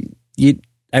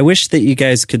 I wish that you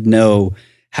guys could know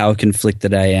how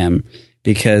conflicted I am,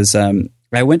 because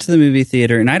I went to the movie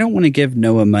theater and I don't want to give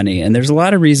Noah money. And there's a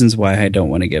lot of reasons why I don't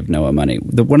want to give Noah money.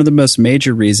 One of the most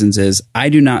major reasons is I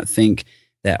do not think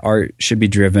that art should be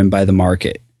driven by the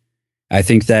market. I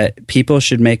think that people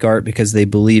should make art because they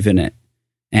believe in it.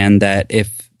 And that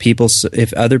if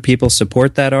other people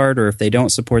support that art, or if they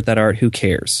don't support that art, who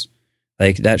cares?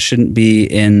 Like, that shouldn't be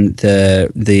in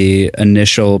the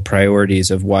initial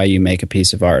priorities of why you make a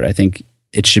piece of art. I think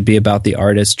it should be about the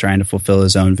artist trying to fulfill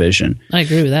his own vision. I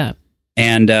agree with that.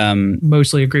 And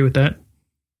mostly agree with that.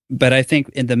 But I think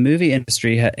in the movie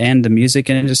industry and the music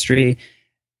industry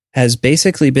has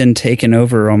basically been taken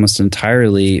over almost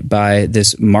entirely by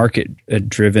this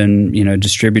market-driven,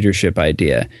 distributorship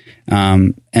idea.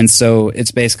 And so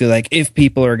it's basically like, if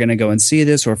people are going to go and see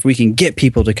this, or if we can get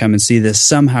people to come and see this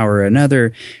somehow or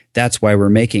another, that's why we're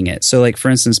making it. So, like,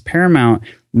 for instance, Paramount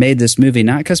made this movie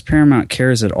not because Paramount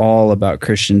cares at all about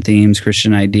Christian themes,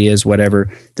 Christian ideas,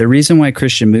 whatever. The reason why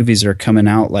Christian movies are coming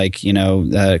out, like,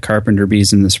 Carpenter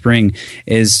Bees in the spring,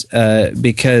 is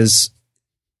because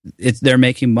they're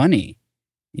making money.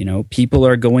 People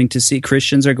are going to see,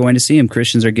 Christians are going to see him.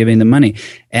 Christians are giving them money.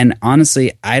 And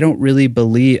honestly, I believe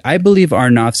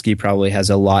Aronofsky probably has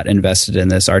a lot invested in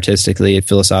this artistically,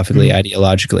 philosophically,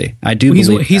 ideologically. I do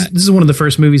believe this is one of the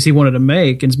first movies he wanted to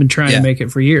make, and has been trying to make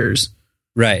it for years.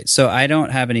 Right. So I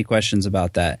don't have any questions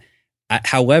about that.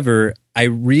 However, I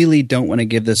really don't want to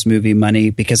give this movie money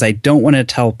because I don't want to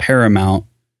tell Paramount,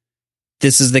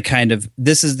 this is the kind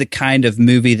of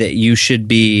movie that you should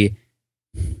be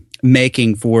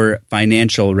making for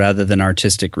financial rather than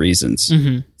artistic reasons.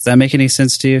 Mm-hmm. Does that make any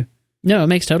sense to you? No, it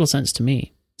makes total sense to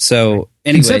me. So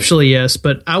anyway, conceptually, yes,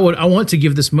 but I want to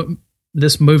give this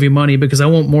movie money because I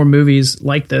want more movies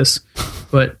like this.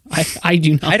 But I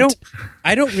do not.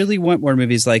 I don't really want more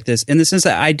movies like this, in the sense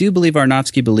that I do believe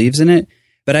Aronofsky believes in it.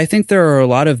 But I think there are a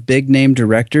lot of big name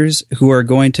directors who are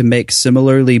going to make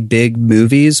similarly big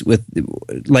movies with,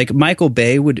 like, Michael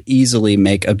Bay would easily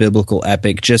make a biblical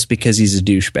epic just because he's a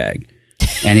douchebag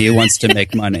and he wants to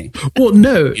make money. Well,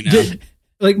 no,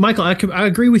 like, Michael, I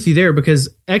agree with you there, because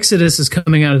Exodus is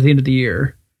coming out at the end of the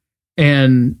year,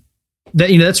 and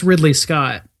that's Ridley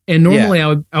Scott. And normally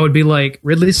I would be like,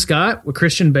 Ridley Scott with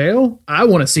Christian Bale, I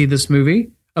want to see this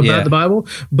movie about the Bible,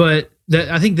 but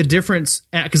I think the difference,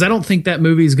 because I don't think that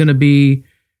movie is going to be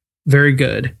very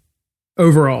good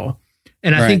overall.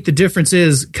 And I think the difference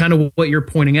is kind of what you're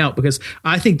pointing out, because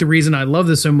I think the reason I love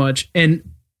this so much, and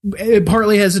it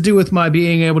partly has to do with my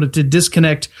being able to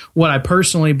disconnect what I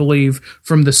personally believe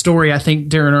from the story I think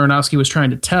Darren Aronofsky was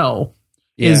trying to tell,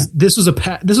 is this was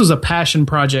a passion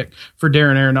project for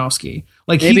Darren Aronofsky.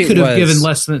 Like, maybe he could have given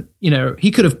less than,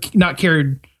 he could have not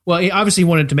cared. Well, he obviously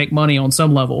wanted to make money on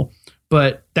some level,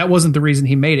 but that wasn't the reason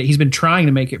he made it. He's been trying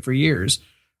to make it for years.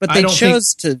 But they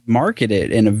chose to market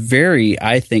it in a very,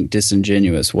 I think,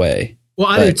 disingenuous way. Well,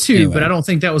 I did too, anyway. But I don't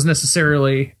think that was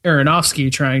necessarily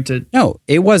Aronofsky trying to... No,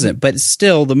 it wasn't. But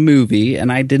still, the movie,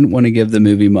 and I didn't want to give the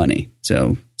movie money.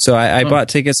 So I bought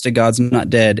tickets to God's Not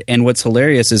Dead, and what's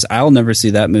hilarious is I'll never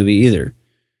see that movie either.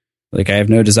 Like, I have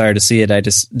no desire to see it.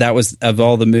 That was, of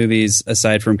all the movies,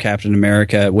 aside from Captain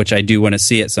America, which I do want to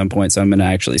see at some point, so I'm going to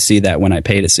actually see that when I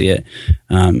pay to see it.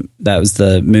 That was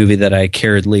the movie that I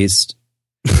cared least.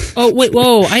 Oh, wait,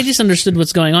 whoa, I just understood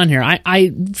what's going on here.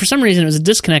 I for some reason, it was a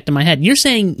disconnect in my head. You're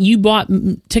saying you bought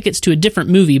tickets to a different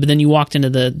movie, but then you walked into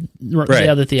the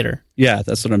other theater. Yeah,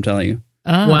 that's what I'm telling you.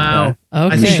 Oh, wow. Okay.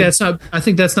 I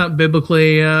think that's not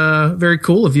biblically very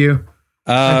cool of you.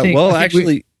 I'm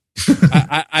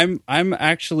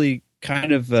actually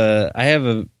kind of I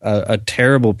have a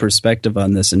terrible perspective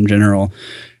on this in general.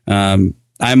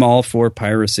 I'm all for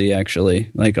piracy,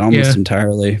 actually, like almost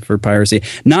entirely for piracy.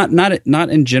 Not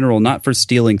in general, not for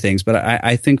stealing things, but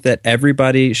I think that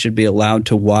everybody should be allowed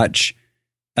to watch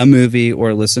a movie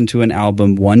or listen to an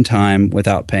album one time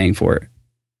without paying for it.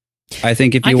 I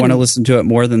think if you want to listen to it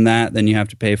more than that, then you have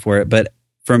to pay for it. But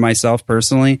for myself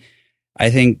personally,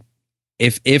 I think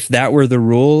if that were the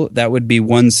rule, that would be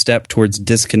one step towards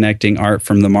disconnecting art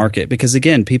from the market. Because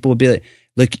again, people would be like,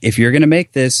 look, if you're going to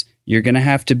make this, you're going to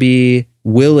have to be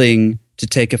willing to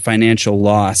take a financial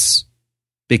loss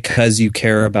because you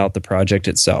care about the project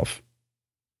itself.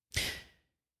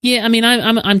 Yeah, I mean,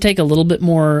 I'm take a little bit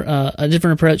more a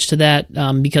different approach to that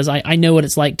because I know what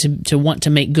it's like to want to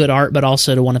make good art, but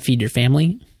also to want to feed your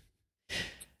family.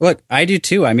 Look, I do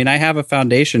too. I mean, I have a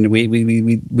foundation.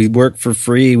 We work for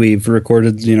free. We've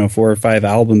recorded 4 or 5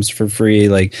 albums for free.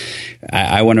 Like,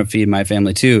 I want to feed my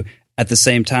family too. At the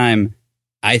same time,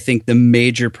 I think the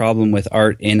major problem with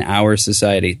art in our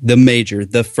society,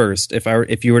 the first,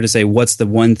 if you were to say what's the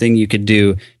one thing you could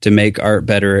do to make art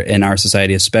better in our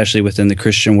society, especially within the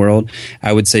Christian world,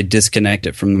 I would say disconnect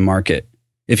it from the market.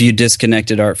 If you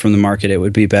disconnected art from the market, it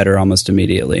would be better almost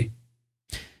immediately.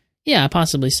 Yeah,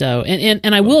 possibly so.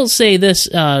 And I will say this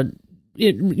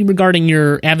regarding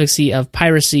your advocacy of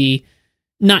piracy.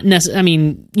 Not necessarily. I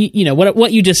mean,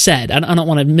 what you just said. I don't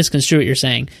want to misconstrue what you're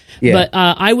saying, but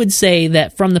I would say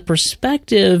that from the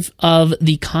perspective of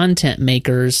the content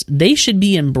makers, they should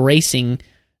be embracing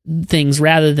things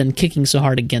rather than kicking so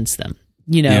hard against them.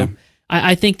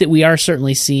 I think that we are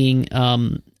certainly seeing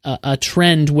a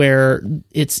trend where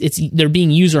they're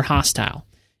being user hostile,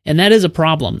 and that is a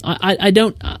problem.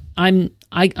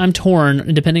 I'm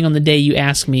torn depending on the day you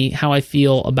ask me how I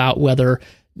feel about whether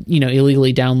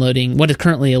illegally downloading what is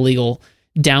currently illegal,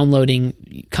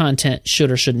 downloading content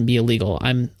should or shouldn't be illegal.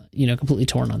 I'm, completely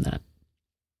torn on that.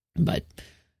 But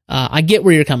I get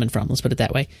where you're coming from. Let's put it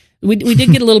that way. We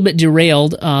did get a little bit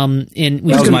derailed. That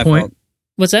was my fault.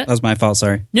 What's that? That was my fault.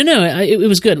 Sorry. No, it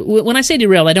was good. When I say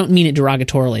derailed, I don't mean it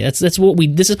derogatorily. That's what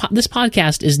this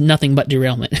podcast is nothing but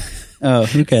derailment. Oh,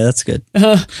 okay, that's good.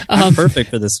 I'm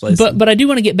perfect for this place. But I do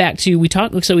want to get back to we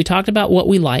talked about what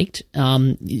we liked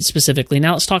specifically.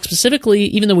 Now let's talk specifically.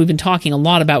 Even though we've been talking a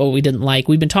lot about what we didn't like,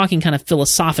 we've been talking kind of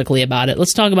philosophically about it.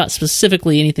 Let's talk about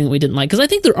specifically anything that we didn't like, because I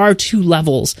think there are 2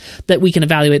 levels that we can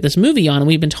evaluate this movie on, and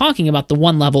we've been talking about the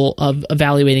one level of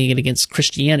evaluating it against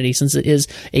Christianity, since it is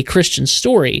a Christian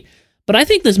story. But I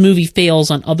think this movie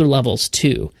fails on other levels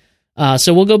too.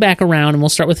 So we'll go back around and we'll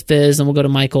start with Fizz, and we'll go to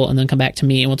Michael, and then come back to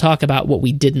me, and we'll talk about what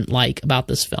we didn't like about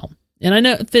this film. And I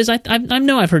know, Fizz, I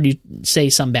know I've heard you say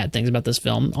some bad things about this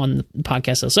film on the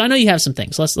podcast, so I know you have some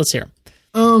things. Let's hear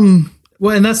them.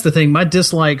 Well, and that's the thing. My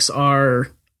dislikes are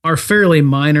fairly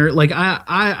minor. Like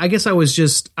I guess I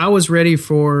was ready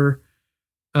for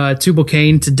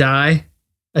Tubal-Cain to die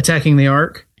attacking the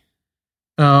Ark.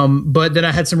 But then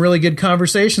I had some really good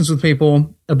conversations with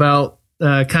people about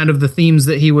kind of the themes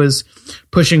that he was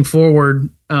pushing forward,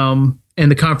 and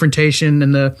the confrontation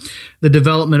and the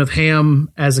development of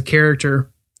Ham as a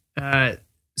character,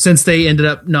 since they ended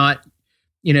up not,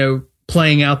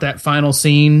 playing out that final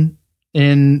scene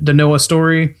in the Noah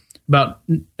story about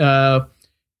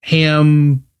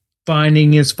Ham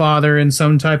finding his father in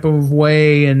some type of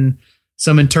way and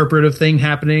some interpretive thing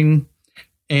happening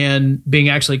and being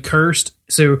actually cursed.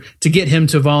 So to get him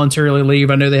to voluntarily leave,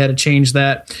 I know they had to change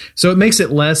that. So it makes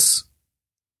it less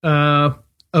of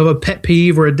a pet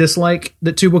peeve or a dislike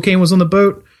that Tubal-Cain was on the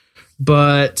boat,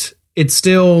 but it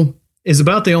still is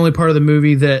about the only part of the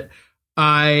movie that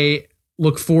I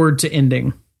look forward to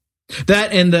ending.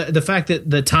 That and the fact that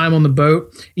the time on the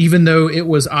boat, even though it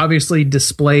was obviously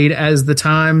displayed as the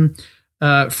time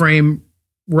frame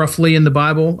roughly in the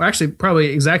Bible, or actually probably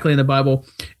exactly in the Bible,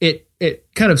 it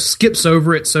kind of skips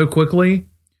over it so quickly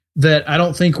that I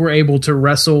don't think we're able to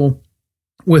wrestle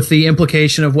with the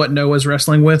implication of what Noah's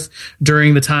wrestling with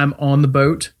during the time on the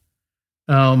boat.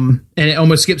 And it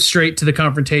almost skips straight to the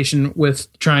confrontation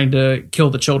with trying to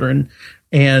kill the children.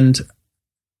 And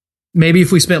maybe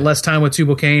if we spent less time with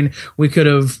Tubal-Cain, we could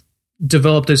have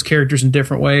developed those characters in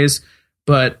different ways.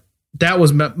 But that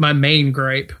was my main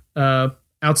gripe.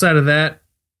 Outside of that,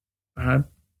 I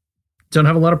don't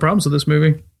have a lot of problems with this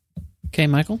movie. Okay,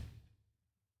 Michael?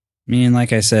 I mean,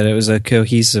 like I said, it was a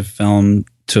cohesive film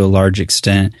to a large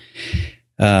extent.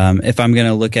 If I'm going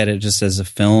to look at it just as a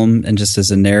film and just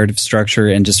as a narrative structure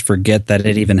and just forget that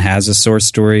it even has a source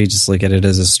story, just look at it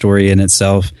as a story in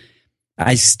itself,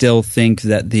 I still think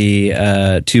that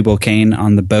the Tubal-Cain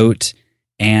on the boat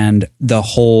and the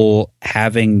whole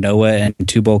having Noah and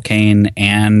Tubal-Cain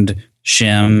and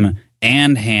Shem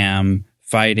and Ham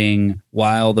fighting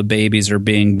while the babies are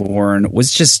being born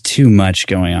was just too much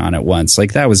going on at once.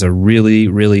 Like, that was a really,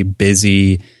 really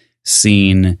busy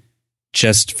scene.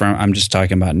 I'm just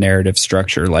talking about narrative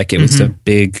structure. Like, it was a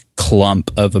big clump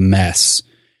of a mess.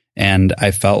 And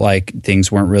I felt like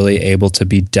things weren't really able to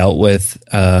be dealt with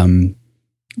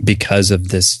because of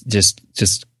this.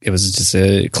 It was just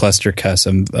a cluster cuss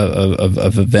of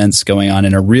events going on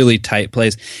in a really tight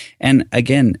place. And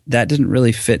again, that didn't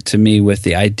really fit to me with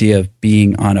the idea of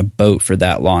being on a boat for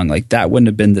that long. Like, that wouldn't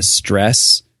have been the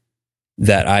stress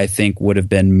that I think would have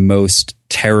been most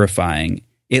terrifying.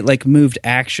 It like moved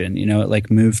action, it like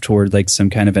moved toward like some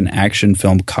kind of an action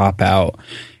film cop out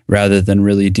rather than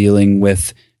really dealing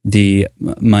with the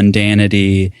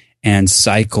mundanity and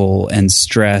cycle and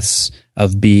stress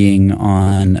of being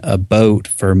on a boat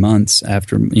for months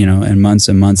after, and months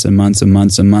and months and months and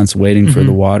months and months waiting for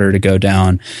the water to go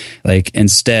down. Like,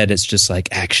 instead it's just like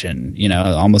action,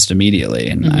 almost immediately.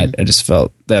 And I just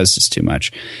felt that was just too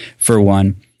much for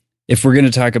one. If we're going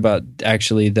to talk about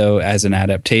actually, though, as an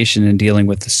adaptation and dealing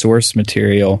with the source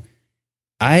material,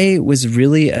 I was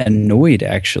really annoyed,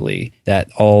 actually,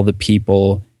 that all the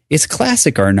people... It's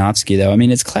classic Aronofsky, though. I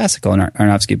mean, it's classical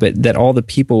Aronofsky, but that all the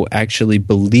people actually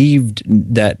believed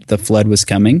that the flood was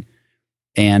coming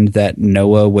and that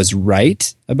Noah was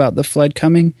about the flood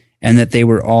coming, and that they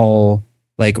were all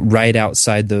like right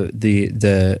outside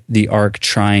the ark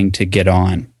trying to get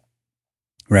on,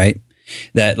 right?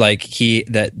 That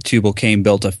that Tubal-Cain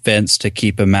built a fence to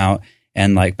keep him out,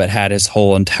 and but had his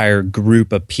whole entire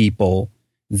group of people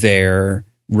there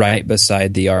right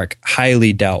beside the ark.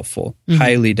 Highly doubtful,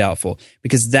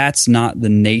 because that's not the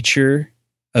nature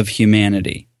of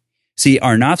humanity. See,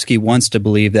 Aronofsky wants to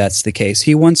believe that's the case.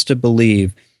 He wants to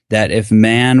believe that if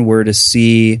man were to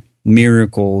see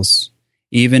miracles,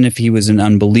 even if he was an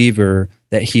unbeliever,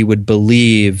 that he would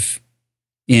believe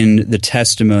in the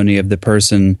testimony of the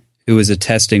person who was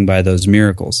attesting by those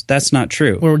miracles. That's not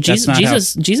true. Well,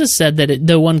 Jesus said that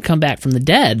though one come back from the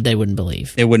dead, they wouldn't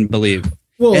believe. They wouldn't believe.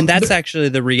 Well, and that's actually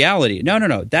the reality.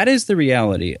 No. That is the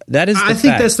reality. That is the fact. I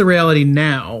think that's the reality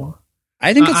now.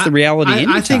 I think it's the reality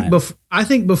anytime. I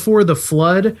think before the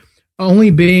flood,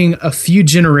 only being a few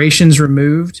generations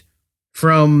removed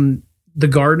from the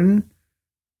garden,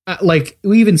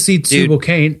 we even see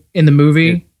Tubal-Cain in the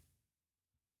movie.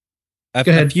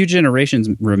 A few generations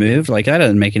removed? That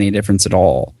doesn't make any difference at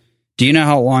all. Do you know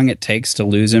how long it takes to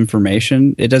lose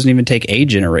information? It doesn't even take a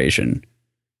generation.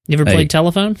 You ever played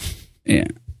telephone? Yeah.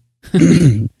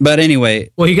 But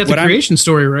anyway. Well, you got the creation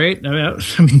story, right? I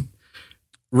mean,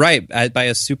 right. By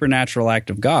a supernatural act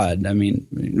of God. I mean,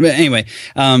 anyway.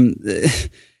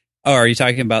 Are you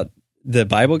talking about the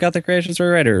Bible got the creation story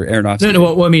right, or Aronofsky?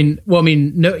 No.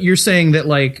 No. You're saying that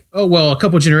a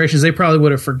couple generations they probably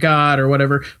would have forgot or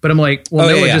whatever. But I'm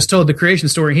Noah just told the creation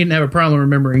story. He didn't have a problem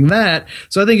remembering that.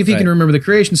 So I think if he can remember the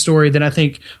creation story, then I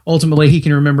think ultimately he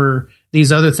can remember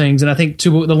these other things. And I think the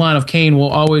line of Cain will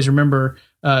always remember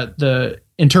the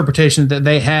interpretation that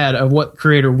they had of what the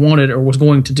Creator wanted or was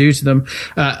going to do to them.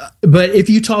 But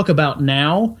if you talk about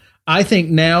now, I think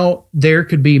now there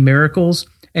could be miracles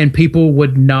and people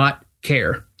would not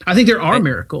care. I think there are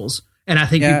miracles, and I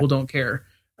think people don't care.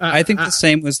 I think the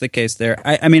same was the case there.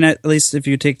 I mean, at least if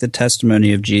you take the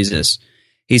testimony of Jesus,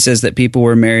 he says that people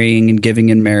were marrying and giving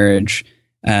in marriage.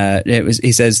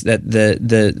 He says that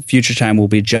the future time will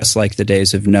be just like the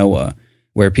days of Noah,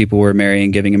 where people were marrying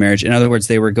and giving in marriage. In other words,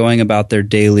 they were going about their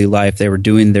daily life. They were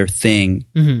doing their thing.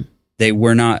 Mm-hmm. They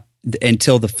were not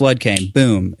until the flood came.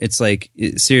 Boom! It's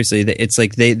seriously. It's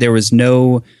there was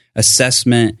no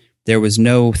assessment. There was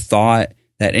no thought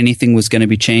that anything was going to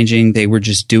be changing. They were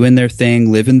just doing their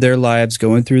thing, living their lives,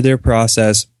 going through their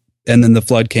process, and then the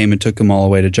flood came and took them all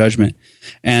away to judgment.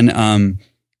 And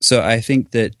so I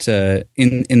think that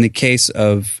in the case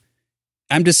of,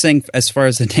 I'm just saying, as far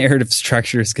as the narrative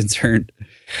structure is concerned,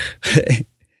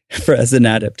 as an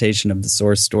adaptation of the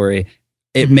source story,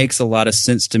 it makes a lot of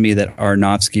sense to me that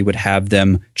Aronofsky would have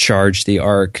them charge the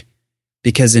ark,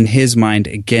 because in his mind,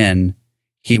 again,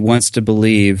 he wants to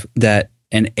believe that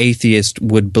an atheist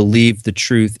would believe the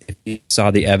truth if he saw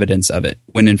the evidence of it,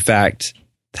 when in fact,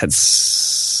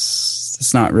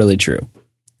 that's not really true.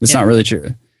 It's not really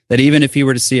true. That even if he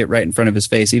were to see it right in front of his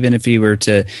face, even if he were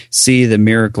to see the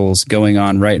miracles going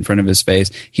on right in front of his face,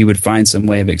 he would find some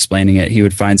way of explaining it. He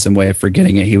would find some way of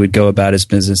forgetting it. He would go about his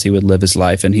business. He would live his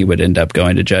life, and he would end up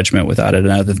going to judgment without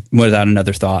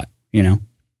another thought, Yeah.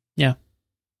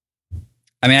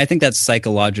 I mean, I think that's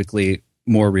psychologically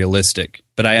more realistic,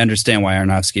 but I understand why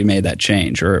Aronofsky made that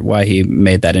change, or why he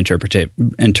made that interpretive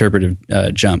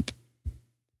jump.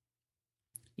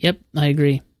 Yep, I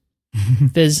agree.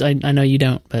 Fizz, I know you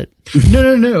don't, but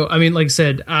no. I mean, like I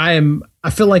said, I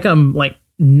feel like I'm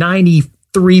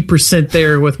 93%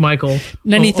 there with Michael.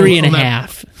 93 and a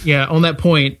half. Yeah, on that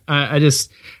point, I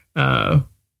just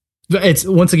it's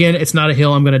once again, it's not a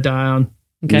hill I'm going to die on.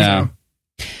 Okay. No.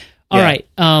 All right.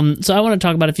 So I want to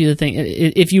talk about a few of the things.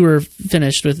 If you were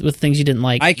finished with things you didn't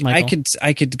like, Michael.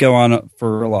 I could go on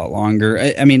for a lot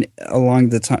longer. I mean, along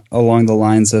the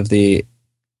lines of the,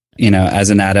 as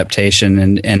an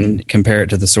adaptation and compare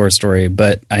it to the source story.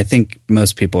 But I think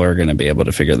most people are going to be able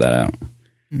to figure that out.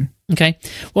 Okay.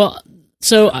 Well,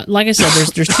 So, like I said,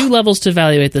 there's two levels to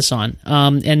evaluate this on.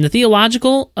 And the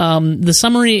theological, the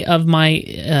summary of my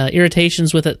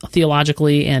irritations with it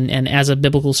theologically and as a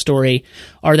biblical story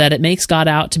are that it makes God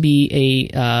out to be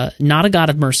not a God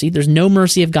of mercy. There's no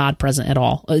mercy of God present at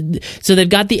all. So they've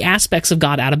got the aspects of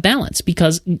God out of balance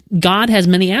because God has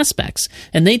many aspects,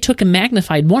 and they took and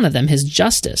magnified one of them, his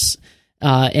justice.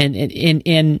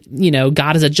 And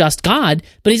God is a just God,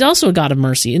 but he's also a God of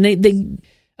mercy, and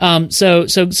so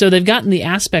they've gotten the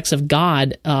aspects of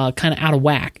God kind of out of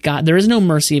whack. God, there is no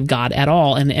mercy of God at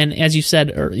all, and as you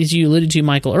said, or as you alluded to,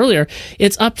 Michael, earlier,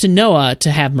 it's up to Noah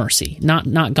to have mercy,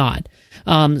 not God.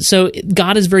 So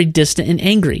God is very distant and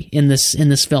angry in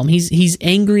this film. He's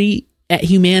angry at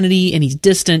humanity, and he's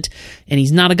distant, and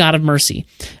he's not a God of mercy.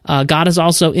 God is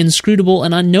also inscrutable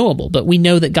and unknowable, but we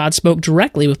know that God spoke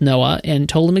directly with Noah and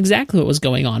told him exactly what was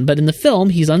going on. But in the film,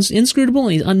 he's inscrutable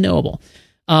and he's unknowable.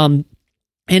 And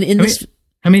in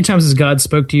how many times has God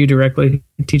spoke to you directly,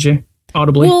 TJ?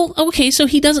 Audibly? Well, okay, so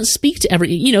he doesn't speak to every.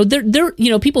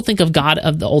 People think of God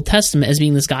of the Old Testament as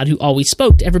being this God who always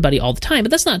spoke to everybody all the time,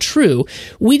 but that's not true.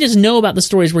 We just know about the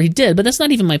stories where he did, but that's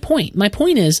not even my point. My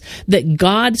point is that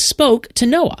God spoke to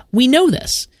Noah. We know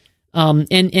this, and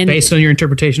based on your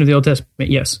interpretation of the Old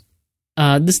Testament, yes.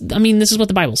 This is what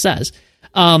the Bible says.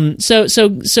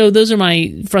 So those are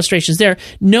my frustrations there.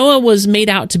 Noah was made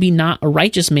out to be not a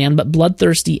righteous man, but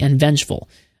bloodthirsty and vengeful.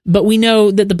 But we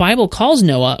know that the Bible calls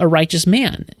Noah a righteous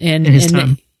man, and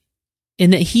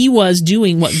that he was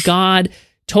doing what God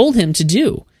told him to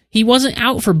do. He wasn't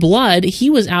out for blood; he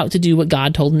was out to do what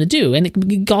God told him to do. And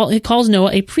it calls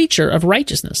Noah a preacher of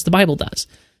righteousness. The Bible does.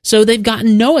 So they've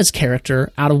gotten Noah's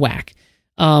character out of whack.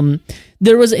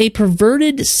 There was a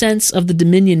perverted sense of the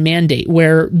dominion mandate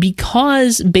where,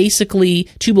 because basically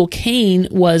Tubal-Cain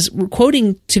was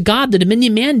quoting to God the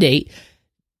dominion mandate,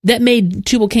 that made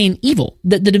Tubal-Cain evil.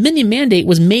 The dominion mandate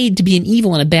was made to be an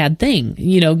evil and a bad thing,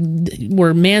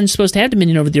 where man's supposed to have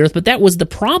dominion over the earth, but that was the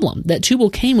problem, that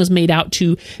Tubal-Cain was made out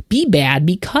to be bad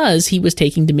because he was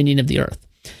taking dominion of the earth.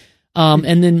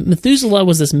 And then Methuselah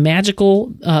was this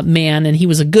magical man, and he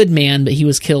was a good man, but he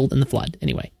was killed in the flood.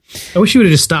 Anyway. I wish you would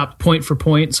have just stopped point for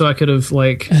point so I could have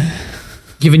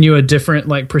given you a different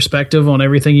perspective on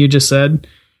everything you just said.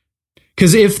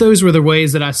 Because if those were the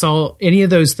ways that I saw any of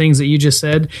those things that you just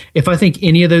said, if I think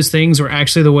any of those things were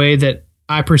actually the way that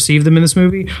I perceive them in this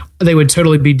movie, they would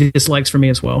totally be dislikes for me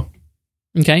as well.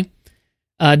 Okay.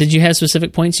 Did you have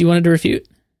specific points you wanted to refute?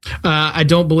 I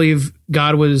don't believe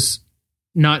God was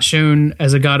not shown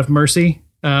as a God of mercy.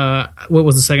 What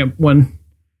was the second one?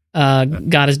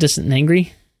 God is distant and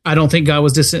angry. I don't think God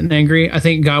was distant and angry. I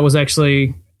think God was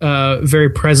actually very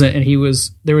present, and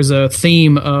there was a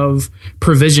theme of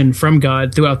provision from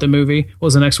God throughout the movie. What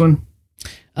was the next one?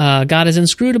 God is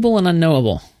inscrutable and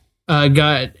unknowable.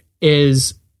 God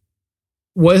is,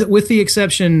 with the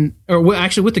exception, or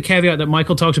actually with the caveat that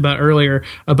Michael talked about earlier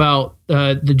about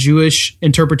the Jewish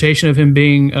interpretation of him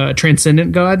being a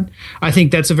transcendent God. I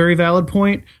think that's a very valid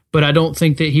point, but I don't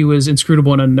think that he was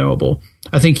inscrutable and unknowable.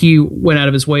 I think he went out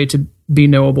of his way to be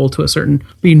knowable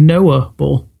be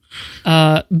knowable.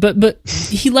 But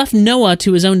he left Noah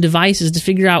to his own devices to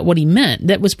figure out what he meant.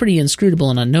 That was pretty inscrutable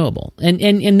and unknowable.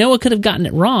 And Noah could have gotten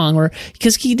it wrong, or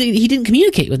because he didn't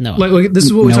communicate with Noah. This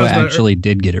is what we Noah talked about. Actually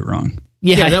did get it wrong.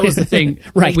 Yeah, that was the thing.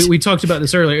 Right. We talked about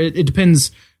this earlier. It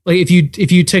depends. If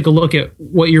you take a look at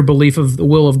what your belief of the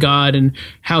will of God and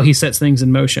how he sets things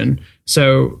in motion.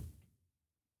 So,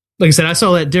 like I said, I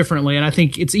saw that differently, and I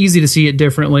think it's easy to see it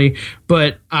differently,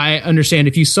 but I understand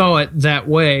if you saw it that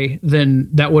way, then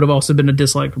that would have also been a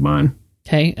dislike of mine.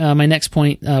 Okay, my next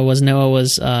point was Noah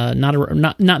was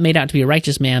not made out to be a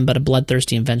righteous man, but a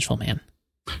bloodthirsty and vengeful man.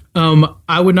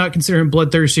 I would not consider him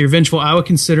bloodthirsty or vengeful. I would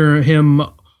consider him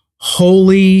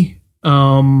holy,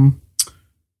 not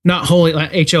holy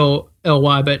like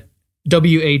HOLY, but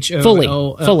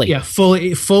WHOL. Fully. Yeah,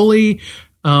 fully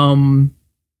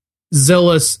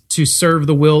zealous to serve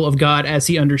the will of God as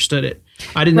he understood it.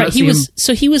 I did not see him.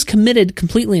 So he was committed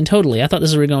completely and totally. I thought this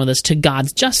was where we were going with this, to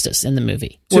God's justice in the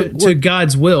movie. To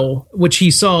God's will, which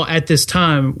he saw at this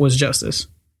time was justice.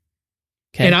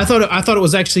 Okay. And I thought it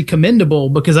was actually commendable,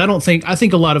 because I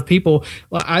think a lot of people,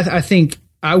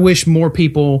 I wish more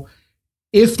people,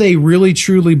 if they really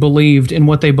truly believed in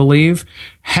what they believe,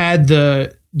 had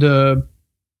the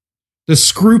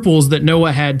scruples that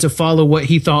Noah had to follow what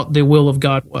he thought the will of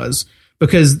God was.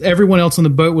 Because everyone else on the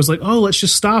boat was like, oh, let's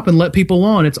just stop and let people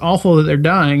on. It's awful that they're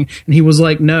dying. And he was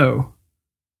like, no,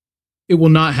 it will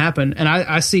not happen. And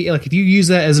I see, if you use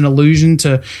that as an allusion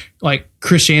to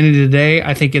Christianity today,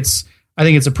 I think it's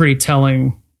a pretty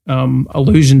telling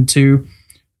allusion to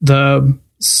the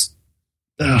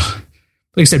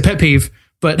like I said, pet peeve,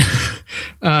 but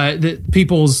the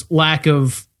people's lack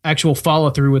of actual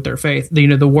follow through with their faith.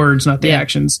 The words, not the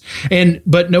actions.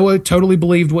 But Noah totally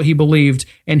believed what he believed,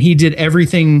 and he did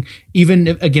everything, even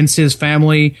against his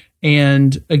family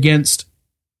and against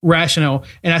rationale.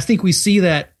 And I think we see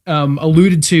that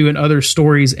alluded to in other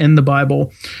stories in the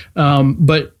Bible.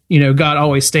 But God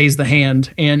always stays the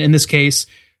hand. And in this case,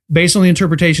 based on the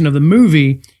interpretation of the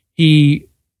movie, he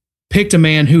picked a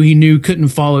man who he knew couldn't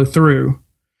follow through,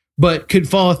 but could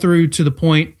follow through to the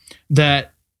point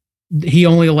that he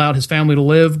only allowed his family to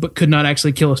live, but could not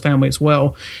actually kill his family as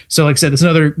well. So like I said, it's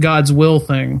another God's will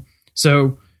thing.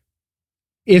 So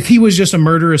if he was just a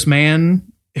murderous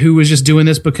man who was just doing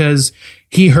this because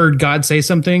he heard God say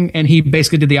something and he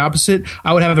basically did the opposite,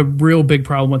 I would have a real big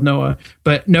problem with Noah.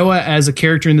 But Noah as a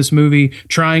character in this movie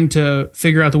trying to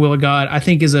figure out the will of God, I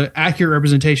think is an accurate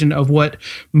representation of what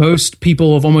most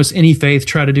people of almost any faith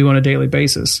try to do on a daily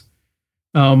basis.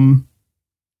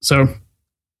 So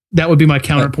that would be my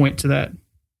counterpoint to that.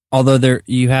 Although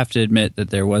you have to admit that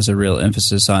there was a real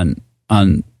emphasis on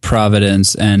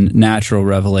providence and natural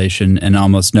revelation, and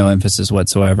almost no emphasis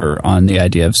whatsoever on the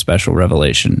idea of special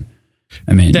revelation.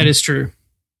 I mean, that is true.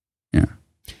 Yeah.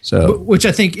 So, which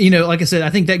I think, like I said, I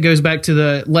think that goes back to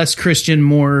the less Christian,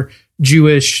 more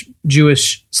Jewish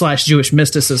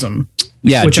mysticism.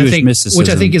 Yeah, which Jewish mysticism, which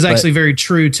I think is actually very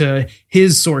true to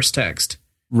his source text.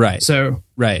 Right. So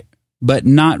right, but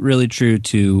not really true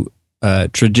to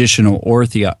traditional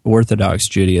Orthodox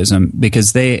Judaism,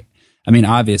 because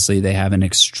obviously they have an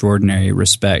extraordinary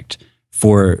respect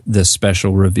for the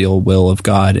special revealed will of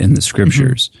God in the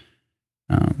scriptures.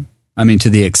 To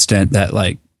the extent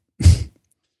that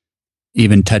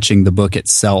even touching the book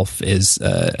itself is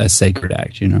a sacred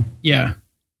act, Yeah.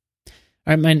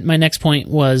 All right, my next point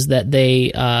was that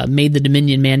they made the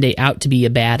Dominion Mandate out to be a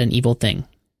bad and evil thing.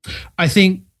 I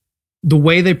think the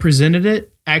way they presented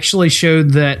it actually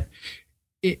showed that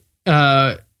it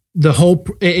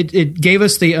gave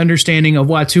us the understanding of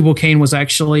why Tubal-Cain was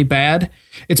actually bad.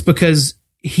 It's because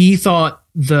he thought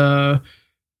the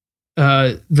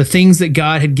things that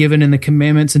God had given in the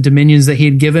commandments and dominions that he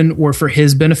had given were for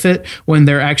his benefit, when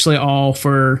they're actually all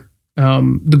for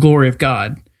the glory of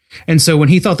God. And so when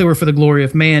he thought they were for the glory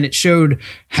of man, it showed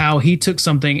how he took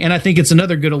something. And I think it's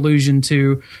another good allusion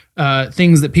to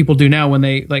things that people do now when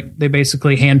they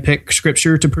basically handpick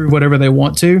scripture to prove whatever they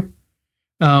want to.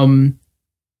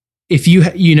 If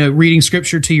reading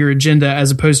scripture to your agenda,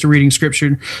 as opposed to reading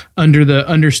scripture under the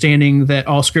understanding that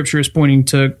all scripture is pointing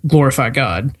to glorify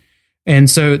God. And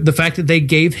so the fact that they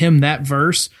gave him that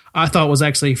verse, I thought was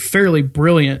actually fairly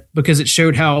brilliant, because it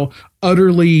showed how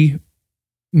utterly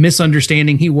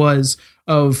misunderstanding he was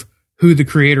of who the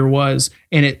creator was.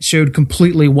 And it showed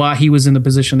completely why he was in the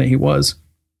position that he was.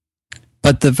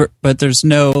 But there's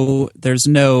no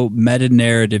meta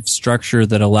narrative structure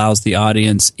that allows the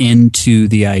audience into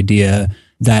the idea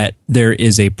that there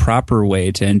is a proper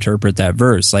way to interpret that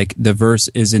verse. Like, the verse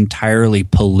is entirely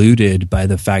polluted by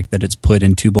the fact that it's put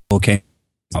in Tubal-Cain's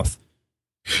mouth.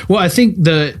 Well, I think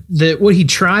the what he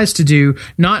tries to do,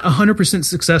 not 100%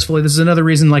 successfully, this is another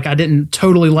reason I didn't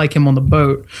totally like him on the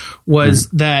boat, was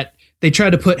that they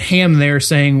tried to put Ham there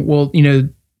saying, well,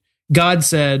 God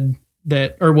said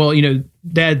that, or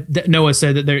Noah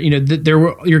said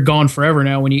that you're gone forever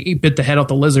now when you bit the head off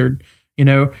the lizard.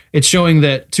 It's showing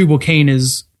that Tubal-Cain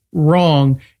is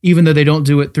wrong, even though they don't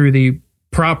do it through the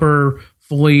proper,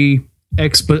 fully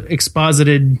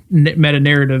exposited meta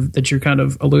narrative that you're kind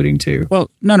of alluding to. Well,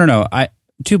 no.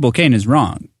 Tubal-Cain is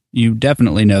wrong. You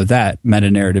definitely know that, meta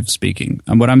narrative speaking.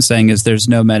 And what I'm saying is there's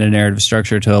no meta narrative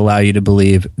structure to allow you to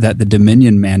believe that the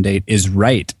Dominion Mandate is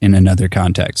right in another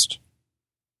context.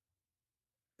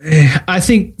 I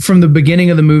think from the beginning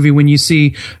of the movie, when you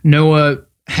see Noah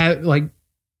telling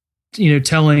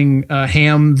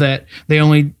Ham that they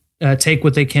only take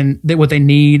what they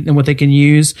need and what they can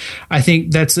use, I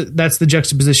think that's the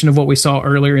juxtaposition of what we saw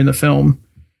earlier in the film.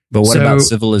 But what about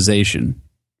civilization?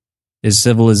 Is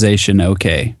civilization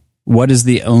okay? What is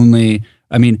the only?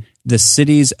 The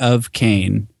cities of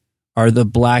Cain are the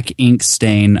black ink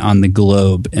stain on the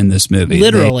globe in this movie.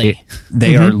 Literally.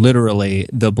 They are literally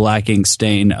the black ink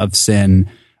stain of sin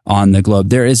on the globe.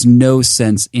 There is no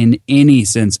sense, in any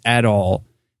sense at all,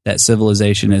 that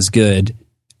civilization is good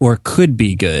or could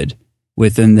be good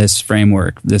within this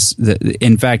framework.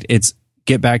 In fact, it's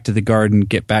get back to the garden,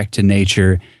 get back to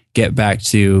nature, get back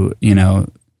to,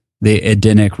 the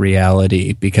Edenic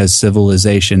reality, because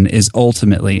civilization is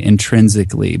ultimately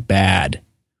intrinsically bad.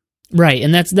 Right,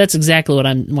 and that's exactly what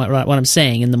I'm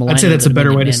saying in the millennium. I'd say that's a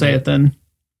better way to say it then.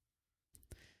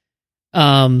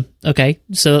 Okay,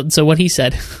 so what he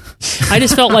said, I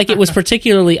just felt like it was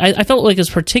particularly. I felt like it was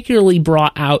particularly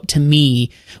brought out to me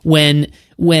when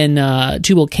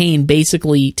Tubal Cain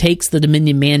basically takes the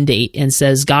Dominion mandate and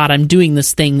says, "God, I'm doing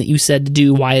this thing that you said to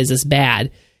do. Why is this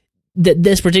bad?" That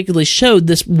this particularly showed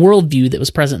this worldview that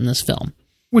was present in this film,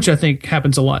 which I think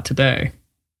happens a lot today.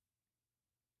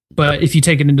 But if you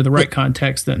take it into the right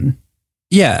context, then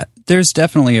yeah, there's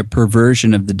definitely a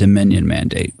perversion of the Dominion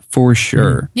mandate for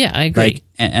sure. Yeah, I agree. Like,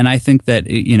 and I think that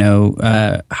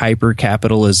hyper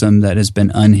capitalism that has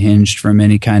been unhinged from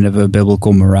any kind of a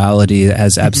biblical morality, that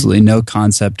has absolutely no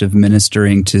concept of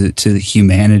ministering to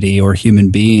humanity or human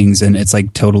beings, and it's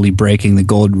like totally breaking the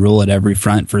golden rule at every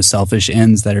front for selfish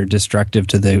ends that are destructive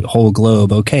to the whole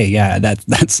globe. Okay, yeah,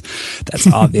 that's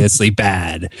obviously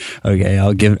bad. Okay,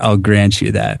 I'll grant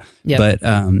you that. Yep.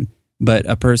 But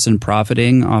a person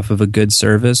profiting off of a good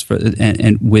service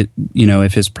and with,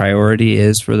 if his priority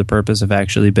is for the purpose of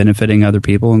actually benefiting other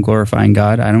people and glorifying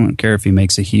God, I don't care if he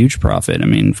makes a huge profit. I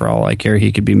mean, for all I care,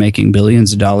 he could be making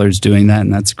billions of dollars doing that,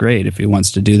 and that's great if he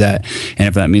wants to do that. And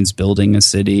if that means building a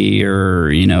city or,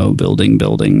 building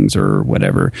buildings or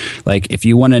whatever. Like, if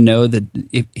you want to know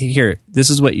this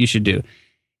is what you should do.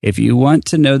 If you want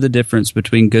to know the difference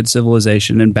between good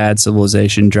civilization and bad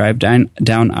civilization, drive down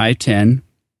I-10,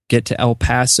 get to El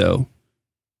Paso,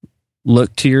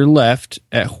 look to your left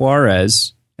at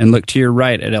Juarez, and look to your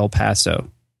right at El Paso.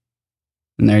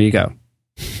 And there you go.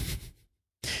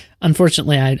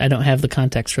 Unfortunately, I don't have the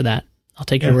context for that. I'll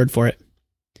take your word for it.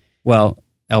 Well,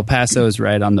 El Paso is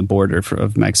right on the border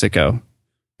of Mexico.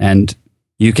 And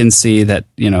you can see that,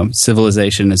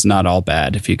 civilization is not all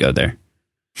bad if you go there.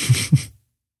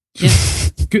 Yeah.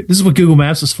 This is what Google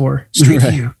Maps is for. Street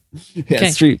view. Yeah, okay.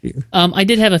 Street view. I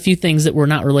did have a few things that were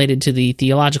not related to the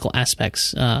theological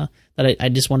aspects that I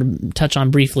just want to touch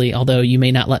on briefly, although you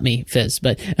may not let me, Fizz.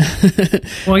 But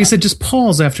well, like I said, just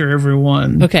pause after every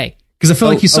one. Okay. Because I feel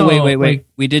like you saw... wait. Like,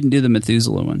 we didn't do the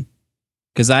Methuselah one.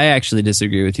 Because I actually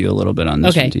disagree with you a little bit on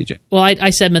this one, TJ. Well, I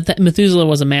said Methuselah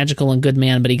was a magical and good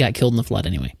man, but he got killed in the flood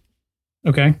anyway.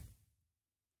 Okay.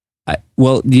 A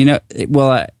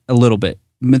little bit.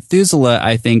 Methuselah,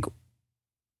 I think,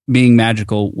 being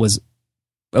magical was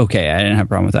okay. I didn't have a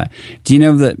problem with that. Do you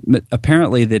know that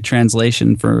apparently the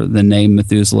translation for the name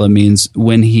Methuselah means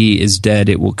when he is dead,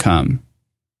 it will come.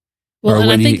 Well, or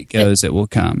when he goes, it will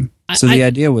come. So the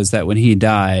idea was that when he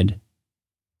died,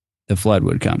 the flood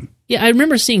would come. Yeah, I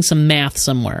remember seeing some math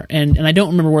somewhere, and I don't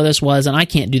remember where this was, and I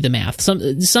can't do the math.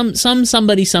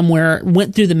 Somebody somewhere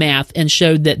went through the math and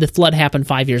showed that the flood happened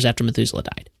 5 years after Methuselah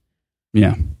died.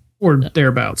 Yeah. Or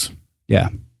thereabouts. Yeah.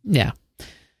 Yeah.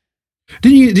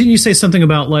 Didn't you say something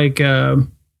about like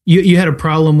you had a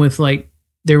problem with like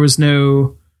there was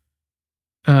no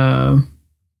oh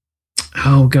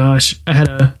gosh, I had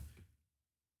a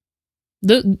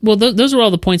those are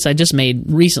all the points I just made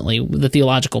recently, the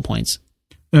theological points.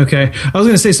 Okay. I was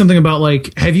going to say something about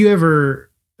like, have you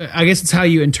ever, I guess it's how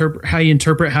you interpret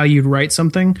how you'd write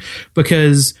something,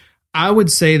 because I would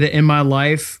say that in my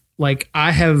life, like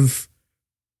I have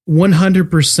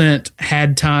 100%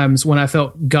 had times when I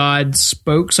felt God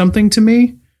spoke something to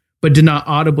me, but did not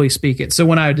audibly speak it. So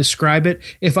when I describe it,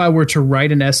 if I were to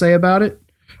write an essay about it,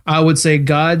 I would say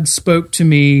God spoke to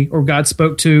me, or God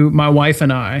spoke to my wife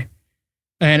and I.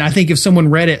 And I think if someone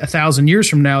read it 1,000 years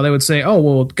from now, they would say, "Oh,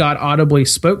 well, God audibly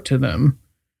spoke to them."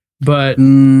 But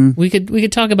we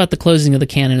could talk about the closing of the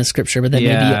canon of Scripture, but that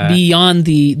may be beyond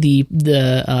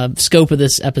the scope of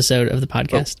this episode of the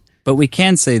podcast. But we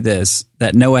can say this: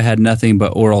 that Noah had nothing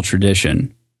but oral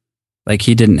tradition. Like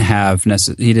he didn't have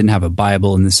a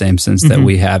Bible in the same sense that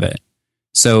we have it.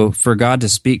 So for God to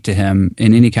speak to him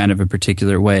in any kind of a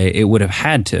particular way, it would have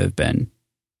had to have been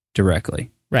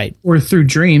directly. Right. Or through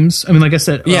dreams. I mean, like I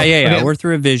said. Yeah. Or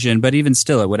through a vision. But even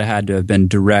still, it would have had to have been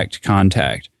direct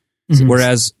contact. Mm-hmm.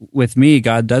 Whereas with me,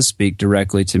 God does speak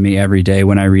directly to me every day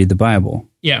when I read the Bible.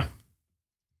 Yeah.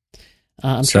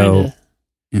 Okay,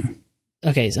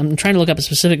 so I'm trying to look up a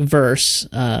specific verse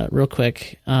real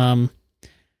quick. Here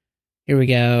we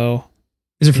go.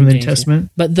 Is it from the New Testament?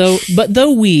 But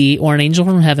though we, or an angel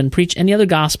from heaven, preach any other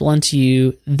gospel unto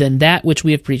you than that which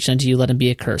we have preached unto you, let him be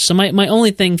accursed. So my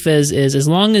only thing, Fizz, is as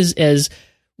long as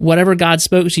whatever God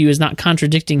spoke to you is not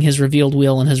contradicting his revealed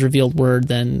will and his revealed word,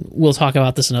 then we'll talk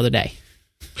about this another day.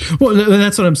 Well,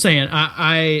 that's what I'm saying.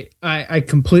 I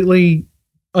completely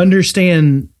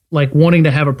understand like wanting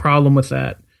to have a problem with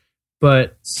that.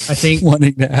 But I think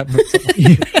wanting to have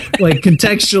like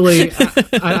contextually,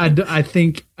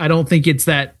 I don't think it's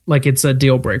that like it's a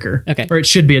deal breaker. Okay, or it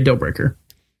should be a deal breaker.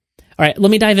 All right,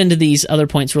 let me dive into these other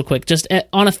points real quick. Just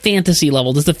on a fantasy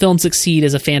level, does the film succeed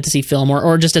as a fantasy film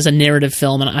or just as a narrative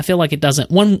film? And I feel like it doesn't.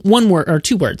 One word or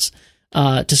 2 words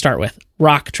to start with.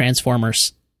 Rock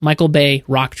Transformers. Michael Bay,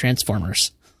 Rock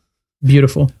Transformers.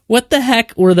 Beautiful. What the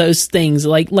heck were those things?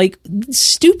 Like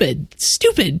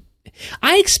stupid.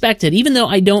 I expected, even though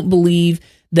I don't believe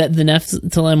that the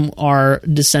Nephilim are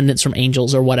descendants from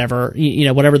angels or whatever,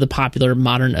 whatever the popular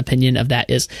modern opinion of that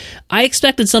is. I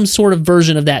expected some sort of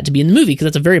version of that to be in the movie because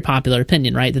that's a very popular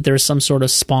opinion, right? That there's some sort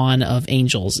of spawn of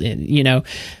angels,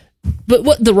 But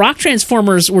what the Rock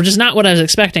Transformers were just not what I was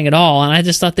expecting at all, and I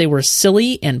just thought they were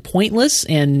silly and pointless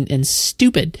and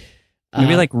stupid.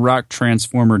 Maybe like Rock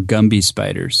Transformer Gumby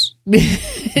spiders.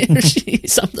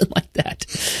 Something like that.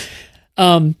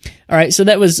 All right, so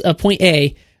that was point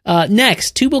A.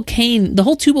 Next, Tubal Cain. The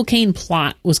whole Tubal Cain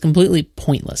plot was completely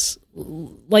pointless.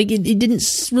 Like it didn't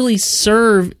really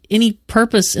serve any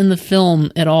purpose in the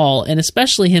film at all, and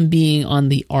especially him being on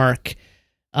the Ark.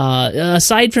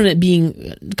 Aside from it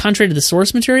being contrary to the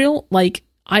source material, like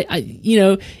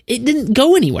it didn't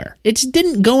go anywhere. It just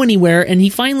didn't go anywhere, and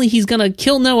he's gonna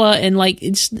kill Noah, and I don't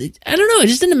know. It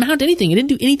just didn't amount to anything. It didn't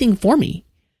do anything for me.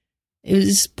 It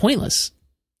was pointless.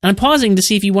 I'm pausing to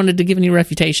see if you wanted to give any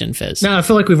refutation, Fizz. No, I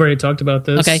feel like we've already talked about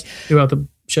this throughout the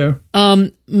show.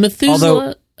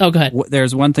 Methuselah. Go ahead.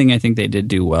 There's one thing I think they did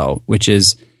do well, which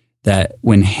is that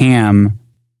when Ham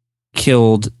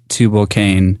killed Tubal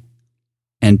Cain,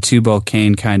 and Tubal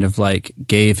Cain kind of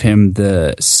gave him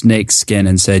the snake skin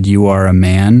and said, "You are a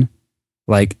man."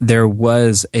 There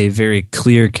was a very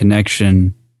clear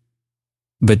connection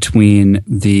between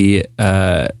the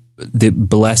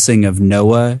blessing of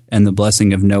Noah and the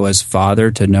blessing of Noah's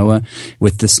father to Noah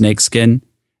with the snakeskin,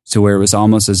 to where it was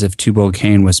almost as if Tubal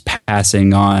Cain was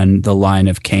passing on the line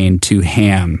of Cain to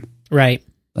Ham. Right.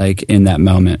 In that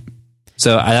moment.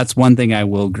 So that's one thing I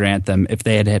will grant them. If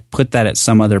they had put that at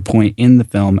some other point in the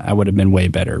film, I would have been way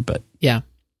better. But yeah.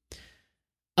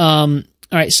 All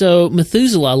right. So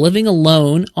Methuselah living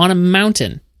alone on a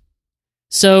mountain.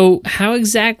 So how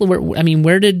exactly?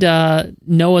 Where did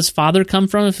Noah's father come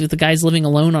from? If the guy's living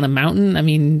alone on a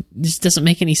mountain, this doesn't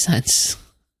make any sense.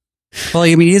 Well,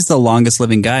 he's the longest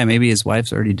living guy. Maybe his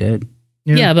wife's already dead.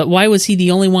 Yeah, but why was he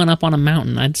the only one up on a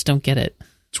mountain? I just don't get it.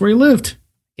 It's where he lived.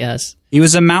 Yes. He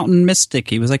was a mountain mystic.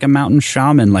 He was like a mountain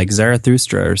shaman, like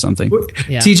Zarathustra or something.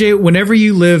 Yeah. TJ, whenever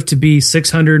you live to be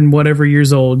 600 and whatever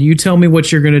years old, you tell me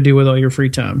what you're going to do with all your free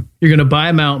time. You're going to buy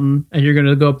a mountain, and you're going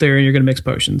to go up there, and you're going to mix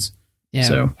potions. Yeah.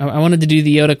 So I wanted to do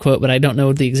the Yoda quote, but I don't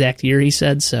know the exact year he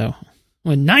said. So,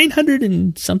 when 900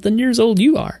 and something years old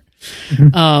you are.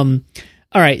 All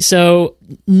right. So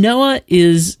Noah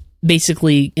is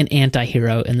basically an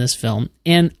anti-hero in this film,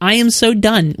 and I am so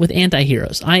done with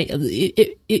anti-heroes.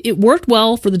 It worked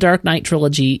well for the Dark Knight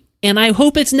trilogy, and I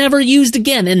hope it's never used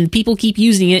again. And people keep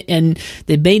using it, and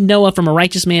they made Noah from a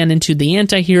righteous man into the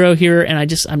anti-hero here, and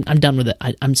I'm done with it.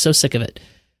 I'm so sick of it.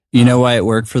 You know why it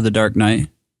worked for the Dark Knight?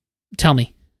 Tell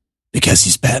me. Because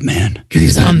he's Batman.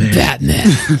 Because I'm Batman.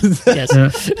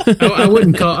 Yes. I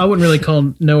wouldn't really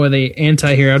call Noah the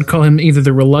anti-hero. I'd call him either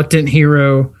the reluctant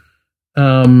hero,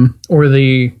 or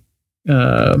the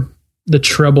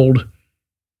troubled,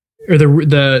 or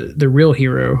the real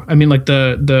hero.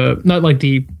 The not like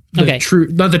the true,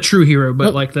 not the true hero,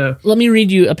 but Let me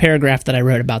read you a paragraph that I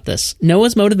wrote about this.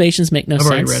 Noah's motivations make no sense.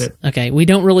 I've already read it. Okay, we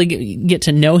don't really get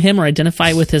to know him or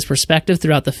identify with his perspective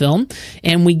throughout the film,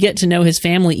 and we get to know his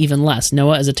family even less.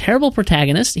 Noah is a terrible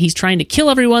protagonist. He's trying to kill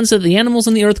everyone so that the animals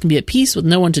on the earth can be at peace with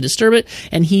no one to disturb it,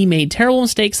 and he made terrible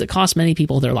mistakes that cost many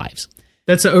people their lives.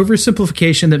 That's an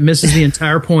oversimplification that misses the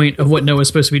entire point of what Noah's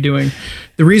supposed to be doing.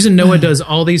 The reason Noah does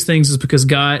all these things is because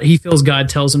he feels God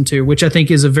tells him to, which I think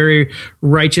is a very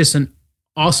righteous and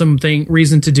awesome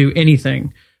reason to do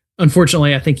anything.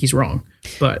 Unfortunately, I think he's wrong.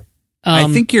 But I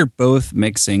think you're both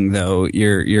mixing, though,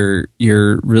 your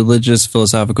religious,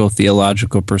 philosophical,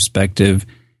 theological perspective.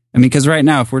 Because right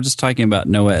now, if we're just talking about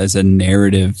Noah as a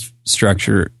narrative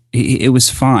structure, it was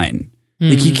fine.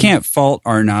 You can't fault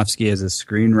Aronofsky as a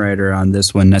screenwriter on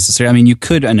this one necessarily. You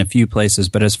could in a few places,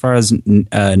 but as far as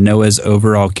Noah's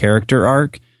overall character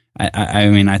arc,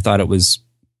 I thought it was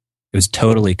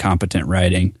totally competent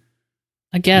writing.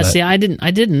 I guess, I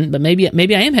didn't, but maybe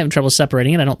I am having trouble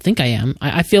separating it. I don't think I am.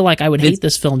 I feel like I would hate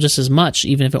this film just as much,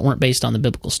 even if it weren't based on the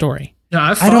biblical story. No,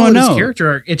 I followed his character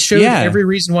arc. It showed every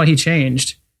reason why he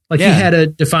changed. He had a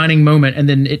defining moment, and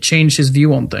then it changed his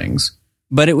view on things.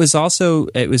 But it was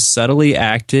subtly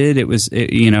acted. I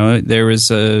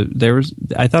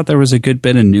thought there was a good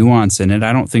bit of nuance in it.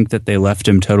 I don't think that they left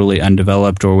him totally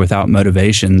undeveloped or without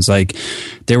motivations.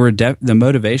 The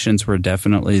motivations were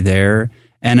definitely there.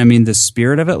 And I mean, the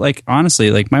spirit of it, like,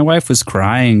 honestly, like, my wife was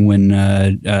crying when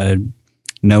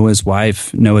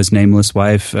Noah's nameless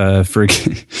wife,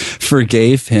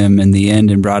 forgave him in the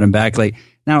end and brought him back. Like,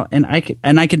 now, and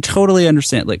I can totally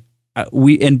understand, like,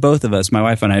 both of us, my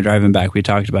wife and I, driving back, we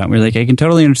talked about it. We're like, I can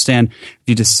totally understand if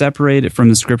you just separate it from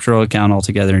the scriptural account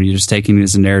altogether and you're just taking it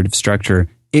as a narrative structure.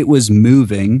 It was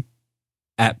moving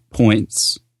at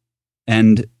points,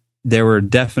 and there was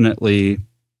definitely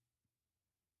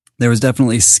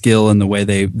skill in the way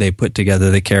they put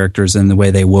together the characters and the way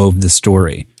they wove the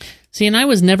story. See, and I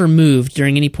was never moved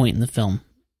during any point in the film.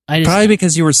 Probably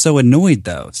because you were so annoyed,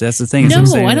 though. So that's the thing. No,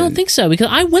 I don't think so. Because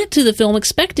I went to the film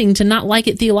expecting to not like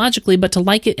it theologically, but to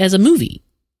like it as a movie,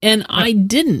 and I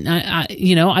didn't.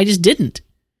 I just didn't.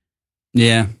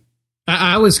 Yeah,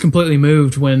 I was completely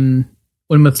moved when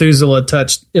Methuselah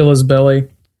touched Illa's belly.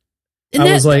 And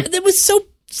I was like, that was so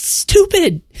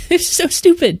stupid. It's so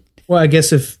stupid. Well, I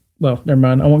guess never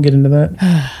mind. I won't get into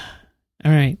that.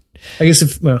 All right. I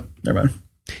guess never mind.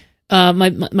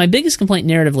 My biggest complaint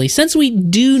narratively, since we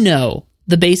do know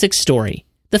the basic story,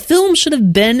 the film should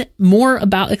have been more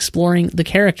about exploring the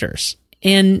characters.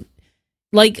 And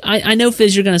like, I know,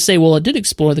 Fizz, you're going to say, well, it did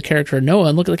explore the character of Noah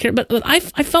and look at the character, but I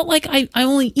felt like I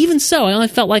only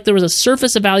felt like there was a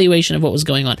surface evaluation of what was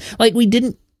going on. Like, we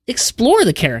didn't explore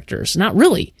the characters, not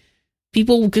really.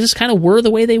 People just kind of were the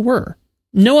way they were.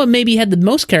 Noah maybe had the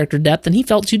most character depth, and he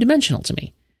felt two-dimensional to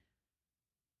me.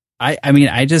 I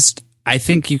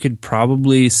think you could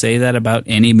probably say that about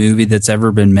any movie that's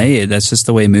ever been made. That's just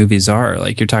the way movies are.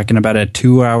 Like, you're talking about a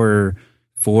 2-hour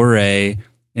foray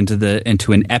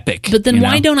into an epic. But then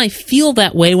why don't I feel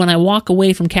that way when I walk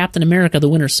away from Captain America: The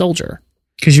Winter Soldier?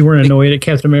 Because you weren't annoyed at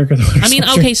Captain America: The Winter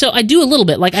Soldier. Okay, so I do a little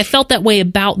bit. Like, I felt that way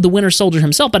about the Winter Soldier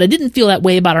himself, but I didn't feel that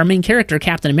way about our main character,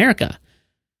 Captain America.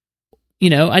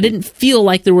 I didn't feel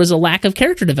like there was a lack of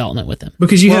character development with him.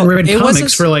 Because you had read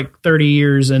comics for like 30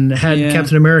 years and had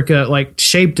Captain America like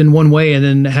shaped in one way and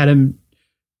then had him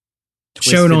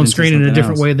shown on screen in a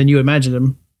different way than you imagined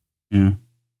him. Yeah.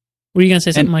 Were you going to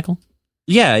say something, Michael?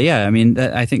 Yeah. I mean,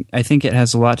 I think it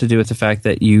has a lot to do with the fact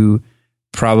that you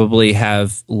probably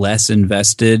have less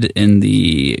invested in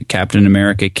the Captain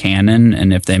America canon,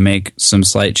 and if they make some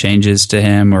slight changes to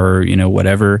him or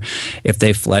whatever, if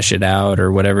they flesh it out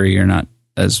or whatever, you're not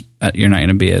going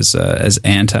to be as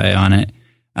anti on it.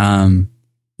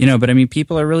 But I mean,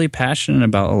 people are really passionate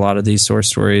about a lot of these source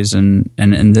stories, and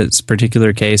in this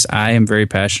particular case, I am very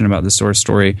passionate about the source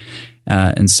story,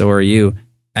 and so are you.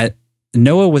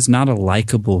 Noah was not a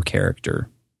likable character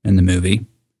in the movie.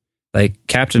 Like,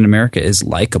 Captain America is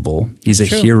likable. He's a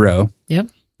hero. Yep.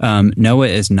 Noah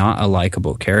is not a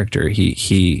likable character.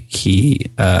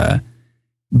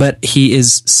 But he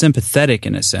is sympathetic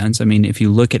in a sense. I mean, if you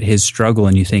look at his struggle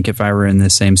and you think, if I were in the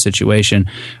same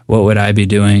situation, what would I be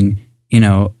doing?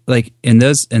 Like, in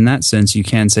that sense, you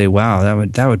can say, wow,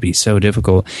 that would be so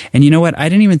difficult. And you know what? I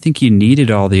didn't even think you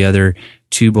needed all the other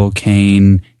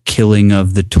Tubal-Cain killing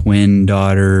of the twin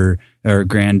daughter or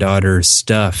granddaughter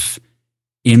stuff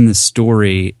in the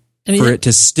story for it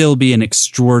to still be an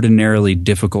extraordinarily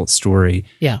difficult story.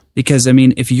 Yeah. Because, I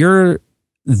mean, if you're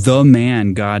the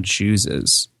man God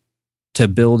chooses to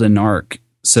build an ark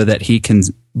so that he can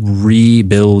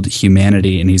rebuild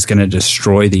humanity and he's going to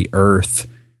destroy the earth,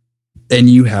 and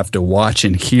you have to watch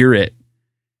and hear it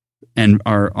and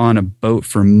are on a boat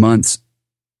for months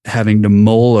having to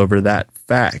mull over that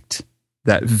fact,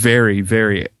 that very,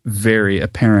 very, very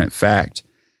apparent fact,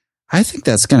 I think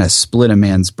that's going to split a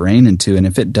man's brain in two. And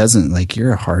if it doesn't, like,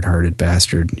 you're a hard-hearted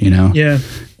bastard, Yeah.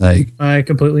 Like, I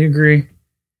completely agree.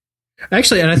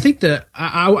 Actually, and I think that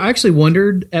I actually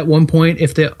wondered at one point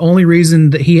if the only reason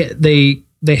that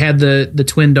they had the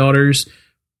twin daughters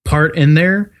part in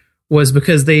there was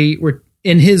because they were,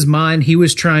 in his mind, he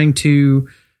was trying to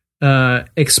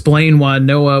explain why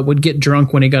Noah would get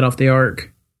drunk when he got off the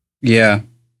ark. Yeah.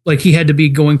 Like, he had to be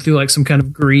going through like some kind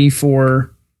of grief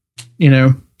or,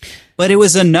 But it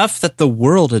was enough that the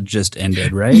world had just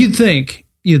ended, right? You'd think.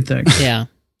 Yeah.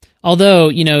 Although,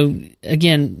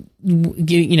 again,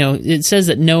 it says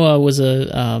that Noah was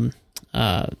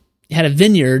had a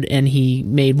vineyard and he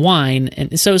made wine,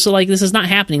 and so like, this is not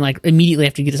happening like immediately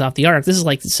after he gets off the ark. This is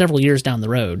like several years down the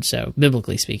road. So,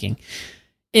 biblically speaking,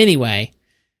 anyway,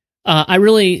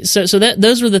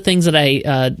 those were the things that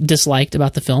I disliked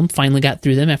about the film. Finally got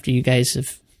through them after you guys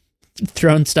have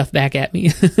thrown stuff back at me.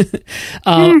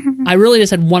 I really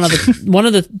just had one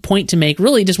other point to make,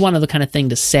 really just one other kind of thing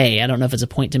to say. I don't know if it's a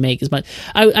point to make, but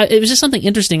it was just something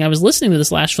interesting. I was listening to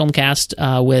this last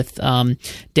filmcast with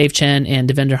Dave Chen and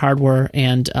Devendra Hardwar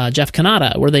and Jeff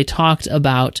Kanata, where they talked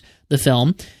about the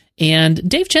film, and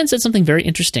Dave Chen said something very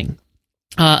interesting.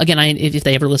 Again, if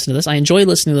they ever listen to this, I enjoy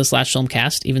listening to the Slash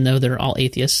Filmcast, even though they're all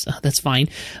atheists. That's fine.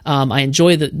 I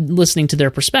enjoy listening to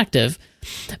their perspective.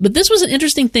 But this was an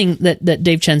interesting thing that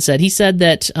Dave Chen said. He said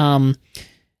that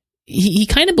he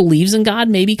kind of believes in God,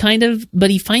 maybe kind of, but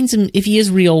he finds him, if he is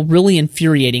real, really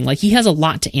infuriating. Like, he has a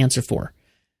lot to answer for.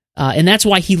 And that's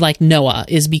why he liked Noah,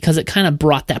 is because it kind of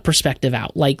brought that perspective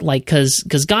out. Because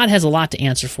God has a lot to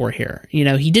answer for here. You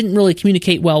know, he didn't really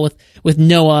communicate well with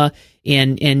Noah,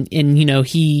 and you know,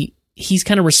 he's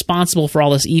kind of responsible for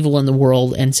all this evil in the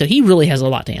world, and so he really has a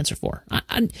lot to answer for.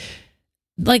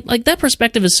 Like that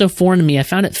perspective is so foreign to me. I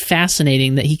found it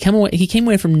fascinating that he came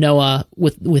away from Noah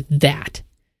with that.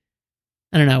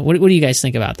 I don't know. What do you guys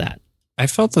think about that? I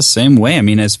felt the same way. I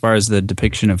mean, as far as the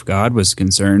depiction of God was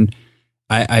concerned,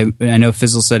 I know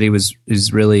Fizzle said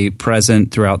is really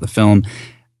present throughout the film.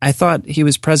 I thought he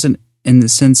was present in the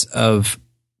sense of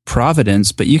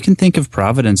providence, but you can think of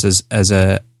providence as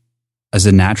a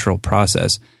natural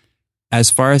process. As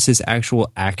far as his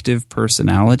actual active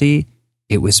personality,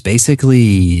 it was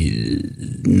basically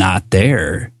not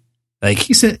there. Like,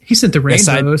 he sent the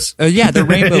rainbows. The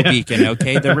rainbow beacon.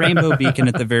 Okay, the rainbow beacon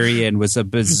at the very end was a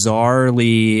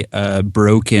bizarrely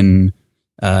broken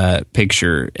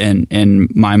picture in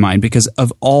my mind, because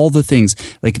of all the things.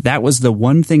 Like, that was the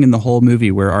one thing in the whole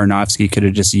movie where Aronofsky could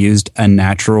have just used a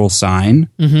natural sign.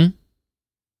 Mm-hmm.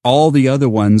 All the other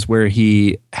ones where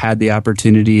he had the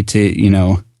opportunity to, you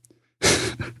know,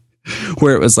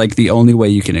 where it was like the only way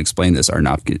you can explain this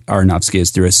Aronofsky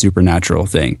is through a supernatural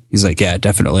thing. He's like, yeah,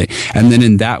 definitely. And then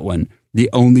in that one, the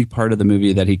only part of the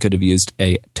movie that he could have used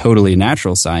a totally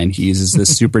natural sign, he uses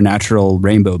this supernatural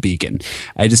rainbow beacon.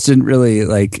 I just didn't really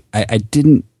I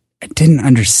didn't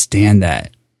understand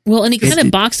that. Well, and he kind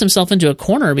of boxed himself into a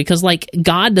corner, because, like,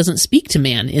 God doesn't speak to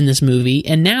man in this movie.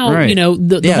 And now, right. You know,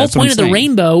 the whole point of the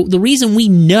rainbow, the reason we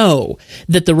know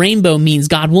that the rainbow means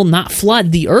God will not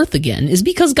flood the earth again is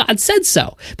because God said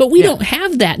so. But we don't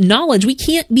have that knowledge. We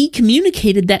can't be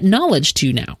communicated that knowledge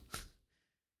to now.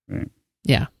 Right.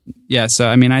 Yeah. Yeah. So,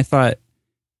 I mean, I thought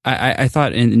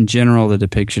in general, the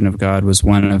depiction of God was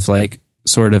one of, like,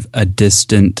 sort of a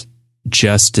distant,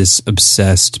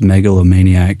 justice-obsessed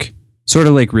megalomaniac. Sort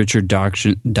of like Richard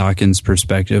Dawkins'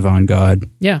 perspective on God.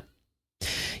 Yeah.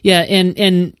 Yeah,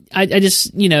 and I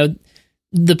just, you know,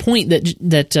 the point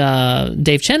that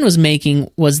Dave Chen was making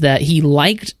was that he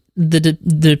liked the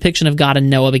depiction of God in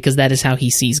Noah because that is how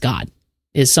he sees God,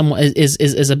 is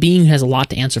a being who has a lot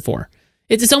to answer for.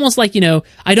 It's almost like, you know,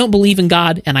 I don't believe in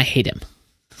God and I hate him.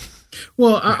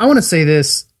 Well, I want to say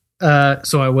this,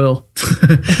 so I will.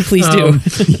 Please do.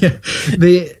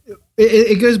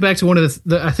 It goes back to one of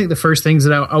the I think the first things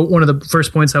that one of the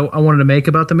first points I wanted to make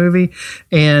about the movie.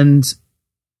 And,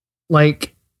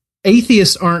 like,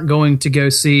 atheists aren't going to go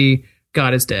see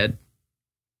God is dead.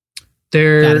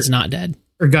 God is not dead.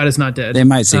 Or God is not dead. They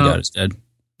might say God is dead.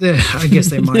 I guess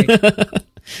they might.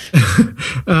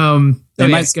 They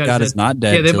might say God is not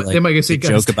dead. Yeah, they might go see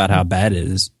joke about how bad it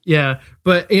is. Yeah,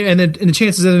 but the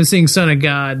chances of them seeing Son of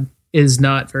God is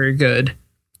not very good.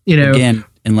 You know, again,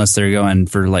 unless they're going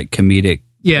for, like, comedic.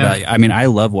 Yeah, value. I mean, I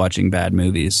love watching bad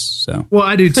movies. So, well,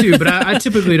 I do too, but I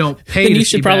typically don't pay. Then you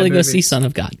should probably go see Son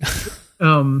of God.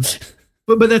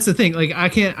 But that's the thing. Like, I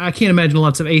can't imagine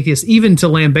lots of atheists even to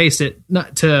lambaste it,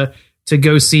 not to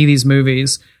go see these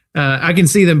movies. I can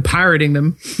see them pirating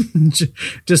them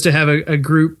just to have a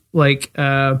group, like,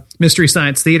 Mystery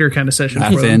Science Theater kind of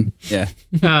session.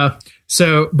 Yeah.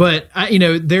 So, but you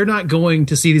know, they're not going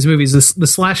to see these movies. The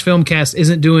Slash Filmcast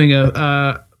isn't doing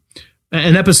an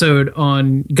episode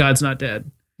on God's Not Dead.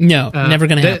 No, never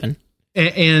going to happen.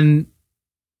 And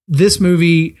this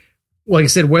movie, like I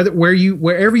said,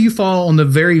 wherever you fall on the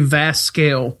very vast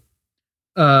scale,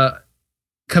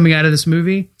 coming out of this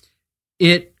movie,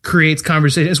 it creates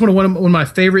conversation. It's one of my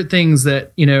favorite things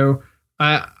that, you know,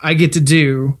 I get to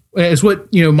do. It's what,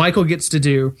 you know, Michael gets to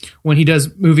do when he does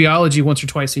movieology once or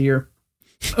twice a year.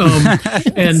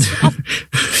 And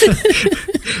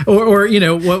or you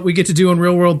know, what we get to do in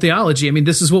Real World Theology. I mean,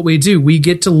 this is what we do. We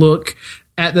get to look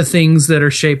at the things that are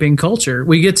shaping culture.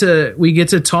 We get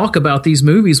to talk about these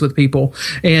movies with people.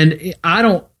 And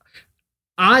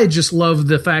I just love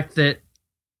the fact that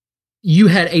you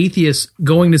had atheists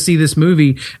going to see this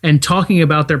movie and talking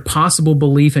about their possible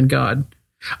belief in God.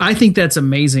 I think that's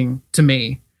amazing to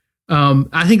me.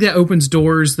 I think that opens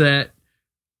doors that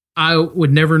I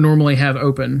would never normally have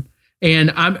open. And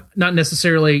I'm not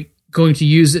necessarily going to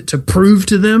use it to prove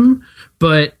to them,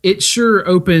 but it sure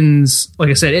opens, like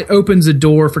I said, it opens a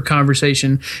door for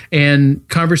conversation, and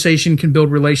conversation can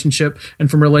build relationship.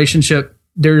 And from relationship,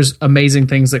 there's amazing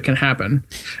things that can happen.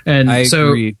 And I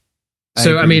agree.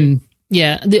 I mean,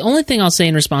 Yeah, the only thing I'll say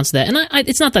in response to that, and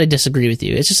it's not that I disagree with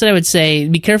you, it's just that I would say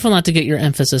be careful not to get your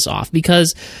emphasis off,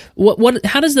 because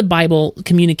how does the Bible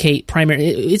communicate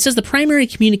it says the primary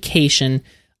communication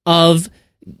of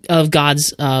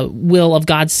God's will, of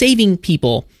God saving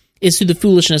people, is through the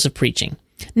foolishness of preaching.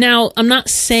 Now, I'm not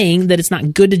saying that it's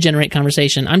not good to generate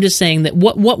conversation. I'm just saying that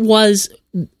what was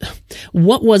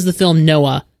the film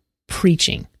Noah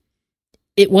preaching?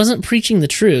 It wasn't preaching the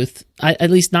truth,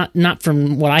 at least not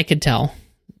from what I could tell.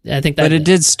 I think that, but it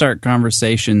did start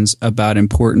conversations about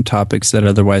important topics that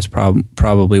otherwise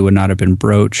probably would not have been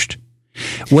broached.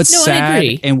 What's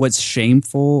sad and what's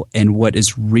shameful and what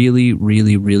is really,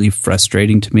 really, really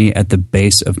frustrating to me at the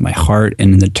base of my heart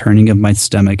and in the turning of my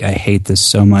stomach, I hate this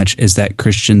so much, is that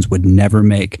Christians would never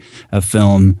make a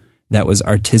film that was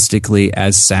artistically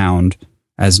as sound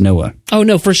as Noah. Oh,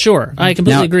 no, for sure. I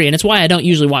completely agree. And it's why I don't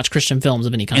usually watch Christian films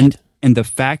of any kind. And the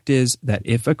fact is that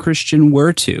if a Christian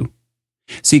were to...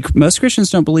 See, most Christians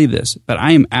don't believe this, but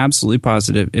I am absolutely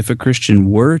positive if a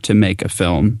Christian were to make a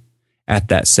film at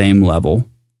that same level,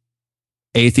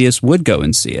 atheists would go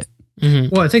and see it.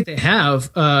 Mm-hmm. Well, I think they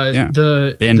have.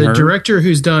 The director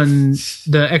who's done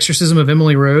The Exorcism of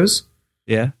Emily Rose.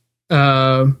 Yeah.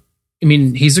 I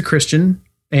mean, he's a Christian,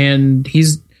 and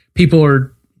people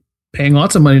are paying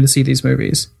lots of money to see these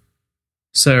movies.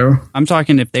 So I'm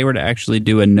talking if they were to actually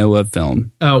do a Noah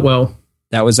film. Oh, well.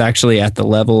 That was actually at the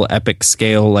level, epic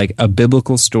scale, like a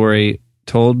biblical story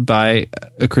told by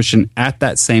a Christian at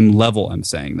that same level, I'm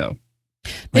saying, though.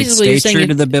 Like, stay true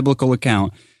to the biblical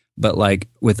account, but like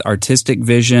with artistic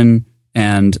vision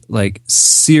and like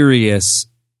serious,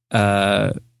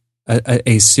 a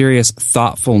serious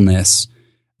thoughtfulness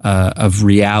of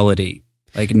reality.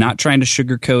 Like not trying to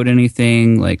sugarcoat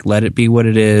anything, like let it be what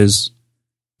it is.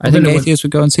 I think atheists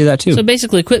would go and see that too. So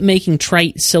basically, quit making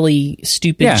trite, silly,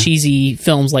 stupid, cheesy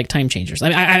films like Time Changers.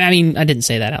 I mean, I didn't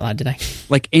say that out loud, did I?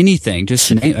 Like anything,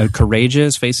 just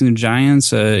courageous, facing the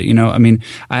giants. I mean,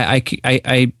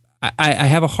 I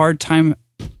have a hard time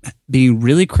being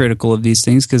really critical of these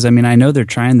things because I mean, I know they're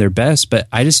trying their best, but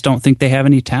I just don't think they have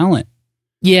any talent.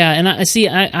 Yeah, and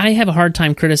I have a hard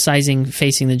time criticizing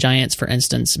Facing the Giants, for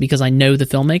instance, because I know the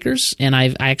filmmakers, and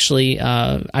I've actually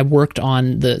I worked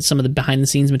on some of the behind the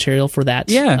scenes material for that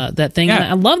that thing. And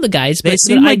I love the guys, but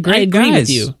I agree with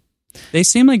you. They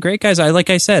seem like great guys. Like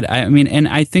I said, I mean, and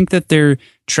I think that they're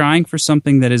trying for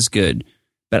something that is good,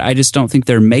 but I just don't think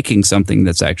they're making something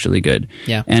that's actually good.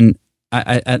 Yeah, and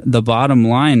the bottom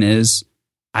line is,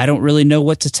 I don't really know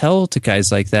what to tell to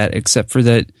guys like that, except for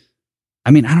that. I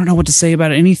mean, I don't know what to say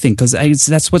about anything because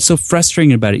that's what's so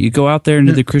frustrating about it. You go out there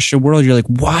into the Christian world, you're like,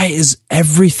 why is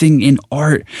everything in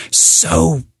art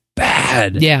so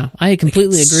bad? Yeah, I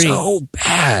completely agree. So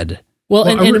bad. Well,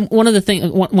 and one of the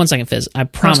things, one second, Fizz. I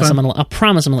promise I'm gonna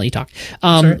let you talk.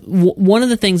 One of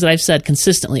the things that I've said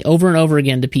consistently over and over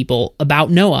again to people about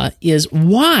Noah is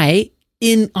why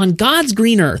on God's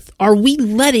green earth are we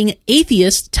letting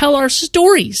atheists tell our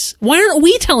stories? Why aren't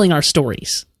we telling our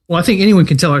stories? Well, I think anyone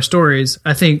can tell our stories.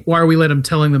 I think, why are we letting them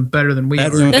telling them better than we are?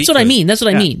 That's what I mean. That's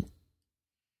what I mean.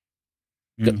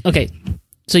 Okay.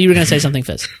 So you were going to say something,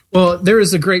 Fizz. Well, there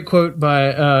is a great quote by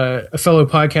a fellow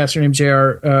podcaster named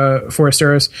J.R.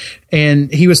 Forasteros, and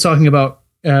he was talking about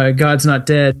God's not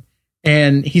dead.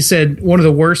 And he said one of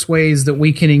the worst ways that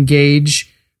we can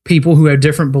engage people who have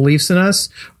different beliefs than us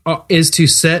is to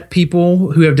set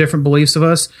people who have different beliefs of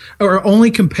us, or only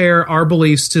compare our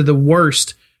beliefs to the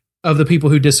worst of the people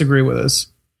who disagree with us.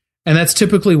 And that's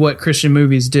typically what Christian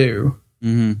movies do.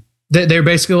 Mm-hmm. They're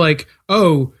basically like,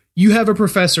 oh, you have a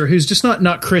professor who's just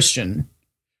not Christian,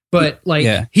 but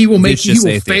like he will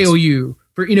fail you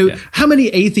for, how many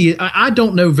atheists, I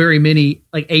don't know very many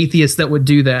like atheists that would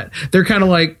do that. They're kind of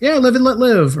like, live and let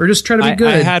live, or just try to be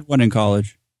good. I had one in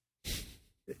college.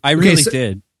 I really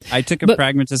did. I took a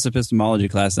pragmatist epistemology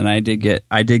class, and I did get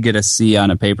a C on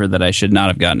a paper that I should not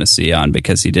have gotten a C on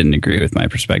because he didn't agree with my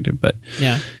perspective. But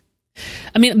yeah,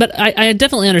 I mean, but I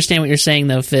definitely understand what you're saying,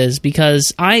 though, Fizz,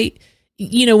 because when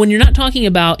you're not talking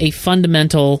about a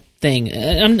fundamental thing,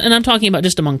 and I'm talking about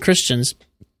just among Christians,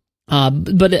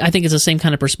 but I think it's the same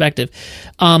kind of perspective.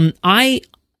 I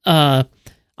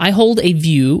hold a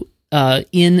view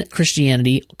in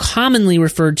Christianity, commonly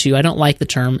referred to, I don't like the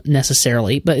term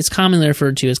necessarily, but it's commonly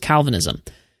referred to as Calvinism.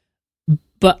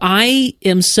 But I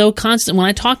am so constant, when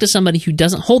I talk to somebody who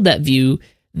doesn't hold that view,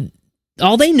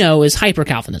 all they know is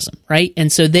hyper-Calvinism, right?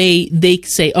 And so they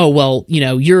say, oh, well,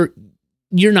 you're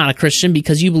not a Christian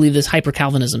because you believe this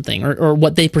hyper-Calvinism thing, or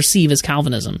what they perceive as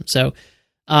Calvinism. So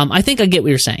I think I get what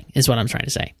you're saying, is what I'm trying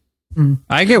to say.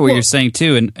 I get what you're saying,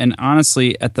 too. And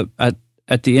honestly, at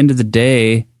the end of the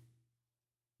day,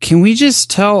 can we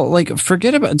just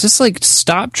forget about, just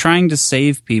stop trying to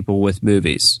save people with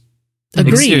movies?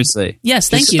 Agreed. Seriously. Yes,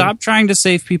 thank you. Stop trying to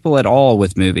save people at all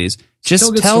with movies.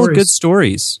 Just tell good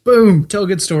stories. Boom. Tell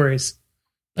good stories.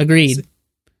 Agreed.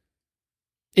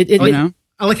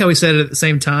 I like how we said it at the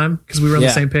same time because we were on the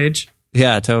same page.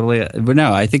 Yeah, totally. But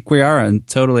no, I think we are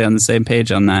totally on the same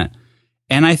page on that.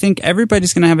 And I think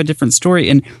everybody's going to have a different story.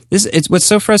 And what's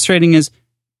so frustrating is,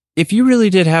 if you really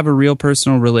did have a real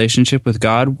personal relationship with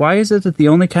God, why is it that the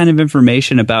only kind of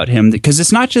information about him, because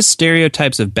it's not just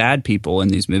stereotypes of bad people in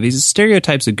these movies, it's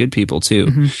stereotypes of good people too.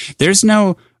 Mm-hmm. There's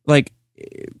no,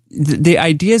 the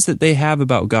ideas that they have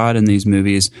about God in these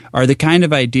movies are the kind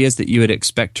of ideas that you would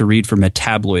expect to read from a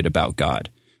tabloid about God.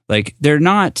 They're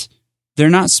not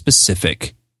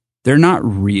specific. They're not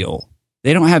real.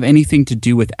 They don't have anything to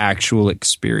do with actual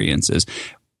experiences.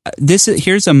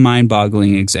 Here's a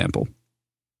mind-boggling example.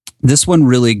 This one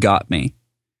really got me.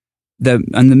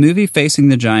 On the movie Facing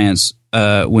the Giants,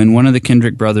 when one of the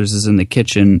Kendrick brothers is in the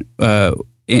kitchen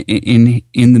in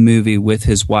the movie with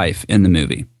his wife in the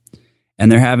movie,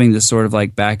 and they're having this sort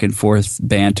of back and forth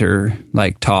banter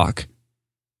talk,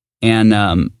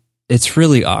 and it's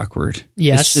really awkward.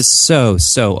 Yes, it's just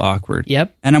so awkward.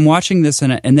 Yep. And I'm watching this,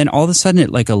 and then all of a sudden,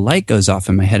 a light goes off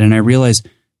in my head, and I realize,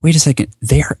 wait a second,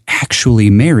 they are actually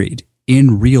married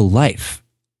in real life.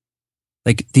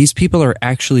 These people are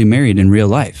actually married in real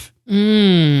life.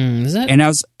 And I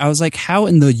was like, how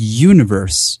in the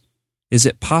universe is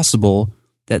it possible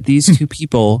that these two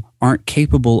people aren't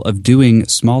capable of doing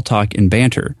small talk and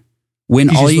banter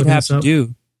when all you'd have to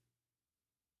do,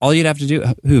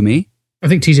 who, me? I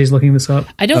think TJ's looking this up.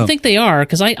 I don't think they are,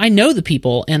 because I know the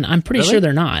people, and I'm pretty sure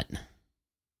they're not.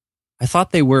 I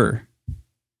thought they were.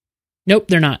 Nope,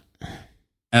 they're not.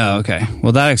 Oh, okay.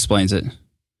 Well, that explains it.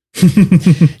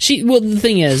 The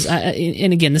thing is,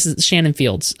 and again, this is Shannon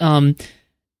Fields.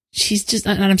 She's just,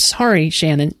 and I'm sorry,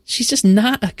 Shannon, she's just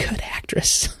not a good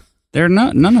actress. They're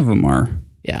not. None of them are.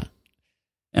 Yeah,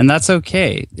 and that's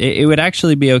okay. It would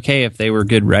actually be okay if they were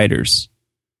good writers.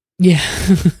 Yeah,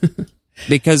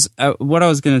 because what I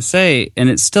was going to say, and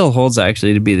it still holds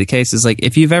actually to be the case, is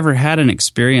if you've ever had an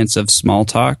experience of small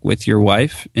talk with your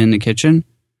wife in the kitchen,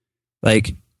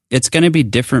 it's going to be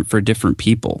different for different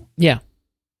people. Yeah.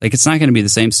 It's not going to be the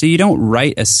same. So you don't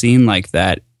write a scene like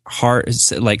that,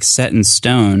 set in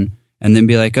stone, and then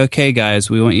be like, okay,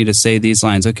 guys, we want you to say these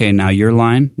lines. Okay, now your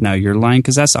line,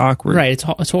 because that's awkward. Right,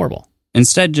 it's horrible.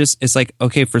 Instead, it's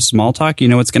okay, for small talk, you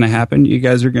know what's going to happen? You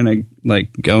guys are going to,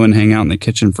 go and hang out in the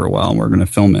kitchen for a while, and we're going to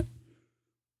film it.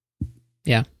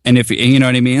 Yeah. And if you know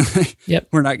what I mean? Yep.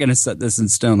 We're not going to set this in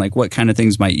stone. What kind of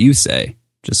things might you say?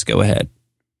 Just go ahead.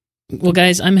 Well,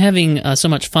 guys, I'm having so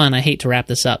much fun. I hate to wrap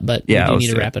this up, but we do need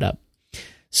to wrap it up.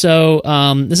 So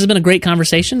this has been a great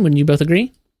conversation. Wouldn't you both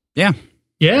agree? Yeah.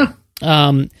 Yeah.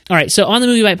 All right. So on the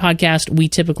MovieByte podcast, we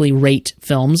typically rate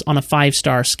films on a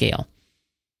 5-star scale.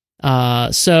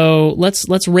 So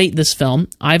let's rate this film.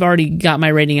 I've already got my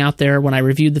rating out there. When I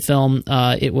reviewed the film,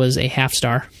 it was a 0.5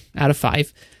 star out of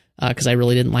 5 because I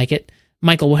really didn't like it.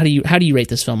 Michael, how do you rate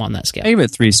this film on that scale? I give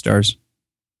it 3 stars.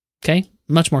 Okay,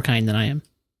 much more kind than I am.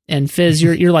 And Fizz,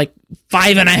 you're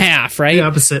 5.5, right?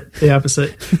 The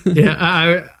opposite. Yeah,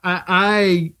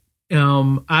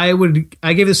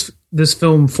 I gave this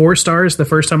film 4 stars the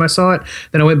first time I saw it.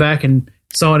 Then I went back and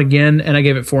saw it again, and I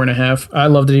gave it 4.5. I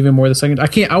loved it even more the second.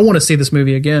 I want to see this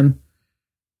movie again.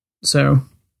 So,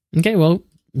 okay, well,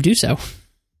 do so.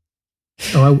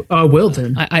 Oh, I will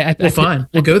then. Fine.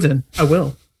 We'll go then. I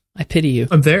will. I pity you.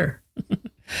 I'm there.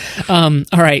 All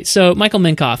right. So, Michael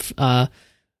Minkoff.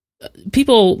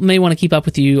 People may want to keep up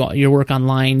with your work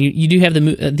online. You do have the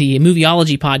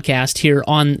Movieology podcast here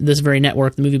on this very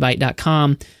network, the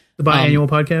MovieByte.com. The biannual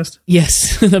podcast?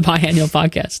 Yes, the biannual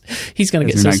podcast. He's going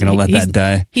to get. You're not going to let that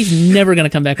die. He's never going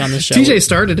to come back on this show. TJ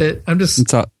started it. I'm just.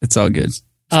 It's all good.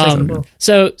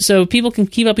 So people can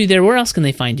keep up with you there. Where else can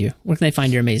they find you? Where can they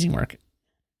find your amazing work?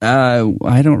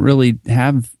 I don't really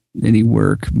have any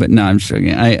work, but no, I'm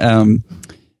joking.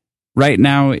 Right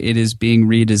now it is being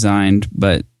redesigned,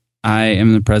 but I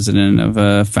am the president of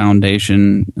a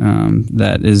foundation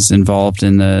that is involved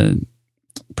in the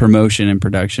promotion and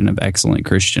production of excellent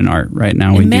Christian art. Right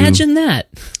now, imagine that.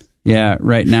 Yeah,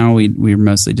 right now we're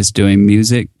mostly just doing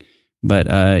music,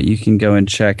 but you can go and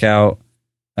check out.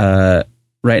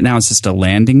 Right now, it's just a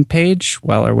landing page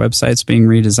while our website's being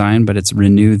redesigned, but it's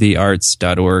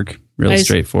renewthearts.org. Real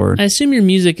straightforward. I assume your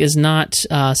music is not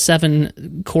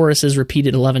 7 choruses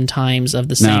repeated 11 times of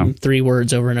the same 3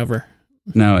 words over and over.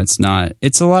 No, it's not.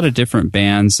 It's a lot of different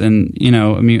bands. And,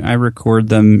 I record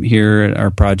them here at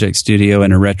our project studio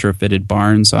in a retrofitted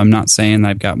barn. So I'm not saying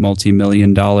I've got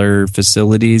multi-million-dollar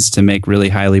facilities to make really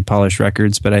highly polished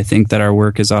records, but I think that our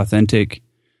work is authentic.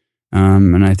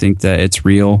 And I think that it's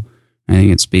real. I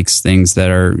think it speaks things that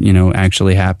are,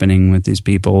 actually happening with these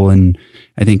people. And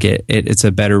I think it's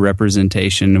a better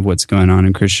representation of what's going on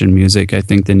in Christian music, I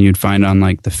think, than you'd find on,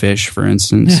 like, The Fish, for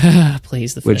instance.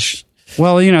 Please, The Fish.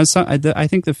 Well, I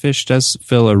think The Fish does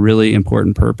fill a really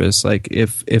important purpose. Like,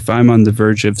 if I'm on the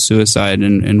verge of suicide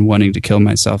and wanting to kill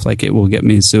myself, like, it will get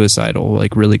me suicidal,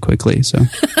 like, really quickly. So,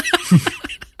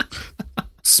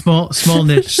 small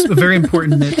niche, a very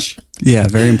important niche. Yeah,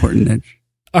 very important niche.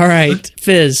 All right,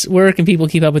 Fizz, where can people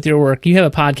keep up with your work? You have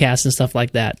a podcast and stuff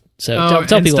like that. So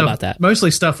tell people about that. Mostly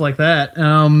stuff like that.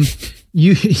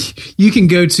 You can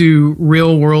go to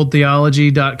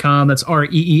realworldtheology.com. That's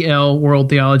REEL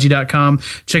worldtheology.com.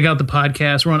 Check out the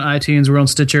podcast. We're on iTunes. We're on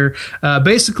Stitcher.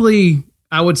 Basically,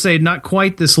 I would say not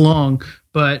quite this long,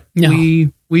 but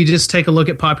we just take a look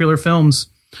at popular films,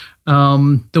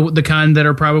 the kind that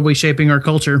are probably shaping our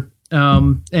culture.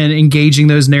 And engaging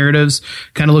those narratives,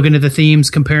 kind of looking at the themes,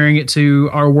 comparing it to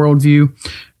our worldview,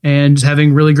 and just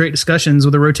having really great discussions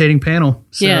with a rotating panel.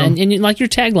 So, yeah, and like your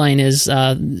tagline is,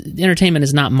 entertainment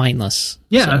is not mindless.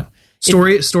 Yeah,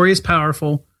 so story is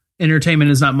powerful. Entertainment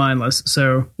is not mindless.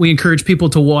 So we encourage people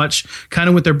to watch kind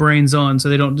of with their brains on, so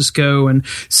they don't just go and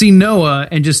see Noah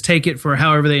and just take it for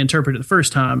however they interpret it the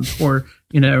first time, or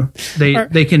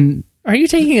they can. Are you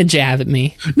taking a jab at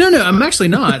me? No, I'm actually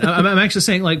not. I'm actually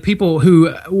saying, like, people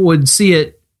who would see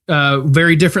it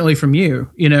very differently from you,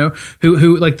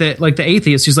 who like the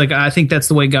atheist who's like, I think that's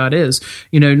the way God is,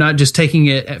 not just taking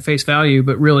it at face value,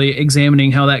 but really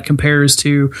examining how that compares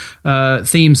to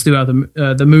themes throughout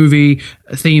the movie,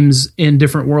 themes in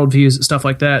different worldviews, stuff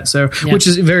like that. So, which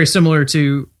is very similar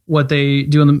to what they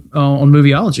do on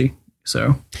Movieology.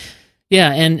 So.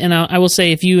 Yeah, and I will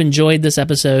say, if you enjoyed this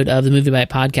episode of the MovieByte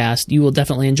podcast, you will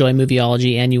definitely enjoy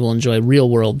Movieology, and you will enjoy Real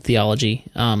World Theology.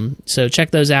 So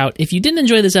check those out. If you didn't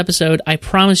enjoy this episode, I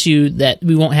promise you that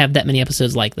we won't have that many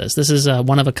episodes like this. This is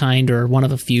one of a kind, or one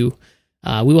of a few.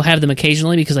 We will have them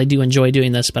occasionally because I do enjoy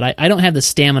doing this, but I don't have the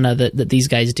stamina that these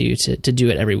guys do to do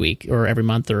it every week or every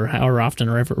month or however often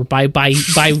or ever by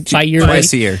yearly.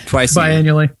 Twice a year.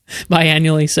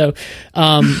 Biannually. So,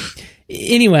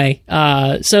 anyway,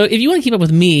 so if you want to keep up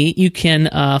with me, you can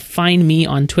find me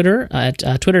on Twitter at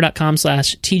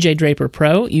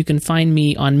twitter.com/TJDraperPro. You can find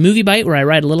me on MovieByte, where I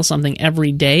write a little something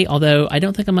every day, although I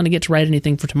don't think I'm going to get to write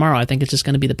anything for tomorrow. I think it's just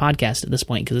going to be the podcast at this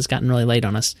point because it's gotten really late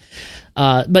on us.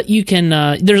 But you can,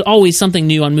 there's always something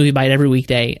new on MovieByte every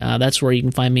weekday. That's where you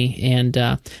can find me. And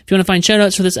if you want to find show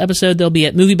notes for this episode, they'll be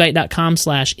at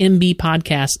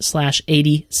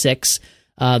MovieByte.com/mbpodcast/86.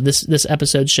 This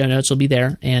episode's show notes will be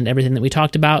there, and everything that we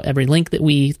talked about, every link that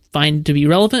we find to be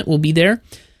relevant will be there.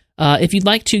 If you'd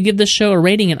like to give this show a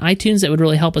rating in iTunes, that would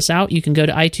really help us out. You can go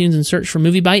to iTunes and search for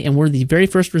MovieByte, and we're the very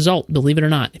first result, believe it or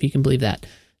not, if you can believe that.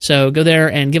 So go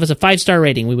there and give us a 5-star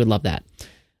rating. We would love that.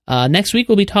 Next week,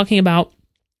 we'll be talking about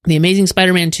The Amazing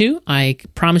Spider-Man 2. I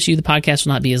promise you the podcast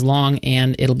will not be as long,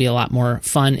 and it'll be a lot more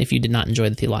fun if you did not enjoy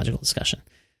the theological discussion.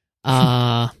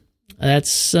 I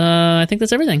think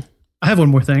that's everything. I have one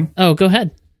more thing. Oh, go ahead.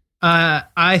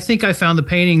 I think I found the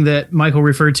painting that Michael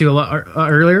referred to a lot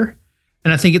earlier,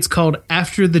 and I think it's called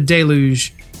After the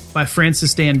Deluge by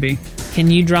Francis Danby.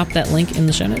 Can you drop that link in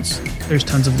the show notes? There's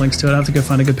tons of links to it. I'll have to go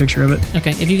find a good picture of it.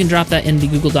 Okay, if you can drop that in the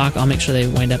Google Doc, I'll make sure they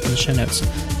wind up in the show notes.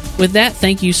 With that,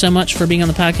 thank you so much for being on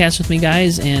the podcast with me,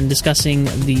 guys, and discussing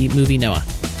the movie Noah.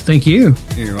 Thank you.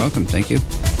 You're welcome. Thank you.